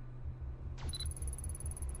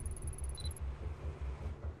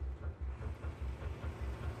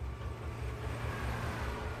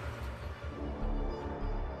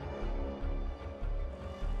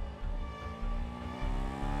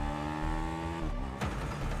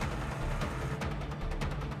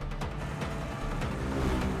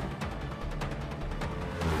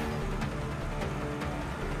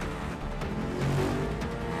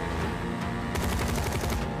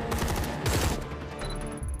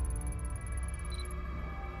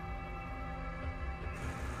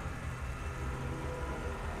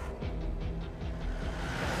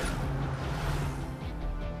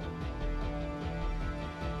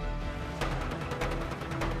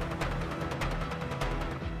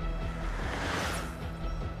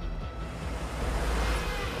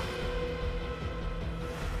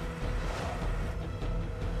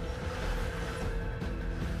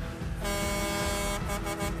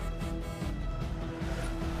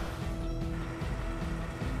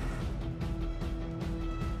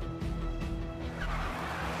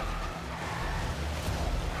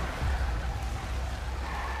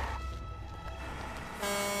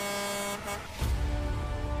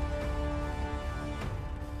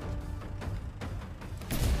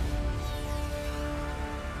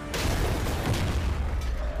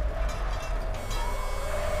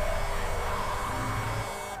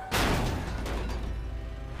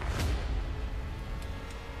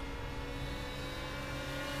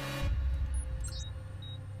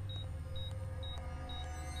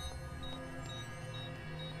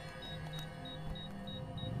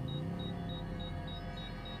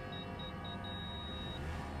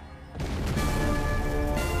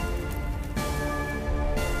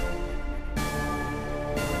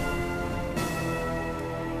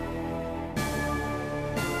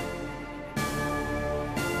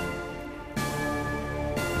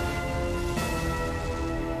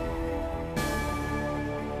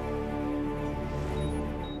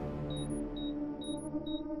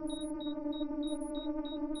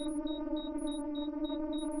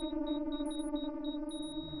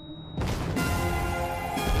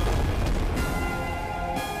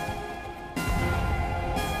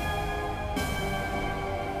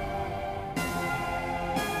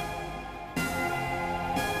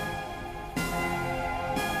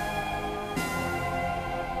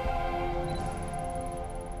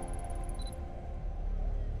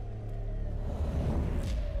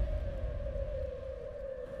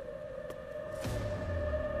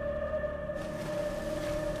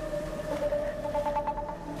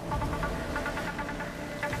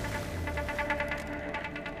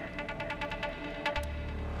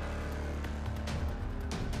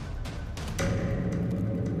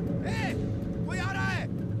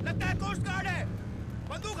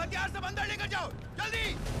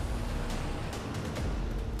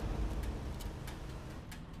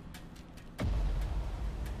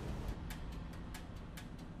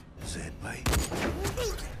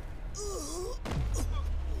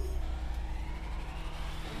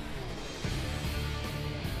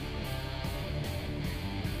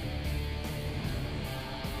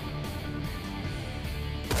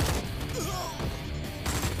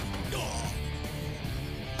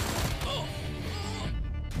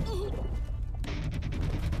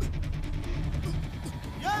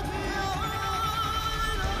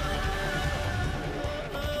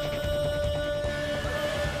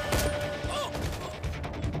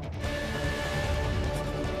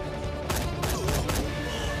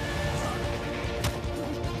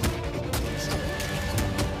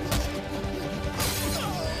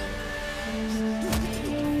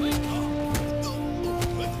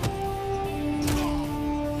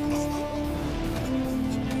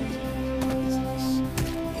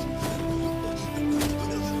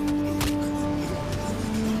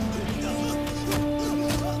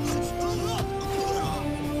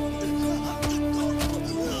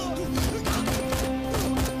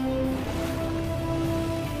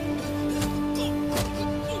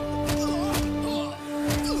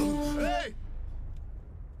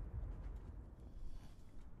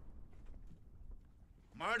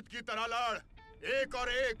 मर्द की तरह लड़, एक और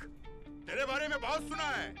एक। तेरे बारे में बहुत सुना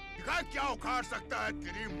है, दिखा क्या उखाड़ सकता है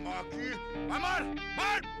तेरी माँ की। मार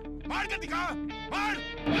मार मार के दिखा, मार।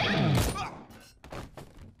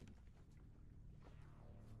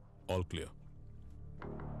 All clear.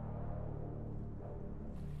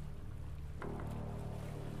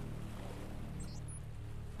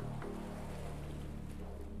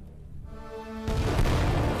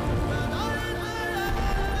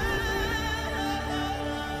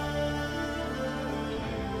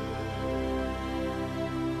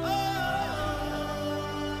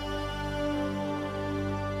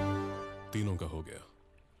 तीनों का हो गया।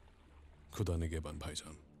 खुदा निगहबान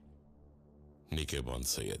भाईजान। निगहबान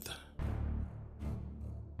Syed.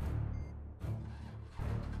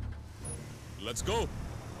 Let's go.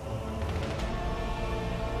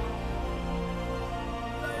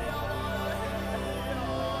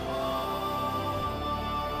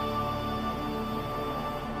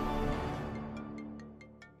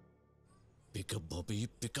 Pick up, Bobby,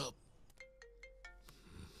 pick up.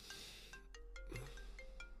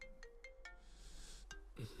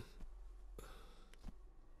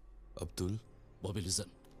 Abdul? Bobby, listen.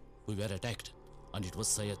 We were attacked, and it was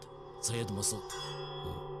Syed Masood.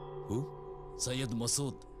 Who? Syed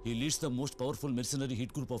Masood. He leads the most powerful mercenary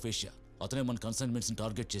hit group of Asia. అతనే మన consignments ని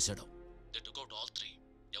target చేశాడు. They took out all three.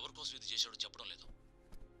 ఎవరి కోసం ఇది చేశాడో చెప్పడం లేదు.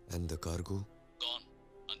 And the cargo? Gone.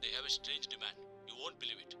 And they have a strange demand. You won't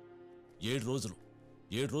believe it.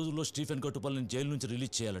 7 రోజుల్లో స్టీఫెన్ గట్టుపల్లిని జైలు నుంచి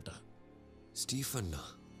రిలీజ్ చేయాలట. స్టీఫెన్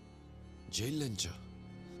జైలు నుంచా?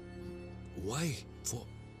 Why? For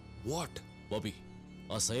what? బాబీ,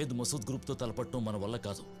 ఆ సయ్యద్ మసూద్ గ్రూప్తో తలపట్టడం మన వల్ల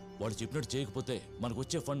కాదు. వాడు చెప్పినట్టు చేయకపోతే మనకు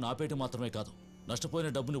వచ్చే ఫండ్ ఆపేయటం మాత్రమే కాదు, నష్టపోయిన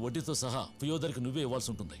డబ్బుని వడ్డీతో సహా ఫియోదర్కి నువ్వే ఇవ్వాల్సి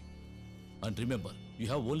ఉంటుంది. And remember, you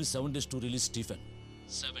have only 7 days to release Stephen.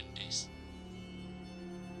 7 days.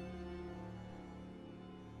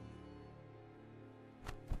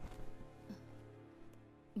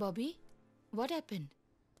 Bobby, what happened?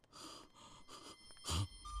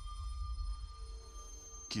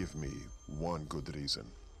 Give me one good reason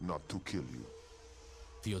not to kill you.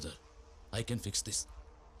 Fyodor, I can fix this.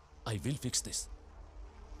 I will fix this.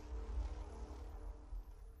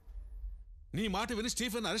 నీ మాట విని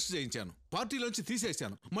Stephen arrest చేయించాను, పార్టీలోంచి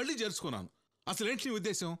తీసేశాను, మళ్ళీ చేర్చుకున్నాను. అసలేంటి నీ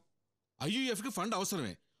ఉద్దేశం? ఐయుఎఫ్కి fund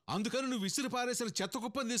అవసరమే, అందుకని నువ్వు విసిరి పారేసిన చెత్త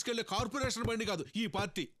కుప్పని తీసుకెళ్లే కార్పొరేషన్ బండి కాదు ఈ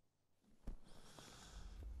పార్టీ.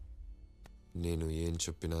 నేను ఏం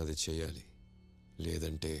చెప్పినా అది చేయాలి,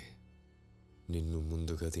 లేదంటే నిన్ను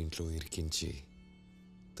ముందుగా దీంట్లో ఇరికించి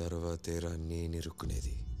తర్వాతేరా నేను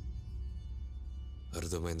ఇరుక్కునేది.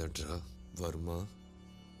 అర్థమైందంట్రా వర్మ?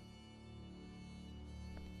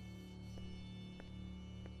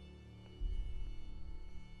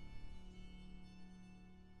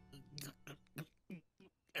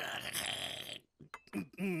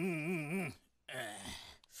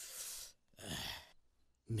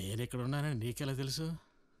 నేనెక్కడున్నానని నీకెలా తెలుసు?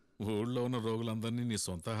 ఊళ్ళో ఉన్న రోగులందరినీ నీ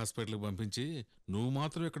సొంత హాస్పిటల్కి పంపించి నువ్వు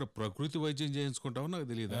మాత్రం ఇక్కడ ప్రకృతి వైద్యం చేయించుకుంటావు నాకు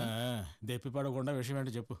తెలియదా? దెప్పి పడకుండా విషయం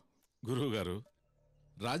ఏంటో చెప్పు. గురువుగారు,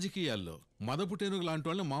 రాజకీయాల్లో మదపుటేనుగు లాంటి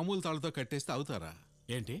వాళ్ళని మామూలు తాళ్ళతో కట్టేస్తే అవుతారా?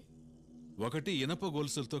 ఏంటి? ఒకటి ఇనప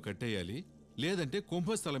గొలుసులతో కట్టేయాలి, లేదంటే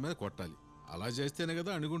కుంభస్థలం మీద కొట్టాలి. అలా చేస్తేనే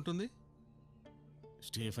కదా అణుగుంటుంది.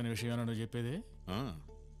 స్టీఫెన్ విషయం నువ్వు చెప్పేది?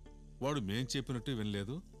 వాడు మేం చెప్పినట్టు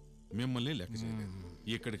వినలేదు, మిమ్మల్ని లెక్క చేయలేదు.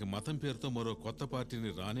 ఇక్కడికి మతం పేరుతో మరో కొత్త పార్టీని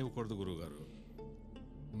రానివ్వకూడదు గురువుగారు.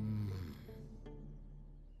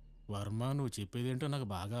 వర్మ, నువ్వు చెప్పేదేంటో నాకు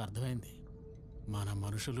బాగా అర్థమైంది. మన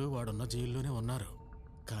మనుషులు వాడున్న జైల్లోనే ఉన్నారు,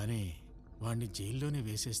 కానీ వాడిని జైల్లోనే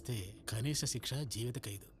వేసేస్తే కనీస శిక్ష జీవిత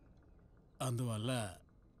ఖైదు. అందువల్ల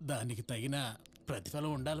దానికి తగిన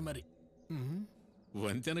ప్రతిఫలం ఉండాలి మరి.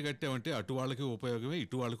 వంతెన కట్టామంటే అటు వాళ్ళకి ఉపయోగమే,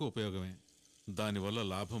 ఇటు వాళ్ళకి ఉపయోగమే. దానివల్ల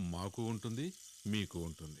లాభం మాకు ఉంటుంది, మీకు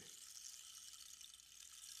ఉంటుంది.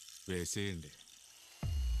 వేసేయండి.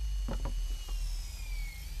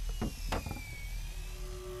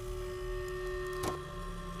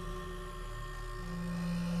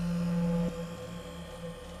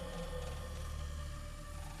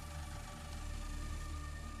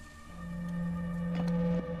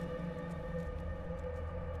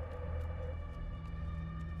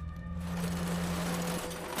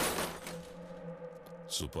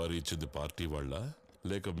 సుపారీ ఇచ్చింది పార్టీ వాళ్ళ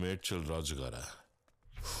లేక మేడ్చల్ రాజు గారా?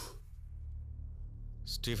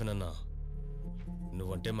 స్టీఫెన్ అన్నా,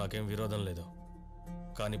 నువ్వంటే మాకేం విరోధం లేదు,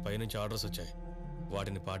 కానీ పైనుంచి ఆర్డర్స్ వచ్చాయి,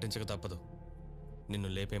 వాటిని పాటించక తప్పదు. నిన్ను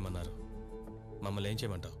లేపేయమన్నారు, మమ్మల్ని ఏం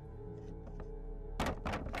చేయమంటావు?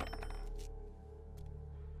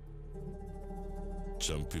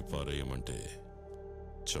 చంపి పారేయమంటే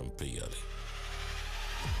చంపేయాలి.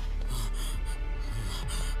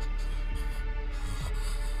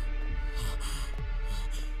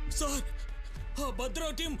 సార్, ఆ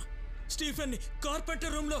భద్రావ్ టీం స్టీఫెన్ ని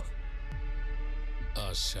కార్పెంటర్ రూమ్ లో. ఆ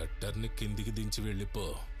షట్టర్ని కిందికి దించి వెళ్ళిపో.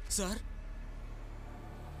 సార్,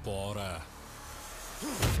 పోరా.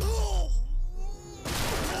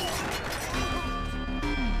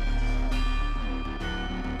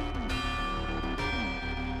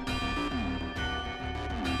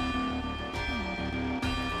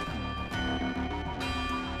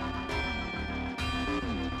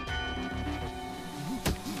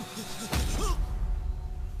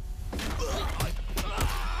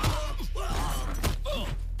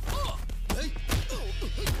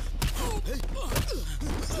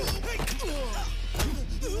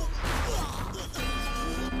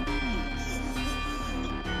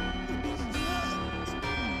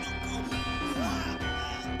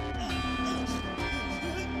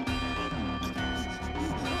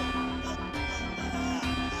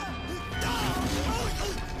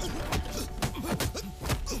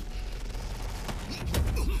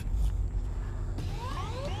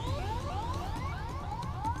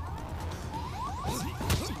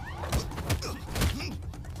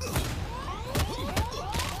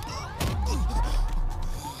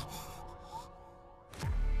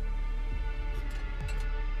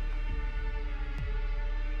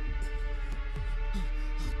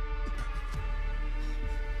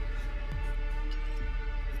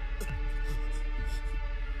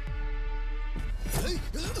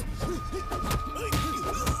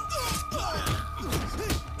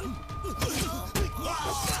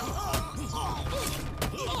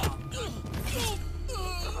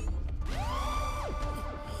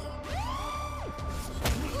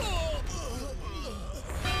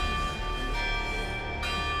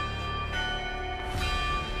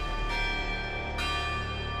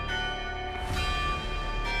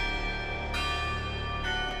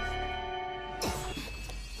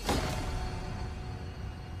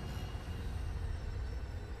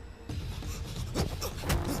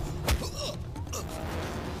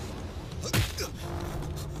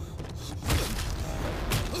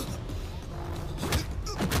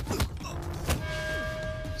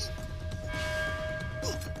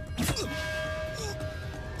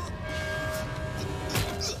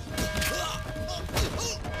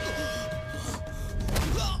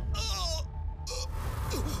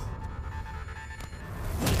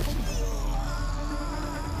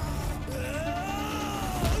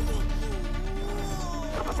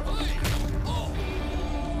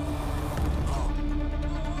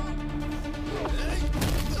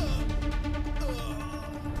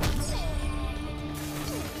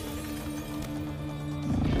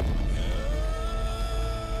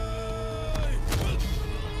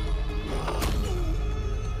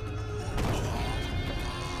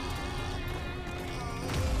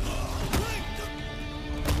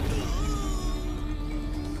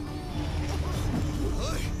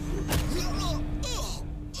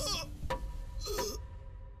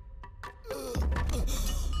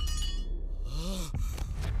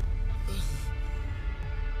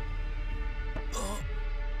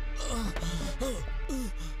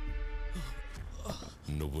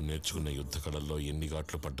 నేర్చుకున్న యుద్ధ కళల్లో ఎన్ని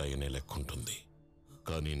ఘాట్లు పడ్డాయనే లెక్క ఉంటుంది.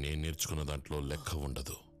 కానీ నేను నేర్చుకున్న దాంట్లో లెక్క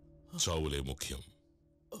ఉండదు. చావులే ముఖ్యం.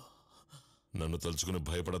 నన్ను తలుచుకుని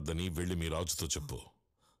భయపడద్దని వెళ్ళి మీ రాజుతో చెప్పు.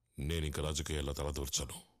 నేనింక రాజకీయాల్లో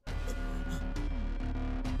తలదూర్చను.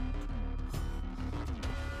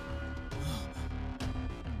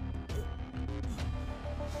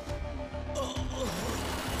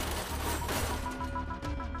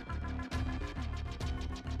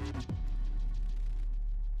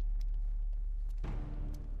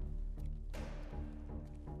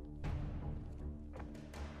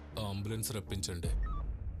 అంబులెన్స్ రప్పించండి.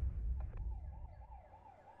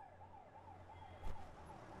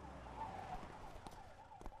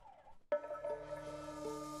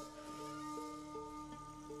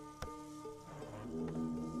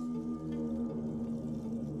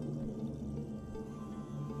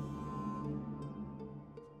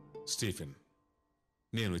 స్టీఫెన్,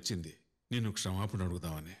 నేను వచ్చింది నిన్ను క్షమాపణ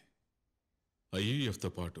అడుగుదామని.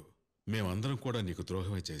 ఐయుఎఫ్తో పాటు మేమందరం కూడా నీకు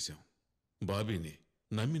ద్రోహమే చేశాం. బాబీని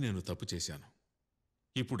నమ్మి నేను తప్పు చేశాను.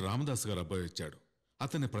 ఇప్పుడు రామదాస్ గారు అబ్బాయి వచ్చాడు.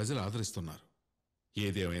 అతన్ని ప్రజలు ఆదరిస్తున్నారు.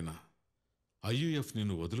 ఏదేమైనా ఐయుఎఫ్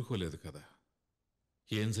నిన్ను వదులుకోలేదు కదా.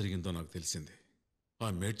 ఏం జరిగిందో నాకు తెలిసింది. ఆ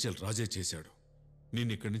మేడ్చల్ రాజే చేశాడు.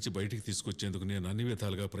 నిన్నిక్కడి నుంచి బయటికి తీసుకొచ్చేందుకు నేను అన్ని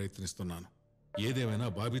విధాలుగా ప్రయత్నిస్తున్నాను. ఏదేమైనా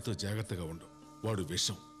బాబీతో జాగ్రత్తగా ఉండు. వాడు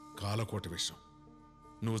విషం, కాలకోట విషం.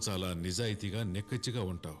 నువ్వు చాలా నిజాయితీగా నిక్కచ్చిగా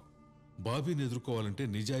ఉంటావు. బాబీని ఎదుర్కోవాలంటే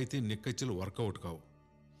నిజాయితీ నిక్కచ్చిలు వర్కౌట్ కావు.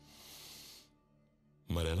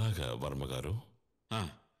 మరెలాగా వర్మగారు?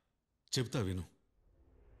 చెప్తా విను.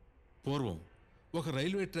 పూర్వం ఒక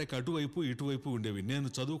రైల్వే ట్రాక్ అటువైపు ఇటువైపు ఉండేవి. నేను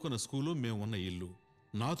చదువుకున్న స్కూలు, మేము ఉన్న ఇల్లు.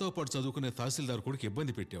 నాతో పాటు చదువుకునే తహసీల్దార్ కొడుకు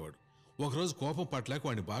ఇబ్బంది పెట్టేవాడు. ఒకరోజు కోపం పట్టలేక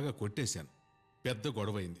వాడిని బాగా కొట్టేశాను. పెద్ద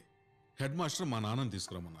గొడవైంది. హెడ్ మాస్టర్ మా నాన్నని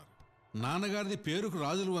తీసుకురమ్మన్నారు. నాన్నగారిది పేరుకు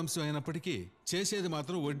రాజుల వంశం అయినప్పటికీ చేసేది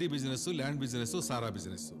మాత్రం వడ్డీ బిజినెస్, ల్యాండ్ బిజినెస్, సారా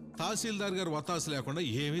బిజినెస్. తహసీల్దార్ గారు వత్తాసు లేకుండా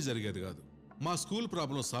ఏమీ జరిగేది కాదు. మా స్కూల్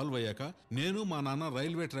ప్రాబ్లం సాల్వ్ అయ్యాక నేను మా నాన్న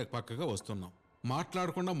రైల్వే ట్రాక్ పక్కగా వస్తున్నాం.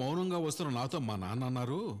 మాట్లాడకుండా మౌనంగా వస్తున్న నాతో మా నాన్న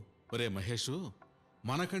అన్నారు, ఒరే మహేష్,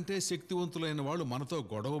 మనకంటే శక్తివంతులైన వాళ్ళు మనతో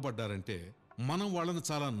గొడవ పడ్డారంటే మనం వాళ్ళని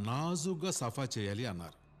చాలా నాజుగ్గా సఫా చేయాలి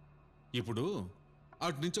అన్నారు. ఇప్పుడు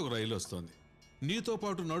అటు నుంచి ఒక రైలు వస్తోంది. నీతో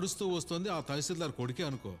పాటు నడుస్తూ వస్తోంది. ఆ తహసీల్దార్ కొడుకే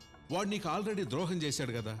అనుకో. వాడు నీకు ఆల్రెడీ ద్రోహం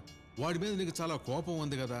చేశాడు కదా. వాడి మీద నీకు చాలా కోపం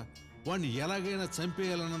ఉంది కదా. వాడిని ఎలాగైనా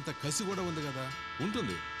చంపేయాలన్నంత కసి కూడా ఉంది కదా.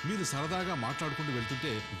 ఉంటుంది. మీరు సరదాగా మాట్లాడుకుంటూ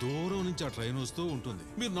వెళ్తుంటే దూరం నుంచి ఆ ట్రైన్ వస్తూ ఉంటుంది.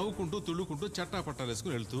 మీరు నవ్వుకుంటూ తుళ్ళుకుంటూ చట్టా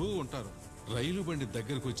పట్టాలేసుకుని వెళ్తూ ఉంటారు. రైలు బండి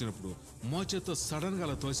దగ్గరకు వచ్చినప్పుడు మోచేత్తో సడన్ గా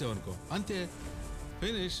అలా తోసావనుకో, అంతే,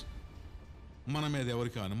 ఫినిష్. మన మీద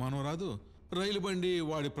ఎవరికి అనుమానం రాదు. రైలు బండి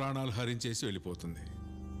వాడి ప్రాణాలు హరించేసి వెళ్ళిపోతుంది.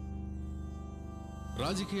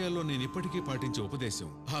 రాజకీయాల్లో నేను ఇప్పటికీ పాటించే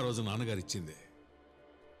ఉపదేశం ఆ రోజు నాన్నగారు ఇచ్చింది.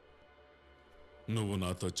 నువ్వు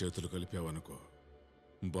నాతో చేతులు కలిపావనుకో,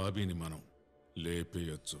 బాబీని మనం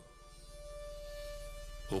లేపేయొచ్చు.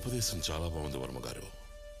 ఉపదేశం చాలా బాగుంది వర్మగారు.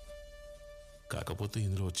 కాకపోతే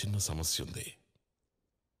ఇందులో చిన్న సమస్య ఉంది.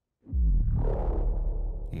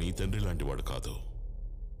 నీ తండ్రి లాంటి వాడు కాదు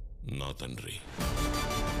నా తండ్రి.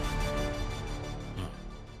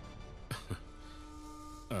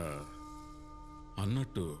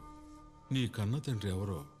 అన్నట్టు నీ కన్న తండ్రి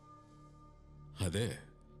ఎవరో?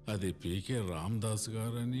 అది పీకే రామదాస్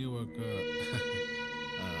గారని ఒక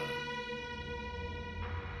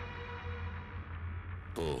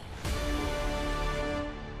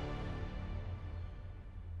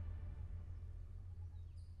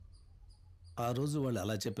ఆ రోజు వాళ్ళు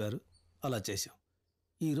అలా చెప్పారు, అలా చేశాం.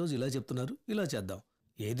 ఈరోజు ఇలా చెప్తున్నారు, ఇలా చేద్దాం.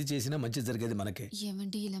 ఏది చేసినా మంచి జరిగేది మనకే.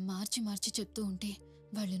 ఏమండి ఇలా మార్చి మార్చి చెప్తూ ఉంటే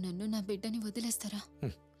వాళ్ళు నన్ను నా బిడ్డని వదిలేస్తారా?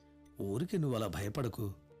 ఊరికి నువ్వు అలా భయపడకు.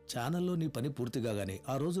 ఛానల్లో నీ పని పూర్తి కాగానే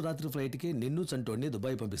ఆ రోజు రాత్రి ఫ్లైట్కి నిన్ను చంటోడిని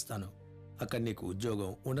దుబాయ్ పంపిస్తాను. అక్కడ నీకు ఉద్యోగం,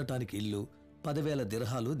 ఉండటానికి ఇల్లు, 10,000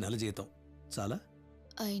 దిర్హాలు నెల జీతం. చాలా?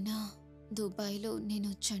 అయినా దుబాయ్లో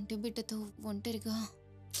నేను చంటి బిడ్డతో ఒంటరిగా.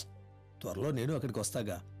 త్వరలో నేను అక్కడికి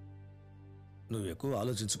వస్తాగా. నువ్వు ఎక్కువ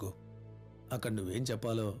ఆలోచించుకో. అక్కడ నువ్వేం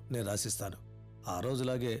చెప్పాలో నేను రాసిస్తాను. ఆ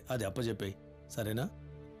రోజులాగే అది అప్పచెప్పేయి, సరేనా?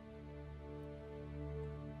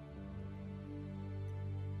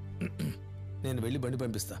 నేను వెళ్ళి బండి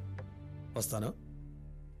పంపిస్తా. వస్తాను.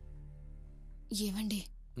 ఏమండి,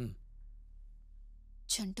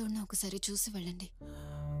 చంటోడిని ఒకసారి చూసి వెళ్ళండి.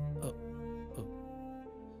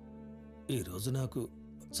 ఈరోజు నాకు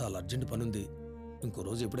చాలా అర్జెంట్ పనుంది. ఇంకో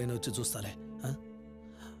రోజు ఎప్పుడైనా వచ్చి చూస్తాలే.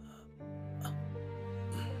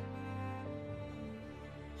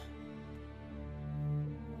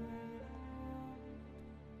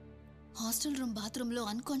 హాస్టల్ రూమ్ బాత్రూంలో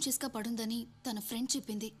అన్కాన్షియస్గా పడుందని తన ఫ్రెండ్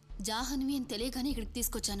చెప్పింది. జాహ్నవి అని తెలియగానే ఇక్కడికి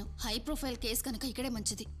తీసుకొచ్చాను. హై ప్రొఫైల్ కేసు కనుక ఇక్కడే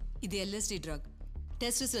మంచిది. ఇది ఎల్ఎస్డి డ్రగ్.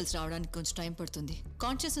 టెస్ట్ రిజల్ట్స్ రావడానికి కొంచెం టైం పడుతుంది.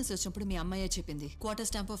 కాన్షియస్నెస్ వచ్చినప్పుడు మీ అమ్మాయే చెప్పింది క్వార్టర్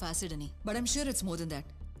స్టాంప్ ఆఫ్ యాసిడ్ అని. But I'm sure it's more than that.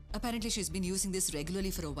 Apparently she's been using this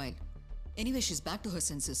regularly for a while. Anyway she's back to her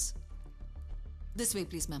senses. This way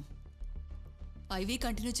please ma'am. Ivy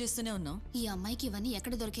continue చేస్తూనే ఉన్నాం. ఈ అమ్మాయికి ఇవన్నీ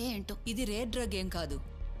ఎక్కడ దొరికాయో ఏంటో. ఇది rare drug ఏం కాదు.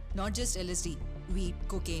 Not just LSD, wheat,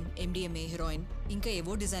 cocaine, MDMA, heroin, ఇంకా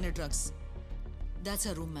ఏవో designer drugs. That's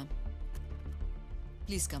a room ma'am.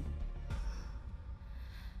 Please come.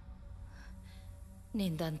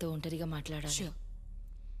 నేను దాంతో ఒంటరిగా మాట్లాడాలి. Sure.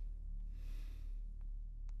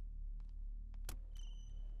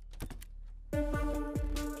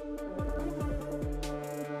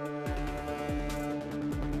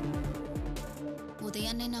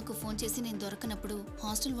 ఉదయాన్నే నాకు ఫోన్ చేసి నేను దొరకనప్పుడు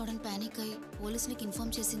హాస్టల్ వార్డెన్ పానిక్ అయి పోలీసులకు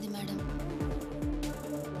ఇన్ఫార్మ్ చేసింది మేడం.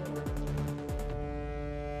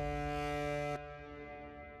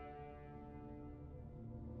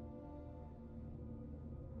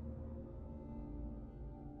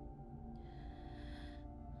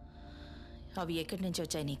 అవి ఎక్కడి నుంచి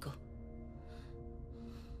వచ్చాయి నీకు?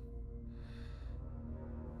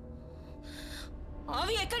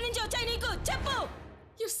 అవి ఎక్కడి నుంచి వచ్చాయి నీకు చెప్పు.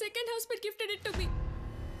 Your second husband gifted it to me.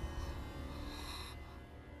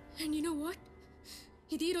 And you know what?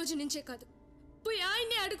 ఇది ఈ రోజు నుంచే కాదు, పోయి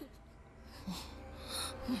ఆయన్నే అడుగు.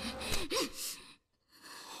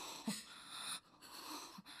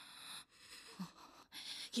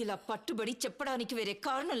 ఇలా పట్టుబడి చెప్పడానికి వేరే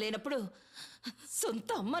కారణం లేనప్పుడు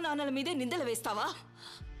సొంత అమ్మ నాన్నల మీదే నిందలు వేస్తావా?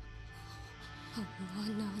 అమ్మా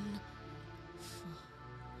నాన్న.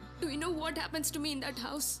 Do you know what happens to me in that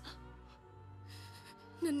house?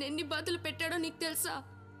 నన్ను ఎన్ని బాధలు పెట్టాడో నీకు తెలుసా?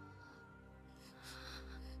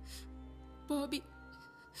 Bobby,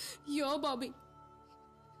 your Bobby.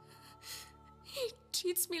 He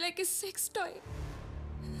treats me like a sex toy.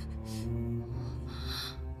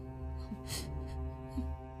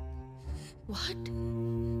 What?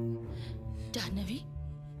 Jahnavi,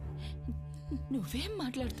 నువ్వేం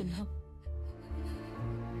మాట్లాడుతున్నావు?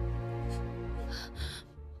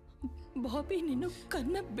 బాబీ నిన్ను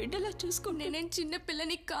కన్న బిడ్డలా చూసుకో. నేనేం చిన్న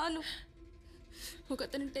పిల్లని కాను. ఒక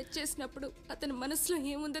అతను టచ్ చేసినప్పుడు అతని మనసులో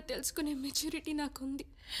ఏముందో తెలుసుకునే మెచ్యూరిటీ నాకుంది.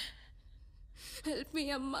 హెల్ప్ మీ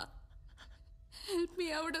అమ్మా, help me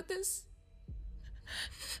out of this.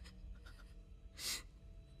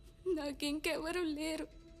 నాకు ఇంకెవరూ లేరు.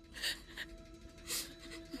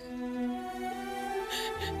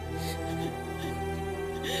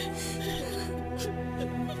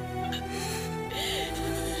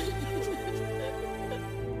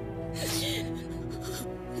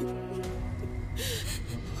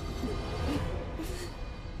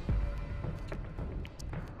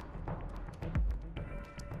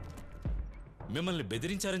 మిమ్మల్ని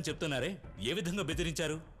బెదిరించారని చెప్తున్నారే, ఏ విధంగా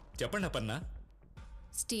బెదిరించారు చెప్పండి అపర్ణ.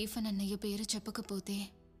 స్టీఫెన్ అన్నయ్య పేరు చెప్పకపోతే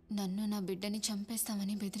నన్ను నా బిడ్డని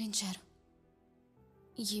చంపేస్తామని బెదిరించారు.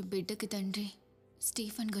 ఈ బిడ్డకి తండ్రి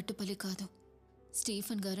స్టీఫెన్ గట్టుపల్లి కాదు,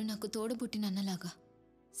 స్టీఫెన్ గారు నాకు తోడబుట్టిన అన్నలాగా.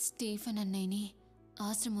 స్టీఫెన్ అన్నయ్యని,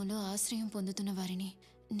 ఆశ్రమంలో ఆశ్రయం పొందుతున్న వారిని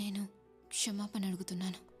నేను క్షమాపణ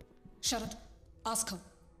అడుగుతున్నాను. Sarath, ask her.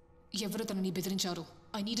 ఎవరు తనని బెదిరించారు?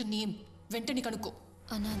 I need a name. వెంటనే కనుక్కో.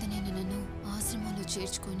 అనాథనైన నన్ను ఆశ్రమంలో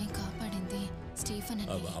చేర్చుకొని కాపాడింది స్టీఫెన్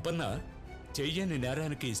అన్నయ్య. అపర్ణ, చెయ్యని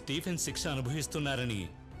నేరానికి స్టీఫెన్ శిక్ష అనుభవిస్తున్నారని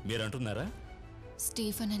మీరంటున్నారా?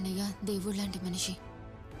 స్టీఫెన్ అన్నయ్య దేవుడు లాంటి మనిషి.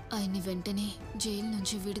 ఆయన్ని వెంటనే జైలు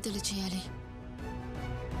నుంచి విడుదల చేయాలి.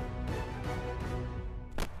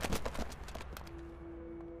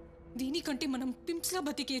 దీనికంటే మనం పింప్స్లా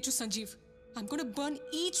బతికేయచ్చు Sanjeev. I'm gonna burn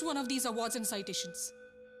each one of these awards and citations.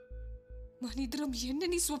 మనిద్దరం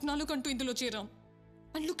ఎన్నెన్ని స్వప్నాలు కంటూ ఇందులో చేరాం.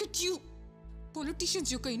 And look at you.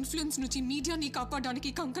 Politicians యొక్క ఇన్ఫ్లుయెన్స్ నుంచి మీడియాని కాపాడడానికి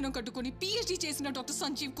కంకణం కట్టుకొని పిహెచ్డి చేసిన డాక్టర్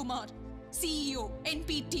సంజీవ్ కుమార్, సిఇఓ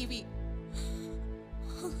ఎన్పీటీవీ.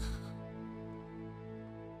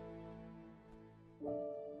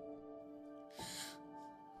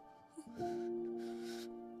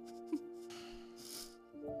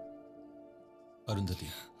 అరుంధతి,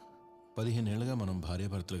 15 ఏళ్లుగా మనం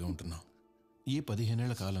భార్యాభర్తలుగా ఉంటున్నాం. ఈ 15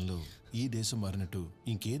 ఏళ్ల కాలంలో ఈ దేశం మారినట్టు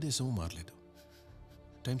ఇంకే దేశము మారలేదు.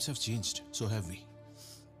 Times have changed, so have we.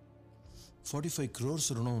 45 crores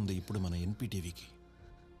రుణం ఉంది ఇప్పుడు మన ఎన్పీటీవీకి.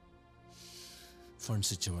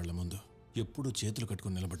 ఫండ్స్ ఇచ్చేవాళ్ల ముందు ఎప్పుడూ చేతులు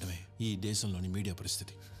కట్టుకుని నిలబడమే ఈ దేశంలోని మీడియా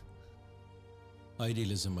పరిస్థితి.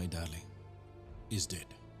 Idealism, my darling, is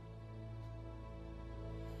dead.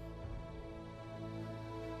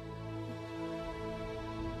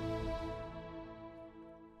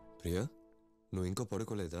 Priya, నువ్వు ఇంకా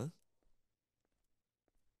పడుకోలేదా?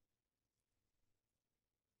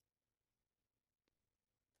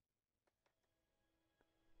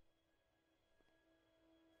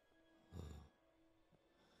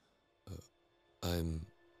 I'm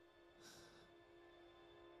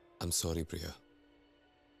sorry Priya.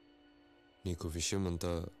 నీకు విషయం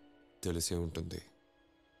అంతా తెలిసే ఉంటుంది.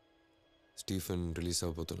 Stephen release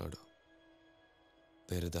అవబోతున్నాడు.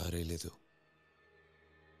 వేరే దారే లేదు.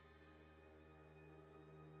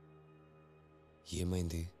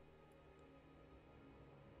 ఏమైంది?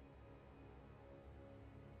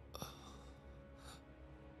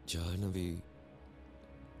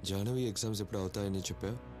 జాహ్నవి ఎగ్జామ్స్ ఎప్పుడు అవుతాయని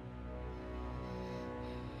చెప్పా?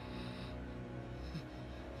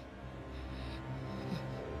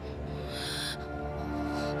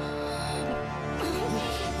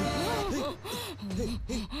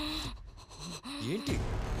 ఏంటి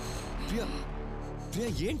ప్రియా? ప్రియా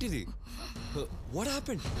ఏంటిది? What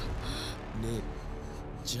happened?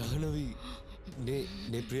 జాహ్నవి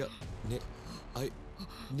ప్రియా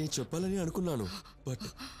నే చెప్పాలని అనుకున్నాను, బట్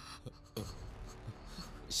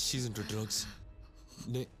షీస్ ఇంటూ డ్రగ్స్.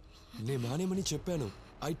 నే మానేమని చెప్పాను.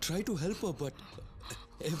 I try to help her, but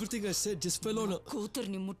everything I said just fell on.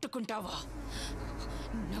 కూతుర్ని ముట్టుకుంటావా?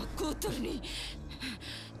 నా కూతుర్ని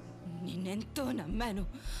నేనెంతో నమ్మాను.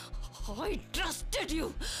 I trusted you.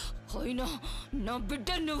 అయినా నా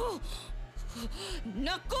బిడ్డ నువ్వు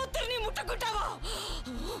నా కూతుర్ని ముట్టుకుంటావా?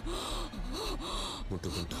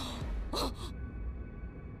 ముట్టుకుంటా.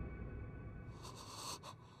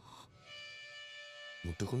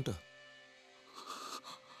 ముట్టుకుంటా.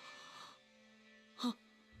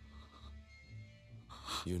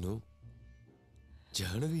 యునో,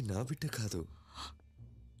 జాహ్నవి నా బిడ్డ కాదు,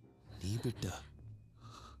 నీ బిడ్డ.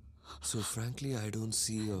 So frankly I don't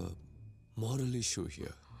see a moral issue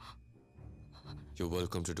here. You're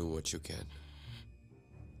welcome to do what you can.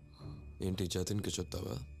 ఏంటి జతిన్కి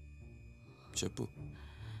చెప్తావా? చెప్పు.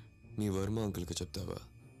 మీ వర్మ అంకుల్కి చెప్తావా?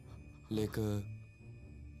 లేక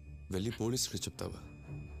వెళ్ళి పోలీసులకి చెప్తావా?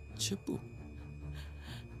 చెప్పు.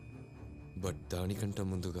 బట్ దానికంటే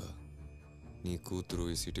ముందుగా నీ కూతురు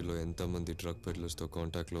ఈ సిటీలో ఎంతమంది డ్రగ్ పెడ్లర్స్తో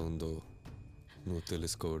కాంటాక్ట్లో ఉందో నువ్వు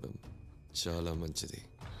తెలుసుకోవడం చాలా మంచిది.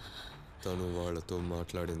 తను వాళ్ళతో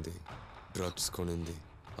మాట్లాడింది, డ్రగ్స్ కొనింది,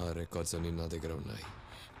 ఆ రికార్డ్స్ అన్నీ నా దగ్గర ఉన్నాయి.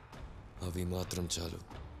 అవి మాత్రం చాలు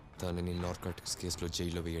తనని నార్కాటిక్స్ కేసులో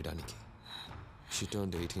జైల్లో వేయడానికి. She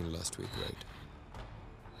turned 18 last week, right?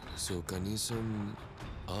 So కనీసం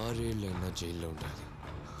 6 ఏళ్ళైనా జైల్లో ఉండాలి.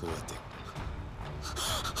 పోతే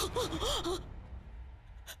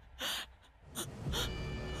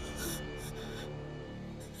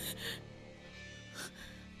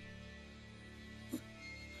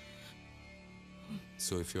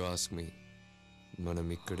so if you ask me, మనం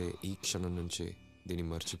ఇక్కడే ఈ క్షణం నుంచే దీన్ని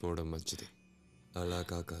మర్చిపోవడం మంచిది. అలా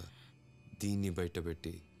కాక దీన్ని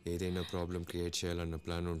బయటపెట్టి ఏదైనా ప్రాబ్లం క్రియేట్ చేయాలన్న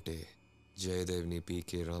ప్లాన్ ఉంటే జయదేవ్ని,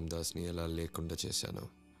 పీకే రామ్దాస్ని ఎలా లేకుండా చేశానో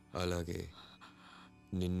అలాగే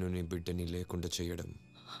నిన్ను, నీ బిడ్డని లేకుండా చేయడం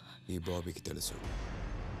ఈ బాబీకి తెలుసు.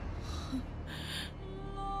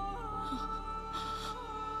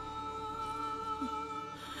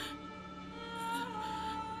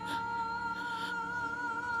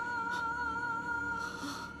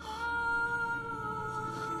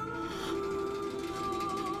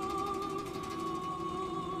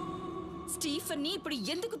 స్టీఫెన్ని ఇప్పుడు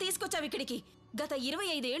ఎందుకు తీసుకొచ్చావు ఇక్కడికి? గత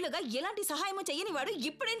 25 ఏళ్లుగా ఎలాంటి సహాయమో చెయ్యని వాడు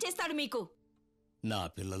ఇప్పుడేం చేస్తాడు మీకు? నా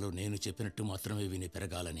పిల్లలు నేను చెప్పినట్టు మాత్రమే విని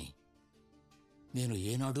పెరగాలని నేను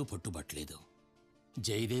ఏనాడూ పట్టుబట్టలేదు.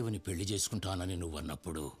 జయదేవుని పెళ్లి చేసుకుంటానని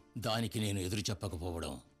నువ్వన్నప్పుడు దానికి నేను ఎదురు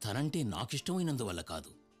చెప్పకపోవడం తనంటే నాకిష్టమైనందువల్ల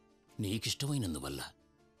కాదు, నీకిష్టమైనందువల్ల.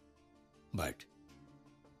 బట్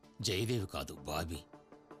జయదేవి కాదు, బాబీ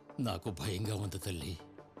నాకు భయంగా ఉంది తల్లి.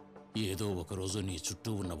 ఏదో ఒకరోజు నీ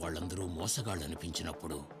చుట్టూ ఉన్న వాళ్ళందరూ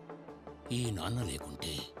మోసగాళ్ళనిపించినప్పుడు ఈ నాన్న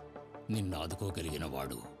లేకుంటే నిన్ను ఆదుకోగలిగిన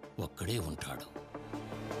వాడు ఒక్కడే ఉంటాడు.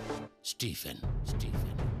 స్టీఫెన్.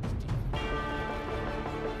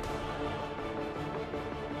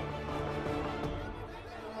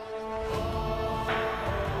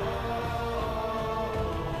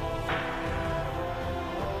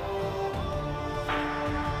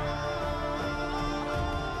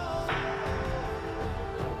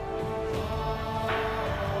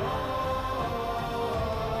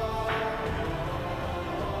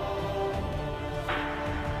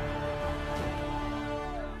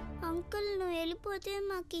 వెళ్ళిపోతే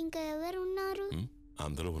మాకు ఇంకా ఎవరున్నారు?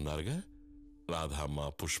 అందరూ ఉన్నారుగా. రాధమ్మ,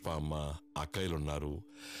 పుష్ప అమ్మ, అక్కయ్యలున్నారు.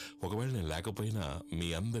 ఒకవేళ నేను లేకపోయినా మీ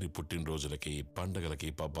అందరి పుట్టినరోజులకి, పండగలకి,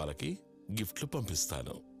 పబ్బాలకి గిఫ్ట్లు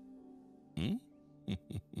పంపిస్తాను.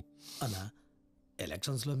 అన్నా,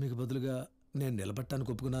 ఎలక్షన్స్లో మీకు బదులుగా నేను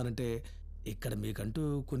నిలబడటానికి ఒప్పుకున్నానంటే ఇక్కడ మీకంటూ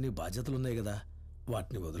కొన్ని బాధ్యతలు ఉన్నాయి కదా,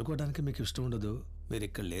 వాటిని వదులుకోవడానికి మీకు ఇష్టం ఉండదు. మీరు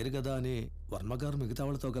ఇక్కడ లేరు కదా అని వర్మగారు మిగతా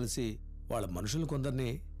వాళ్ళతో కలిసి వాళ్ళ మనుషులను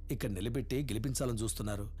కొందరిని ఇక్కడ నిలబెట్టి గెలిపించాలని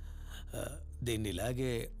చూస్తున్నారు. దీన్ని ఇలాగే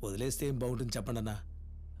వదిలేస్తే ఏం బాగుంటుంది చెప్పండి అన్నా.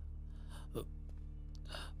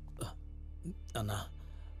 అన్నా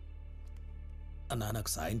అన్నా నాకు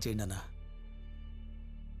సాయం చేయండి అన్నా.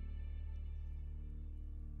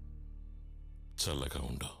 చల్లగా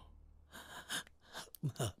ఉండు.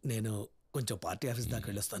 నేను కొంచెం పార్టీ ఆఫీస్ దాకా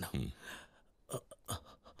వెళ్ళొస్తాను.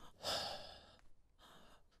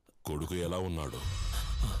 కొడుకు ఎలా ఉన్నాడు?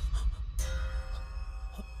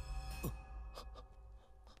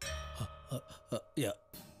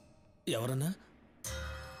 ఎవరన్నా?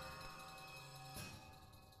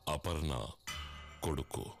 అపర్ణ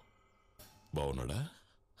కొడుకు బాగున్నాడా?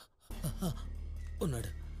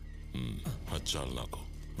 ఉన్నాడు. చాలు నాకు,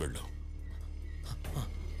 వెళ్ళు.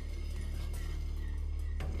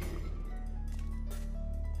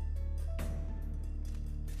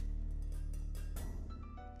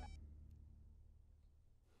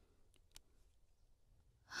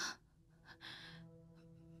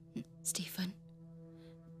 స్టీఫన్,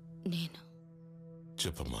 నేను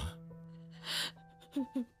చెప్పమ్మా.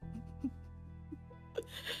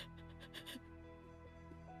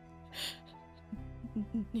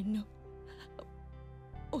 నిన్ను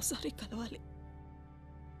ఓసారి కలవాలి.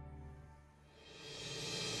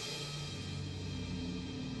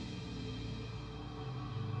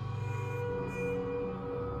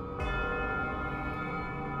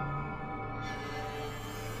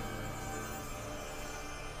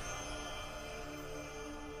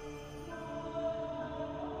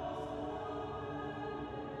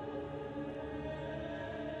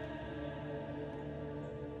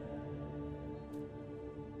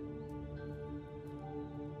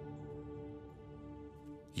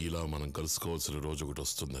 ఇలా మనం కలుసుకోవాల్సిన రోజు ఒకటి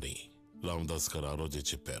వస్తుందని రామదాస్ గారు ఆ రోజే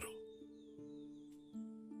చెప్పారు.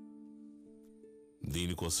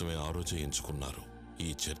 దీనికోసమే ఆ రోజే ఎంచుకున్నారు ఈ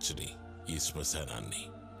చర్చిని, ఈ శ్మశానాన్ని.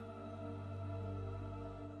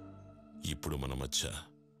 ఇప్పుడు మన మధ్య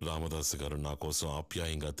రామదాస్ గారు నా కోసం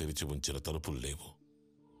ఆప్యాయంగా తెరిచి ఉంచిన తలుపులు లేవు.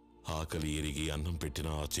 ఆకలి ఎరిగి అన్నం పెట్టిన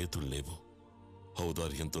ఆ చేతులు లేవు.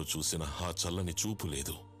 ఔదార్యంతో చూసిన ఆ చల్లని చూపు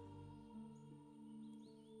లేదు.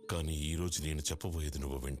 కానీ ఈరోజు నేను చెప్పబోయేది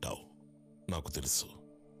నువ్వు వింటావు. నాకు తెలుసు.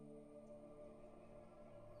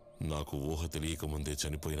 నాకు ఊహ తెలియకముందే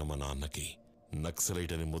చనిపోయిన మా నాన్నకి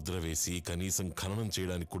నక్సలైట్ అని ముద్ర వేసి కనీసం ఖననం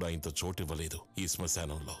చేయడానికి కూడా ఇంత చోటు ఇవ్వలేదు ఈ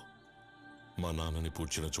శ్మశానంలో. మా నాన్నని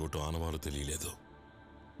పూడ్చిన చోటు ఆనవాలు తెలియలేదు.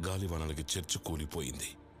 గాలివానలకి చర్చ్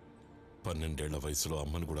కూలిపోయింది. 12 ఏళ్ల వయసులో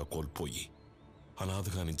అమ్మను కూడా కోల్పోయి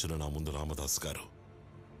అనాథగా నించిన నా ముందు రామదాస్ గారు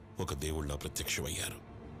ఒక దేవుళ్ళ ప్రత్యక్షమయ్యారు.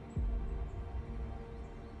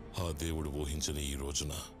 ఆ దేవుడు ఊహించిన ఈ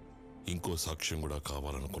రోజున ఇంకో సాక్ష్యం కూడా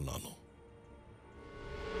కావాలనుకున్నాను.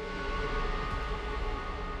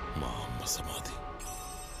 మా అమ్మ సమాధి.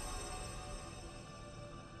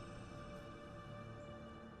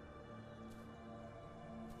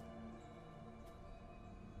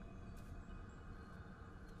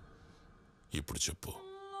 ఇప్పుడు చెప్పు,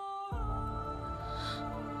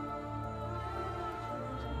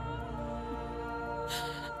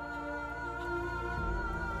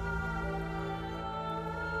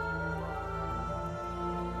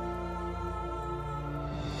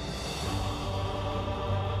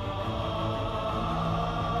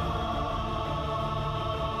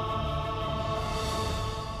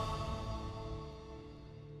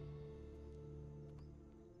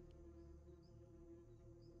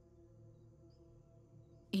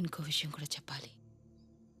 ఇంకో విషయం కూడా చెప్పాలి.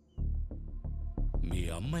 మీ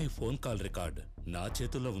అమ్మాయి ఫోన్ కాల్ రికార్డ్ నా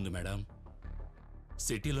చేతుల్లో ఉంది మేడం.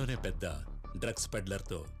 సిటీలోనే పెద్ద డ్రగ్స్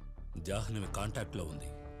పెడ్లర్తో జాహ్నవి కాంటాక్ట్లో ఉంది.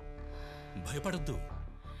 భయపడొద్దు,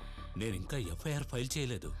 నేను ఇంకా ఎఫ్ఐఆర్ ఫైల్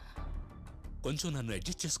చేయలేదు. కొంచెం నన్ను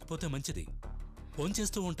అడ్జస్ట్ చేసుకుపోతే మంచిది. ఫోన్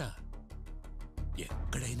చేస్తూ ఉంటా,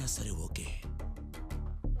 ఎక్కడైనా సరే ఓకే.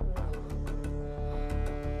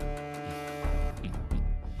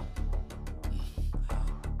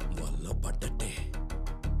 వల్ల పడ్డట్టే.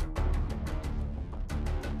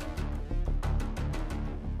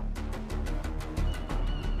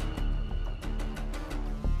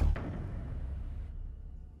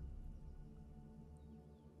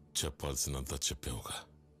 చెప్పాల్సినంత చెప్పావుగా,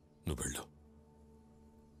 నువ్వు వెళ్ళు.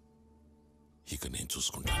 ఇక నేను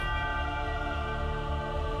చూసుకుంటాను.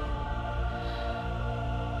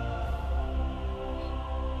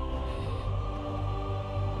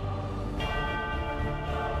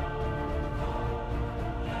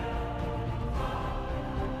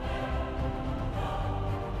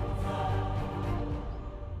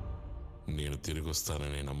 నేను తిరిగి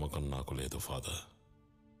వస్తాననే నమ్మకం నాకు లేదు ఫాదర్.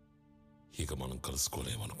 ఇక మనం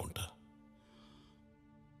కలుసుకోలేమనుకుంటా.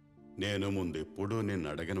 నేను ముందెప్పుడూ నేను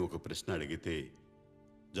అడగని ఒక ప్రశ్న అడిగితే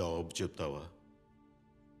జవాబు చెప్తావా?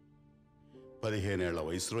 15 ఏళ్ల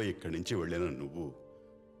వయసులో ఇక్కడి నుంచి వెళ్ళిన నువ్వు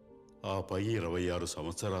ఆ పై 26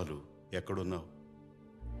 సంవత్సరాలు ఎక్కడున్నావు?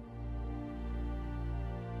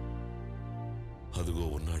 అదుగో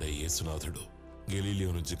ఉన్నాడే యేసునాథుడు. గెలీలియో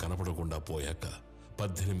నుంచి కనపడకుండా పోయాక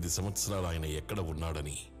 18 సంవత్సరాలు ఆయన ఎక్కడ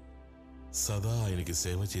ఉన్నాడని సదా ఆయనకి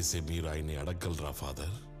సేవ చేసే మీరు ఆయన్ని అడగలరా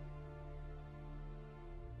ఫాదర్?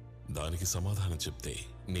 దానికి సమాధానం చెప్తే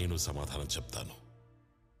నేను సమాధానం చెప్తాను.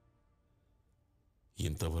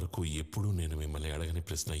 ఇంతవరకు ఎప్పుడూ నేను మిమ్మల్ని అడగని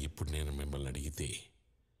ప్రశ్న ఇప్పుడు నేను మిమ్మల్ని అడిగితే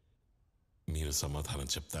మీరు సమాధానం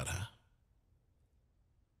చెప్తారా?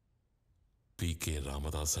 పీకే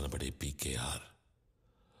రామదాస్ అనబడే పీకేఆర్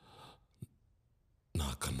నా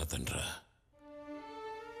కన్న తండ్రా?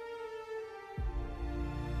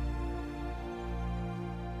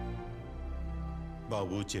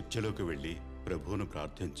 బాబు, చర్చిలోకి వెళ్ళి ప్రభువును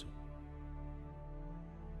ప్రార్థించు.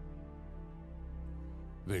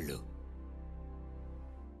 వెళ్ళు.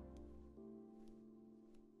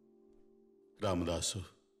 రామదాసు,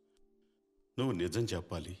 నువ్వు నిజం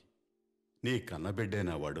చెప్పాలి. నీ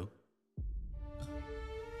కన్నబిడ్డేనా వాడు?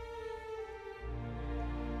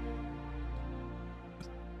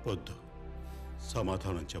 వద్దు,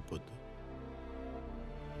 సమాధానం చెప్పొద్దు.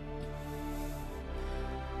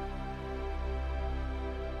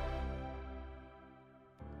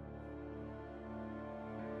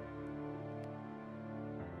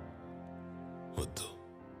 వద్దు,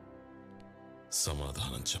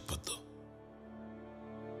 సమాధానం చెప్పొద్దు.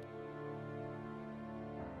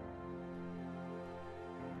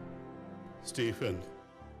 స్టీఫెన్,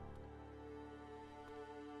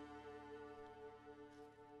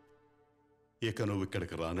 ఇక నువ్వు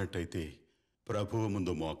ఇక్కడికి రానట్టయితే ప్రభువు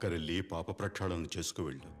ముందు మోకరెళ్ళి పాప ప్రక్షాళన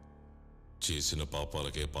చేసుకువెళ్ళు. చేసిన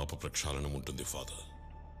పాపాలకే పాప ప్రక్షాళన ఉంటుంది ఫాదర్,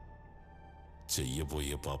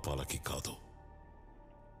 చెయ్యబోయే పాపాలకి కాదు.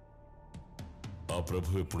 ఆ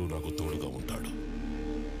ప్రభు ఎప్పుడూ నాకు తోడుగా ఉంటాడు.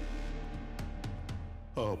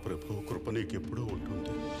 ఆ ప్రభు కృప నీకెప్పుడూ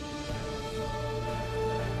ఉంటుంది.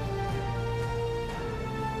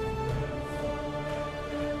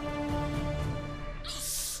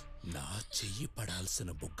 నా చెయ్యి పడాల్సిన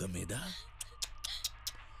బుగ్గ మీద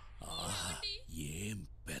ఆహా, ఏం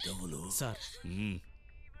పెదవులు సార్.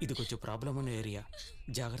 ఇది కొంచెం ప్రాబ్లం ఉన్న ఏరియా,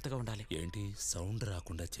 జాగ్రత్తగా ఉండాలి. ఏంటి సౌండ్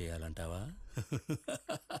రాకుండా చేయాలంటావా?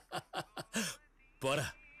 పోరా.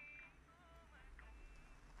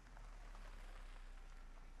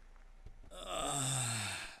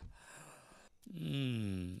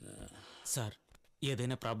 సార్,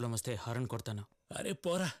 ఏదైనా ప్రాబ్లం వస్తే హారన్ కొడతాను. అరే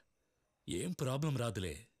పోరా, ఏం ప్రాబ్లం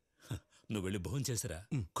రాదులే. నువ్వు వెళ్ళి భోజనం చేసిరా,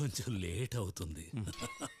 కొంచెం లేట్ అవుతుంది.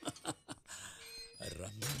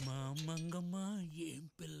 రంగమ్మ మంగమ్మ ఏం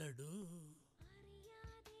పిల్లడు.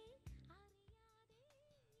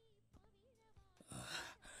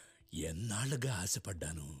 ఎన్నాళ్ళుగా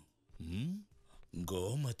ఆశపడ్డాను.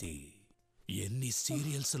 గోమతి, ఎన్ని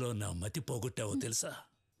సీరియల్స్లో నా మతి పోగొట్టావో తెలుసా?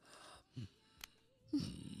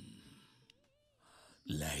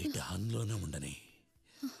 లైట్ ఆన్లోనే ఉండని.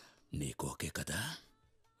 నీకు ఓకే కదా?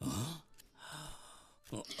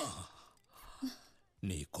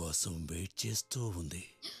 నీ కోసం వెయిట్ చేస్తూ ఉంది.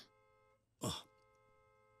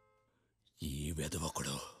 ఈ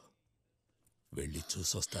వెధవకుడు. వెళ్ళి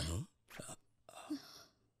చూసొస్తాను.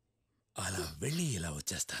 అలా వెళ్ళి ఇలా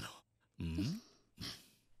వచ్చేస్తాను.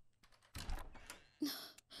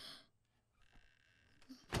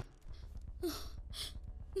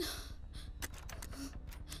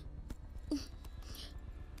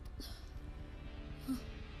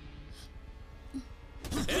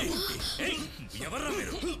 ఎవర్రా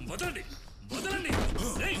మీరు? వదలండి, వదలండి.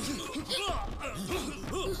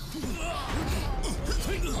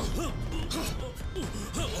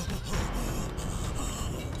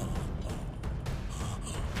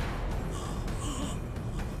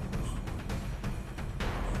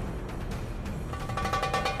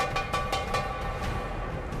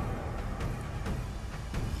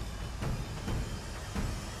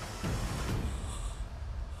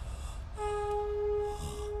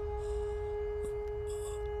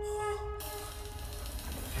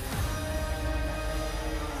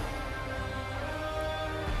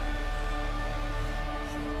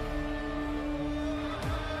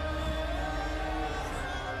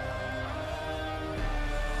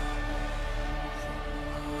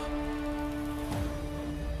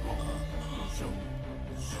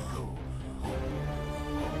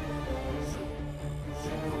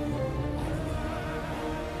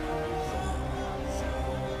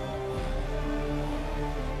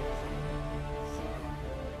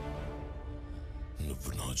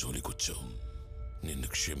 జోలికొచ్చావు, నిన్ను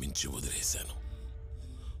క్షమించి వదిలేశాను.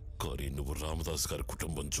 కానీ నువ్వు రామదాస్ గారి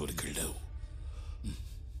కుటుంబం జోలికెళ్ళావు.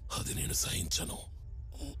 అది నేను సహించను.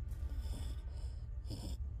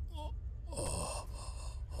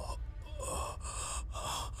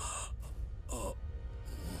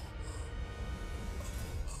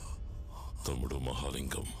 తమ్ముడు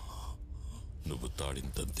మహాలింగం, నువ్వు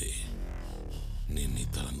తాడింతంతే నేను నీ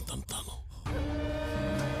తరం తంతాను.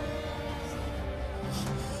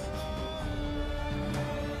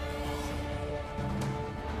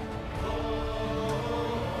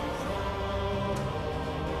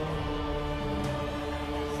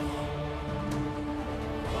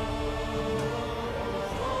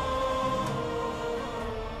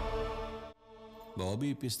 బాబీ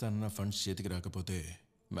ఇప్పిస్తానన్న ఫండ్స్ చేతికి రాకపోతే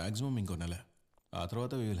మ్యాక్సిమం ఇంకో నెల, ఆ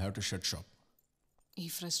తర్వాత we will have to shut shop. ఈ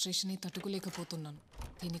ఫ్రస్ట్రేషన్ని తట్టుకోలేకపోతున్నాను.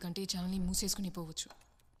 దీనికంటే ఈ ఛానల్ని మూసేసుకుని పోవచ్చు.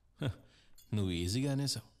 నువ్వు ఈజీగా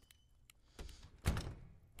అనేసావు.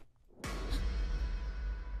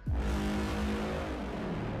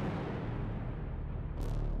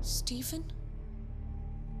 Stephen,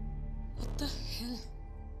 what the hell?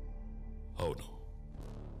 అవును,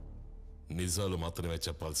 నిజాలు మాత్రమే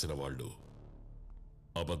చెప్పాల్సిన వాళ్ళు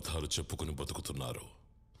అబద్ధాలు చెప్పుకుని బతుకుతున్నారు.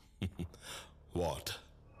 What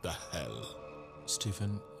the hell?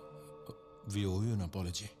 Stephen, we oh you an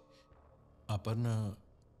apology. Aparna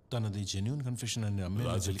తనది జెన్యూన్ కన్ఫెషన్ అని నమ్మే.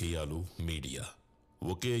 రాజకీయాలు, మీడియా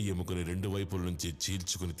ఒకే ఎముకని రెండు వైపుల నుంచి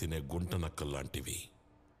చీల్చుకుని తినే గుంట నక్కల్లాంటివి.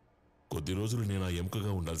 కొద్ది రోజులు నేను ఆ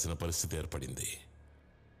ఎముకగా ఉండాల్సిన పరిస్థితి ఏర్పడింది.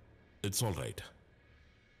 It's all right.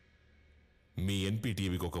 మీ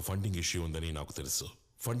ఎన్పీటీవీకి ఒక ఫండింగ్ ఇష్యూ ఉందని నాకు తెలుసు.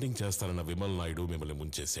 ఫండింగ్ చేస్తానన్న విమల్ నాయుడు మిమ్మల్ని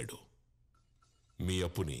ముంచేశాడు. మీ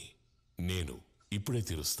అప్పుని నేను ఇప్పుడే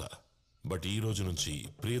తీరుస్తా. బట్ ఈ రోజు నుంచి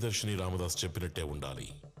ప్రియదర్శిని రామదాస్ చెప్పినట్టే ఉండాలి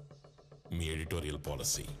మీ editorial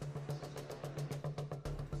policy.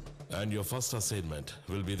 And your first assignment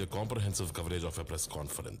will be the comprehensive coverage of a press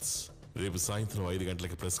conference. రేపు సాయంత్రం 5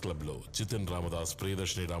 గంటలకి ప్రెస్ క్లబ్లో జితిన్ రామదాస్,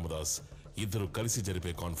 ప్రియదర్శిని రామదాస్ ఇద్దరు కలిసి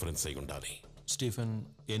జరిపే కాన్ఫరెన్స్ అయి ఉండాలి. స్టీఫెన్,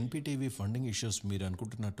 ఎన్పీటీవీ ఫండింగ్ ఇష్యూస్ మీరు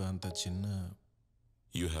అనుకుంటున్నట్టు అంత చిన్న.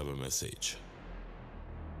 You have a message.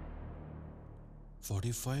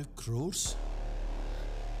 45 crores?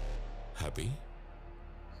 Happy?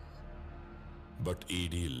 But ఈ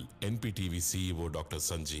deal ఎన్పీటీవీ CEO doctor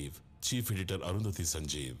Sanjeev, chief editor Arundhati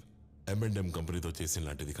Sanjeev, M&M కంపెనీతో చేసిన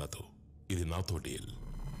లాంటిది కాదు. ఇది నాతో deal.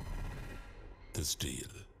 This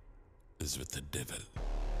deal is with the devil.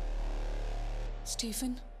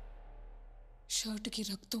 Stephen, షర్టుకి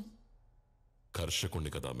రక్తం.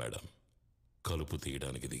 కర్షకుండి కదా మేడం, కలుపు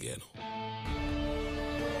తీయడానికి దిగాను.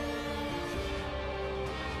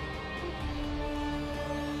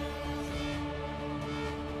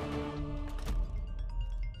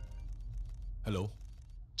 హలో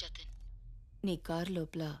జతిన్, నీ కార్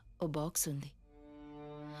లోపల ఓ బాక్స్ ఉంది.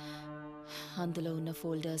 అందులో ఉన్న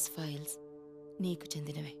ఫోల్డర్స్, ఫైల్స్ నీకు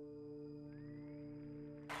చెందినవే.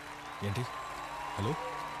 ఏంటి? హలో?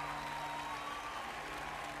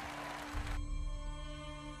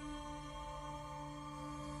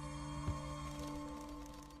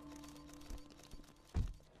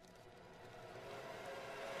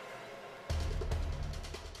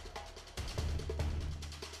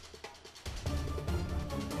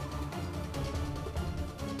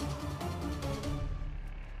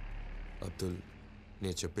 అబ్దుల్,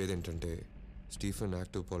 నేను చెప్పేది ఏంటంటే స్టీఫెన్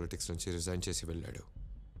యాక్టివ్ పాలిటిక్స్ నుంచి రిజైన్ చేసి వెళ్ళాడు.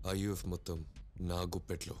 ఐయూఎఫ్ మొత్తం నా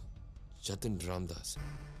గుప్పెట్లో. Jatin Ramdas,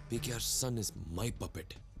 PKR son is my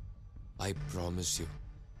puppet. I promise you,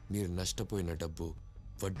 మీరు నష్టపోయిన డబ్బు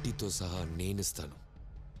వడ్డీతో సహా నేనిస్తాను.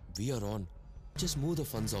 We are on. Just move the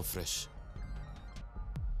funds of fresh.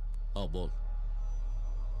 Boll.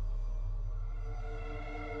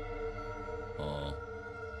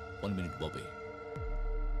 1 minute Bobby.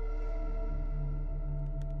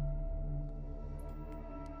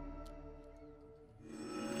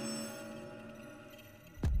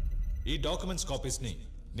 ఈ డాక్యుమెంట్స్ కాపీస్ని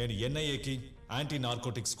నేను ఎన్ఐఏకి, యాంటీ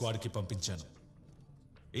నార్కోటిక్స్ స్క్వాడ్కి పంపించాను.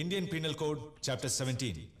 Indian penal code chapter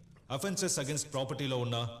 17 offences against ప్రాపర్టీలో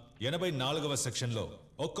ఉన్న 84వ సెక్షన్లో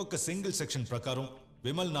ఒక్కొక్క సింగిల్ సెక్షన్ ప్రకారం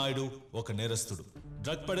విమల్ నాయుడు ఒక నేరస్తుడు.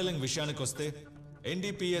 డ్రగ్ పెడలింగ్ విషయానికి వస్తే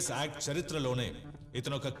ఎన్డీపీఎస్ యాక్ట్ చరిత్రలోనే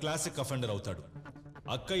ఇతను ఒక క్లాసిక్ అఫెండర్ అవుతాడు.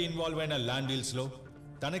 అక్క ఇన్వాల్వ్ అయిన ల్యాండ్ డీల్స్ లో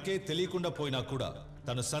తనకే తెలియకుండా పోయినా కూడా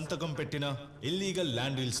తను సంతకం పెట్టిన ఇల్లీగల్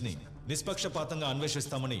ల్యాండ్ డీల్స్ ని నిష్పక్షపాతంగా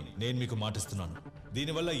అన్వేషిస్తామని నేను మీకు మాటిస్తున్నాను.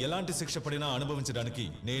 దీనివల్ల ఎలాంటి శిక్ష పడినా అనుభవించడానికి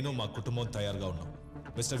నేను మా కుటుంబం తయారుగా ఉన్నాం.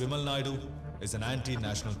 Mister Vimal Naidu is an anti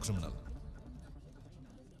national criminal.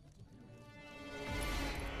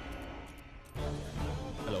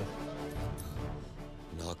 Hello,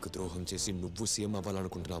 నాకు ద్రోహం చేసి నువ్వు సీఎం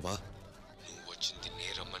అవ్వాలనుకుంటున్నావా? నువ్వు వచ్చింది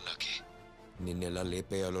నేరమ్మన్నాకే. నిన్నెలా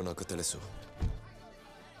లేపేయాలో నాకు తెలుసు.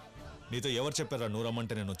 నీతో ఎవరు చెప్పారా నువ్వు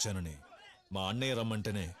రమ్మంటే నేను వచ్చానని? మా అన్నయ్య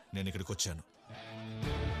రమ్మంటేనే నేను ఇక్కడికి వచ్చాను.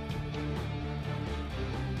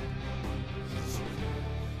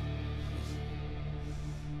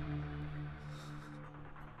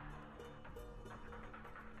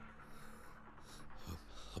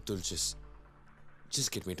 Abdul, just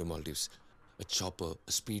get me to Maldives. A chopper,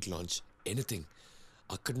 a speed launch, anything.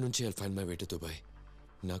 అక్కడి నుంచి I'll find my way to Dubai.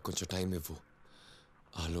 నాకు కొంచెం టైం ఇవ్వు.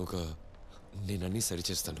 ఆలోగా నేను అన్నీ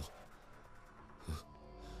సరిచేస్తాను.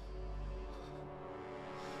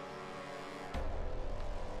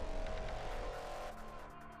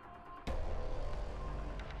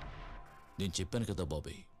 నేను చెప్పాను కదా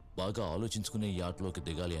బాబాయ్, బాగా ఆలోచించుకునే ఈ ఆటలోకి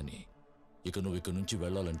దిగాలి అని. ఇక నువ్వు ఇక్కడి నుంచి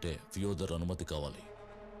వెళ్ళాలంటే ఫియోదర్ అనుమతి కావాలి.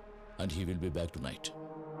 And he will be back to night.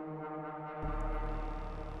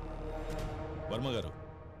 Varma గారు,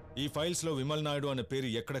 ఈ ఫైల్స్లో విమల్ నాయుడు అనే పేరు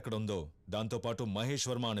ఎక్కడెక్కడ ఉందో దాంతోపాటు మహేష్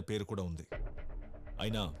వర్మ అనే పేరు కూడా ఉంది.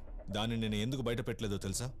 అయినా దాన్ని నేను ఎందుకు బయట పెట్టలేదో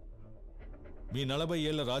తెలుసా? మీ 40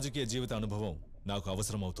 ఏళ్ల రాజకీయ జీవిత అనుభవం నాకు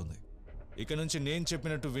అవసరం అవుతుంది. ఇక నుంచి నేను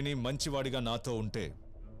చెప్పినట్టు విని మంచివాడిగా నాతో ఉంటే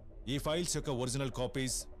ఈ ఫైల్స్ యొక్క ఒరిజినల్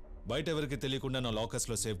కాపీస్ బయట ఎవరికి తెలియకుండా నా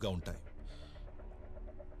లాకర్స్లో సేఫ్గా ఉంటాయి.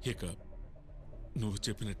 ఇక నువ్వు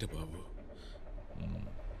చెప్పినట్టే బాబు.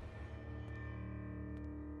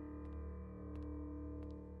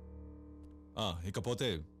 ఇకపోతే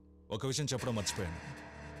ఒక విషయం చెప్పడం మర్చిపోయాను.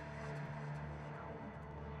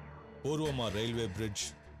 పూర్వం మా రైల్వే బ్రిడ్జ్,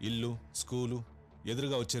 ఇల్లు, స్కూలు,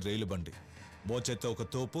 ఎదురుగా వచ్చే రైలు బండి, మోచేత్తో ఒక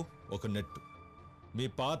తోపు, ఒక నెట్టు. మీ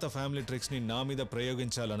పాత ఫ్యామిలీ ట్రిక్స్ని నా మీద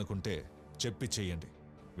ప్రయోగించాలనుకుంటే చెప్పి చెయ్యండి.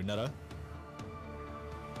 విన్నారా?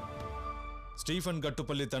 స్టీఫెన్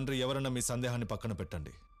గట్టుపల్లి తండ్రి ఎవరన్నా మీ సందేహాన్ని పక్కన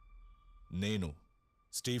పెట్టండి. నేను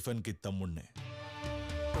స్టీఫెన్కి తమ్ముణ్ణే.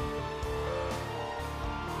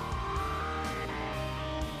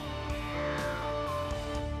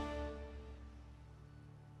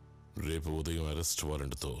 రేపు ఉదయం అరెస్ట్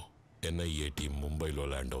వారెంట్తో ఎన్ఐఏ టీం ముంబైలో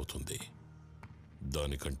ల్యాండ్ అవుతుంది.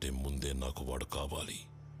 దానికంటే ముందే నాకు వాడు కావాలి,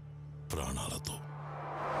 ప్రాణాలతో.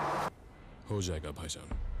 हो जाएगा भाईजान.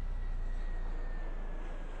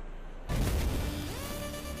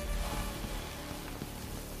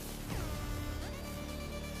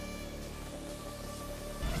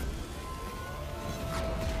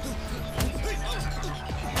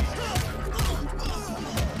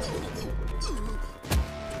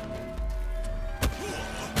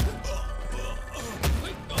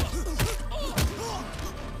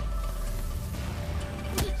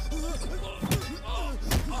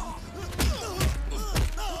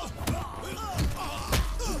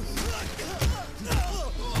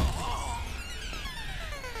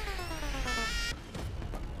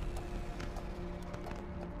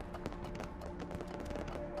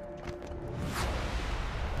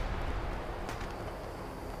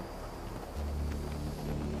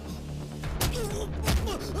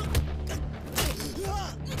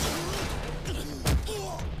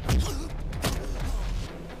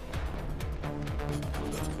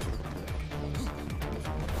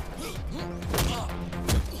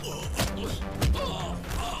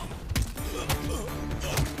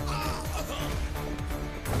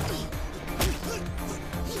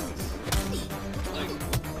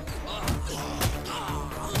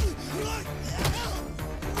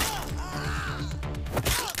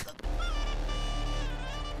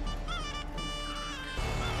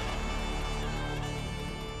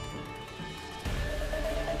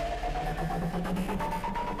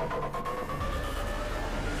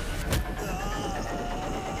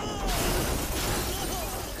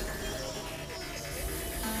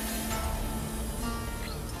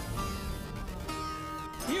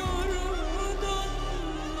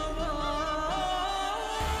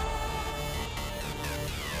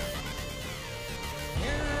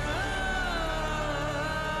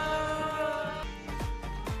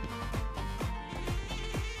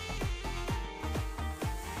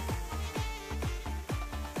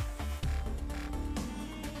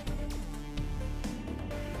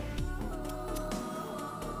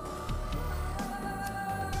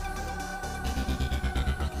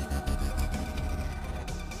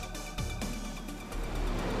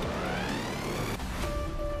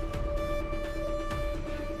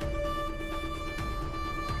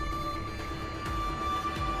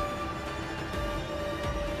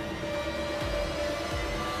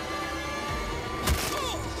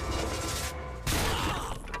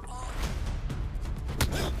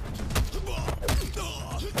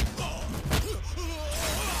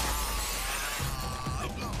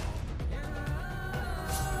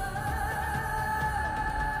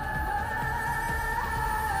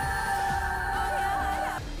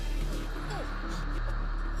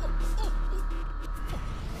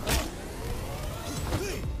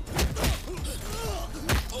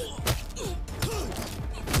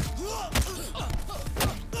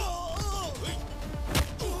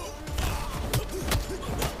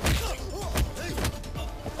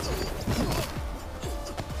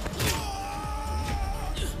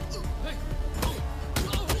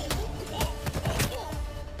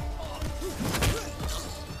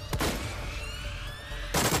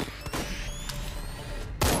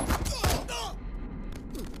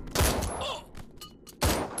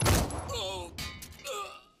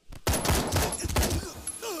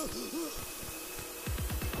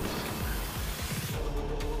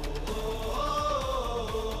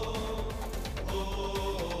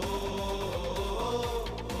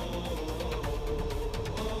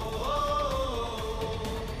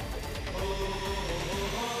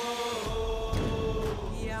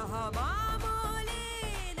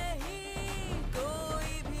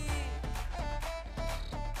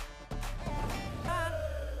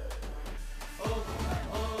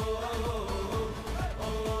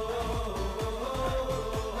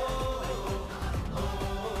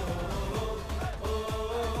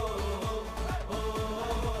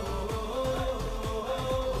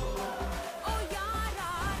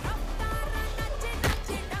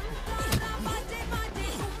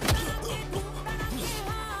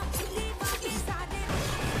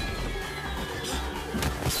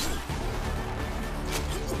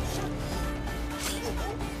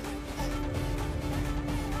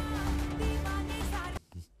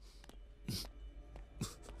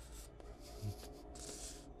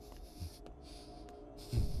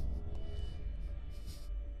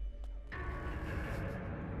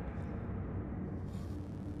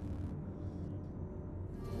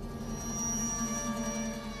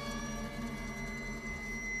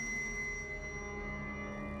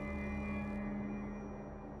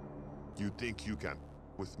 You think you can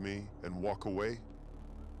with me and walk away?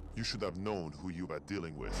 You should have known who you were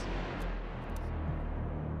dealing with.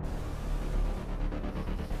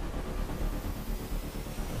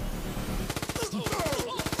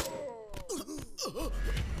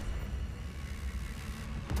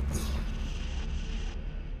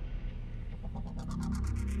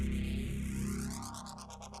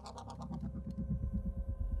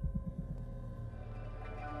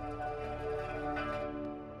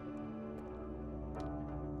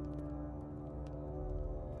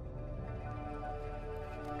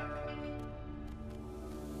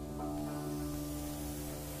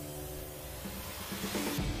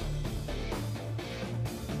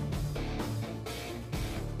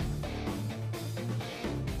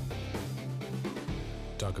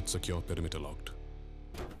 Target secure, perimeter locked.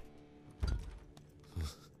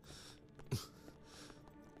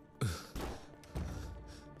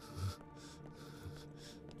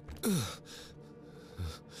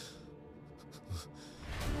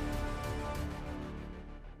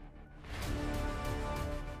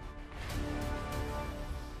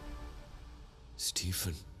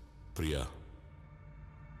 Stephen. Priya,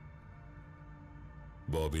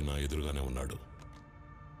 Bobby నా ఎదురుగానే ఉన్నాడు.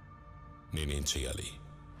 నేనేం చెయ్యాలి?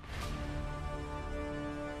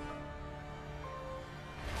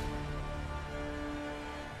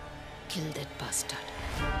 Kill that bastard.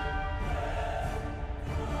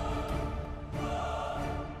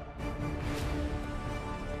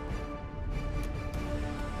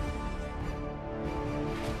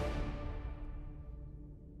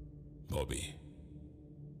 బాబీ,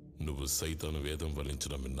 నువ్వు సైతాను వేదం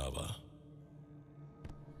వల్లించడం విన్నావా?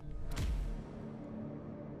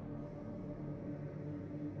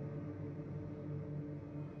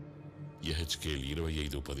 యెహెజ్కేల్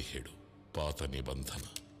 25:17 పాత నిబంధన.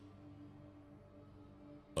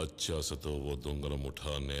 అత్యాశతో ఓ దొంగల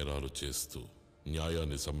ముఠా నేరాలు చేస్తూ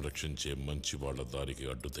న్యాయాన్ని సంరక్షించే మంచి వాళ్ల దారికి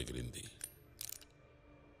అడ్డు తగిలింది.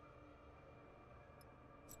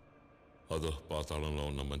 అదో పాతాళంలో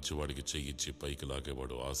ఉన్న మంచివాడికి చెయ్యిచ్చి పైకి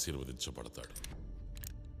లాగేవాడు ఆశీర్వదించబడతాడు.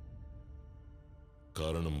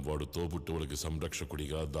 కారణం, వాడు తోబుట్టువులకి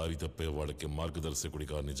సంరక్షకుడిగా, దారి తప్పే వాళ్ళకి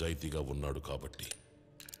మార్గదర్శకుడిగా నిజాయితీగా ఉన్నాడు కాబట్టి.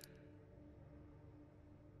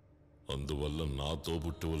 అందువల్ల నా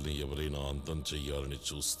తోబుట్టువుల్ని ఎవరైనా అంతం చెయ్యాలని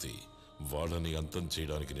చూస్తే వాళ్ళని అంతం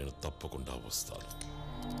చేయడానికి నేను తప్పకుండా వస్తాను.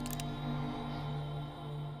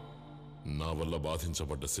 నా వల్ల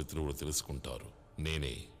బాధించబడ్డ శత్రువులు తెలుసుకుంటారు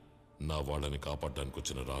నేనే నా వాళ్ళని కాపాడడానికి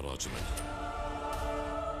వచ్చిన రారాజునని.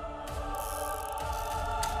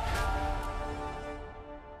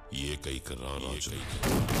 ఏకైక రారాజు.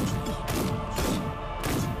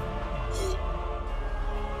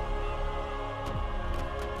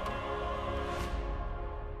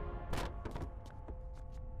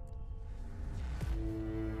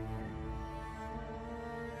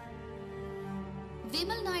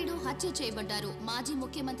 విమల్ నాయుడు హత్య చేయబడ్డారు. మాజీ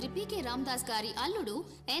ముఖ్యమంత్రి పీకే రామదాస్ గారి అల్లుడు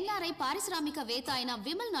ఎన్ఆర్ఐ పారిశ్రామికవేత్త అయిన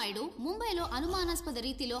విమల్ నాయుడు ముంబైలో అనుమానాస్పద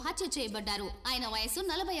రీతిలో హత్య చేయబడ్డారు. ఆయన వయసు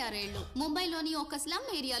 46 ఏళ్లు. ముంబైలోని ఒక స్లమ్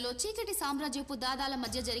ఏరియాలో చీకటి సామ్రాజ్యపు దాదాల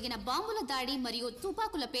మధ్య జరిగిన బాంబుల దాడి మరియు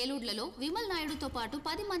తుపాకుల పేలుళ్లలో విమల్ నాయుడుతో పాటు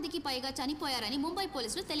 10 మందికి పైగా చనిపోయారని ముంబై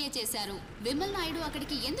పోలీసులు తెలియజేశారు. విమల్ నాయుడు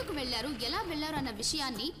అక్కడికి ఎందుకు వెళ్లారు, ఎలా వెళ్లారు అన్న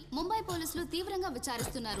విషయాన్ని ముంబై పోలీసులు తీవ్రంగా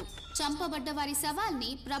విచారిస్తున్నారు. చంపబడ్డ వారి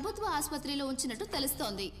శవాల్ని ప్రభుత్వ ఆసుపత్రిలో ఉంచినట్టు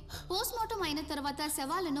తెలుస్తోంది. పోస్ట్మార్టం అయిన తర్వాత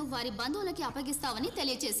శవాలను వారి బంధువులకి అప్పగిస్తామని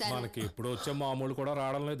తెలియజేశారు. మనకి ఇప్పుడు వచ్చే మామూలు కూడా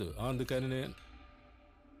రావడం లేదు, అందుకని నేను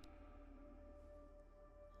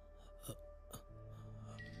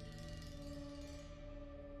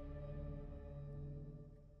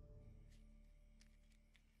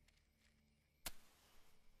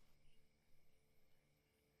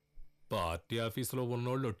పార్టీ ఆఫీసులో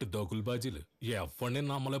ఉన్నోళ్ళు ఒట్టి దగులుబాజీలు, ఎవరిని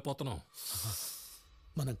నమ్మలేకపోతున్నాం.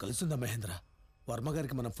 మనం కలుసుందా మహేంద్ర?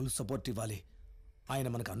 వర్మగారికి మనం ఫుల్ సపోర్ట్ ఇవ్వాలి. ఆయన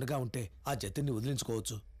మనకు అండగా ఉంటే ఆ జతిని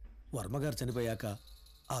వదిలించుకోవచ్చు. వర్మగారు చనిపోయాక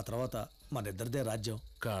ఆ తర్వాత మనిద్దరిదే రాజ్యం.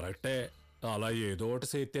 కరెక్టే, అలా ఏదో ఒకటి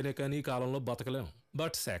చేస్తేనే కానీ ఈ కాలంలో బతకలేం.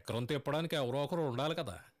 బట్ చక్రం తిప్పడానికి ఎవరో ఒకరు ఉండాలి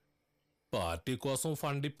కదా. పార్టీ కోసం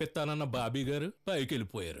ఫండ్ ఇప్పిస్తానన్న బాబీ గారు పైకి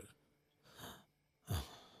వెళ్ళిపోయారు.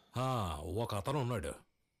 ఒక అతను ఉన్నాడు,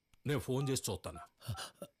 నేను ఫోన్ చేసి చూస్తాను.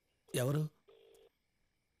 ఎవరు?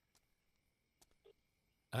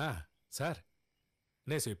 సార్,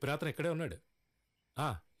 నేను చెప్పిన అతను ఇక్కడే ఉన్నాడు,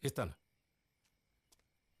 ఇస్తాను.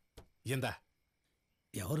 ఇందా.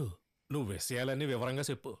 ఎవరు? నువ్వు విషయాలన్నీ వివరంగా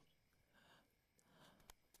చెప్పు.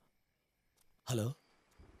 Hello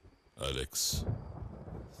Alex.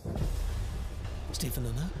 స్టీఫెన్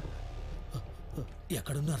అన్నా,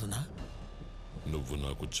 ఎక్కడున్నారన్నా? నువ్వు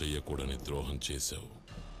నాకు చెయ్యకూడని ద్రోహం చేశావు.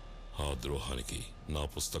 ఆ ద్రోహానికి నా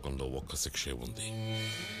పుస్తకంలో ఒక్క శిక్షే ఉంది.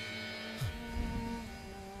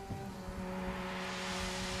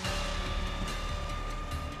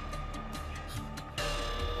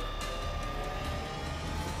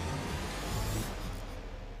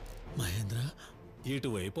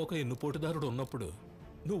 ఇటువైపు ఒక ఎన్నుపోటుదారుడు ఉన్నప్పుడు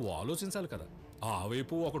నువ్వు ఆలోచించాలి కదా, ఆ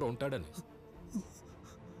వైపు ఒకడు ఉంటాడని.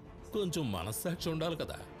 కొంచెం మనస్సాక్షి ఉండాలి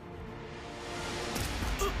కదా.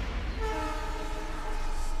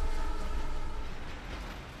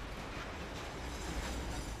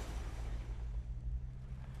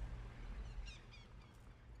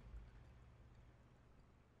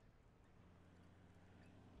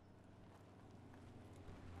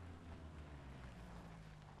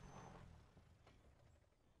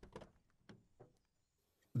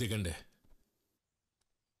 దిగండి,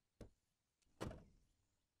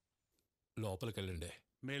 లోపలికి వెళ్ళండి.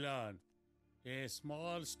 Milan, a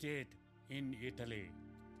small state in Italy,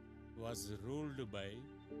 was ruled by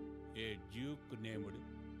a duke named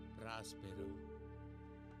Prospero.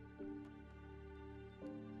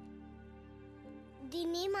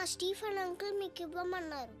 దీన్ని మా స్టీఫెన్ అంకుల్ మీకు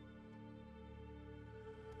ఇవ్వమన్నారు.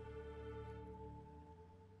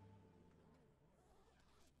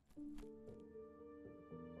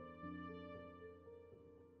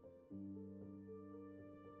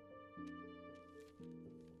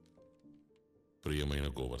 ప్రియమైన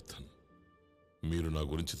గోవర్ధన్, మీరు నా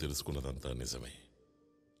గురించి తెలుసుకున్నదంతా నిజమే.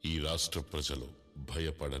 ఈ రాష్ట్ర ప్రజలు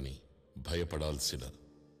భయపడాల్సిన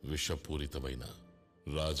విషపూరితమైన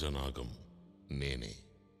రాజనాగం నేనే.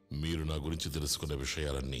 మీరు నా గురించి తెలుసుకున్న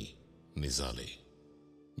విషయాలన్నీ నిజాలే.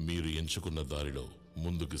 మీరు ఎంచుకున్న దారిలో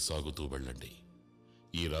ముందుకు సాగుతూ వెళ్ళండి.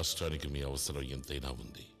 ఈ రాష్ట్రానికి మీ అవసరం ఎంతైనా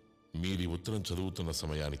ఉంది. మీరు ఉత్తరం చదువుతున్న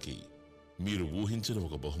సమయానికి మీరు ఊహించిన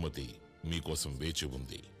ఒక బహుమతి మీకోసం వేచి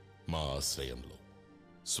ఉంది. మా ఆశ్రయంలో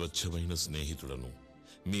స్వచ్ఛమైన స్నేహితుడను,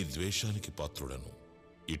 మీ ద్వేషానికి పాత్రుడను,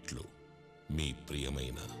 ఇట్లు మీ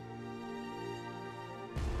ప్రియమైన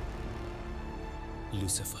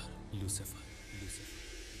Lucifer.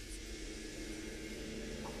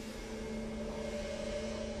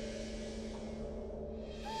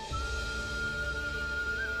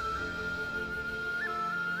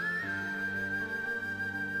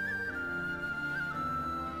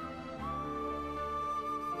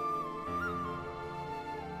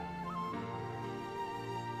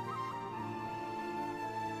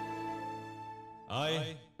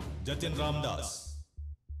 I, Jatin Ramdas,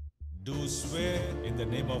 do swear in the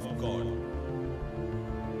name of God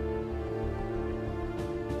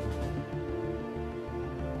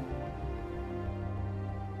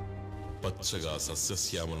పచ్చగా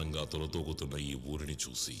సస్యశ్యామలంగా తొలతూగుతున్న ఈ ఊరిని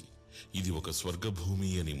చూసి ఇది ఒక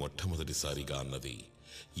స్వర్గభూమి అని మొట్టమొదటిసారిగా అన్నది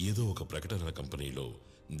ఏదో ఒక ప్రకటన కంపెనీలో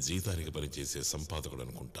జీతానికి పనిచేసే సంపాదకుడు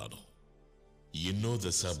అనుకుంటాను. ఎన్నో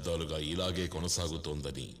దశాబ్దాలుగా ఇలాగే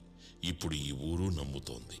కొనసాగుతోందని ఇప్పుడు ఈ ఊరు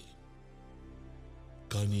నమ్ముతోంది.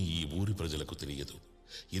 కానీ ఈ ఊరి ప్రజలకు తెలియదు,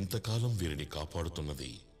 ఇంతకాలం వీరిని కాపాడుతున్నది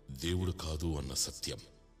దేవుడు కాదు అన్న సత్యం.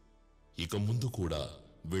 ఇక ముందు కూడా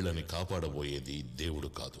వీళ్ళని కాపాడబోయేది దేవుడు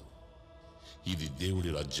కాదు. ఇది దేవుడి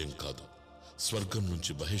రాజ్యం కాదు, స్వర్గం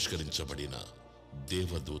నుంచి బహిష్కరించబడిన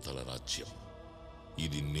దేవదూతల రాజ్యం.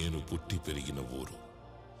 ఇది నేను పుట్టి పెరిగిన ఊరు,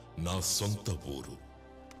 నా సొంత ఊరు.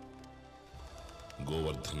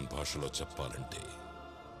 గోవర్ధన్ భాషలో చెప్పాలంటే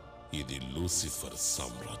ఇది లూసిఫర్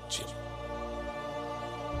సామ్రాజ్యం.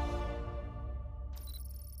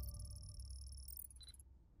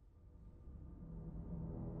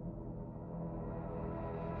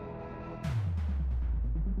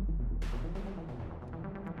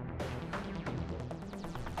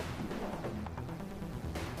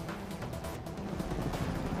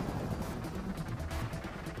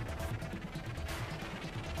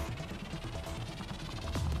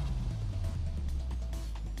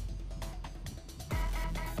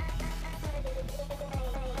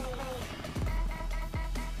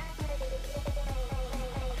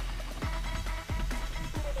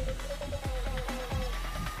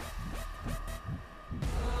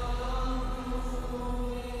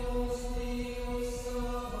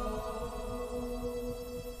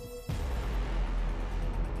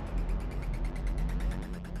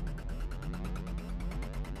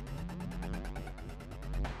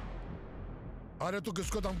 अरे तू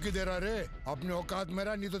किसको धमकी दे रहा रे? अपनी औकात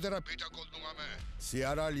मेरा, नहीं तो तेरा बेटा खोल दूंगा मैं।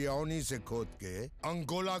 सियारा लियोनी से खोद के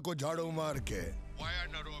अंगोला को झाड़ू मार के वाया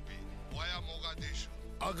नैरोबी वाया मोगादिशु,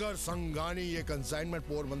 अगर संगानी ये कंसाइनमेंट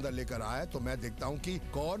पोरबंदर लेकर आए तो मैं देखता हूँ कि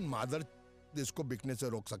कौन मादर इसको बिकने से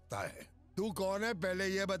रोक सकता है। तू कौन है पहले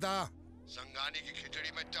ये बता। संगानी की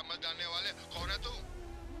खिचड़ी में चम्मच डालने वाले कौन है तू?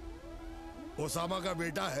 ओसामा का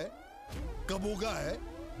बेटा है, कबूगा है,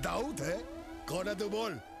 दाऊद है, कौन है तू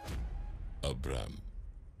बोल? Abram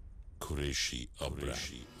Qureshi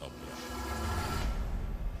Abram.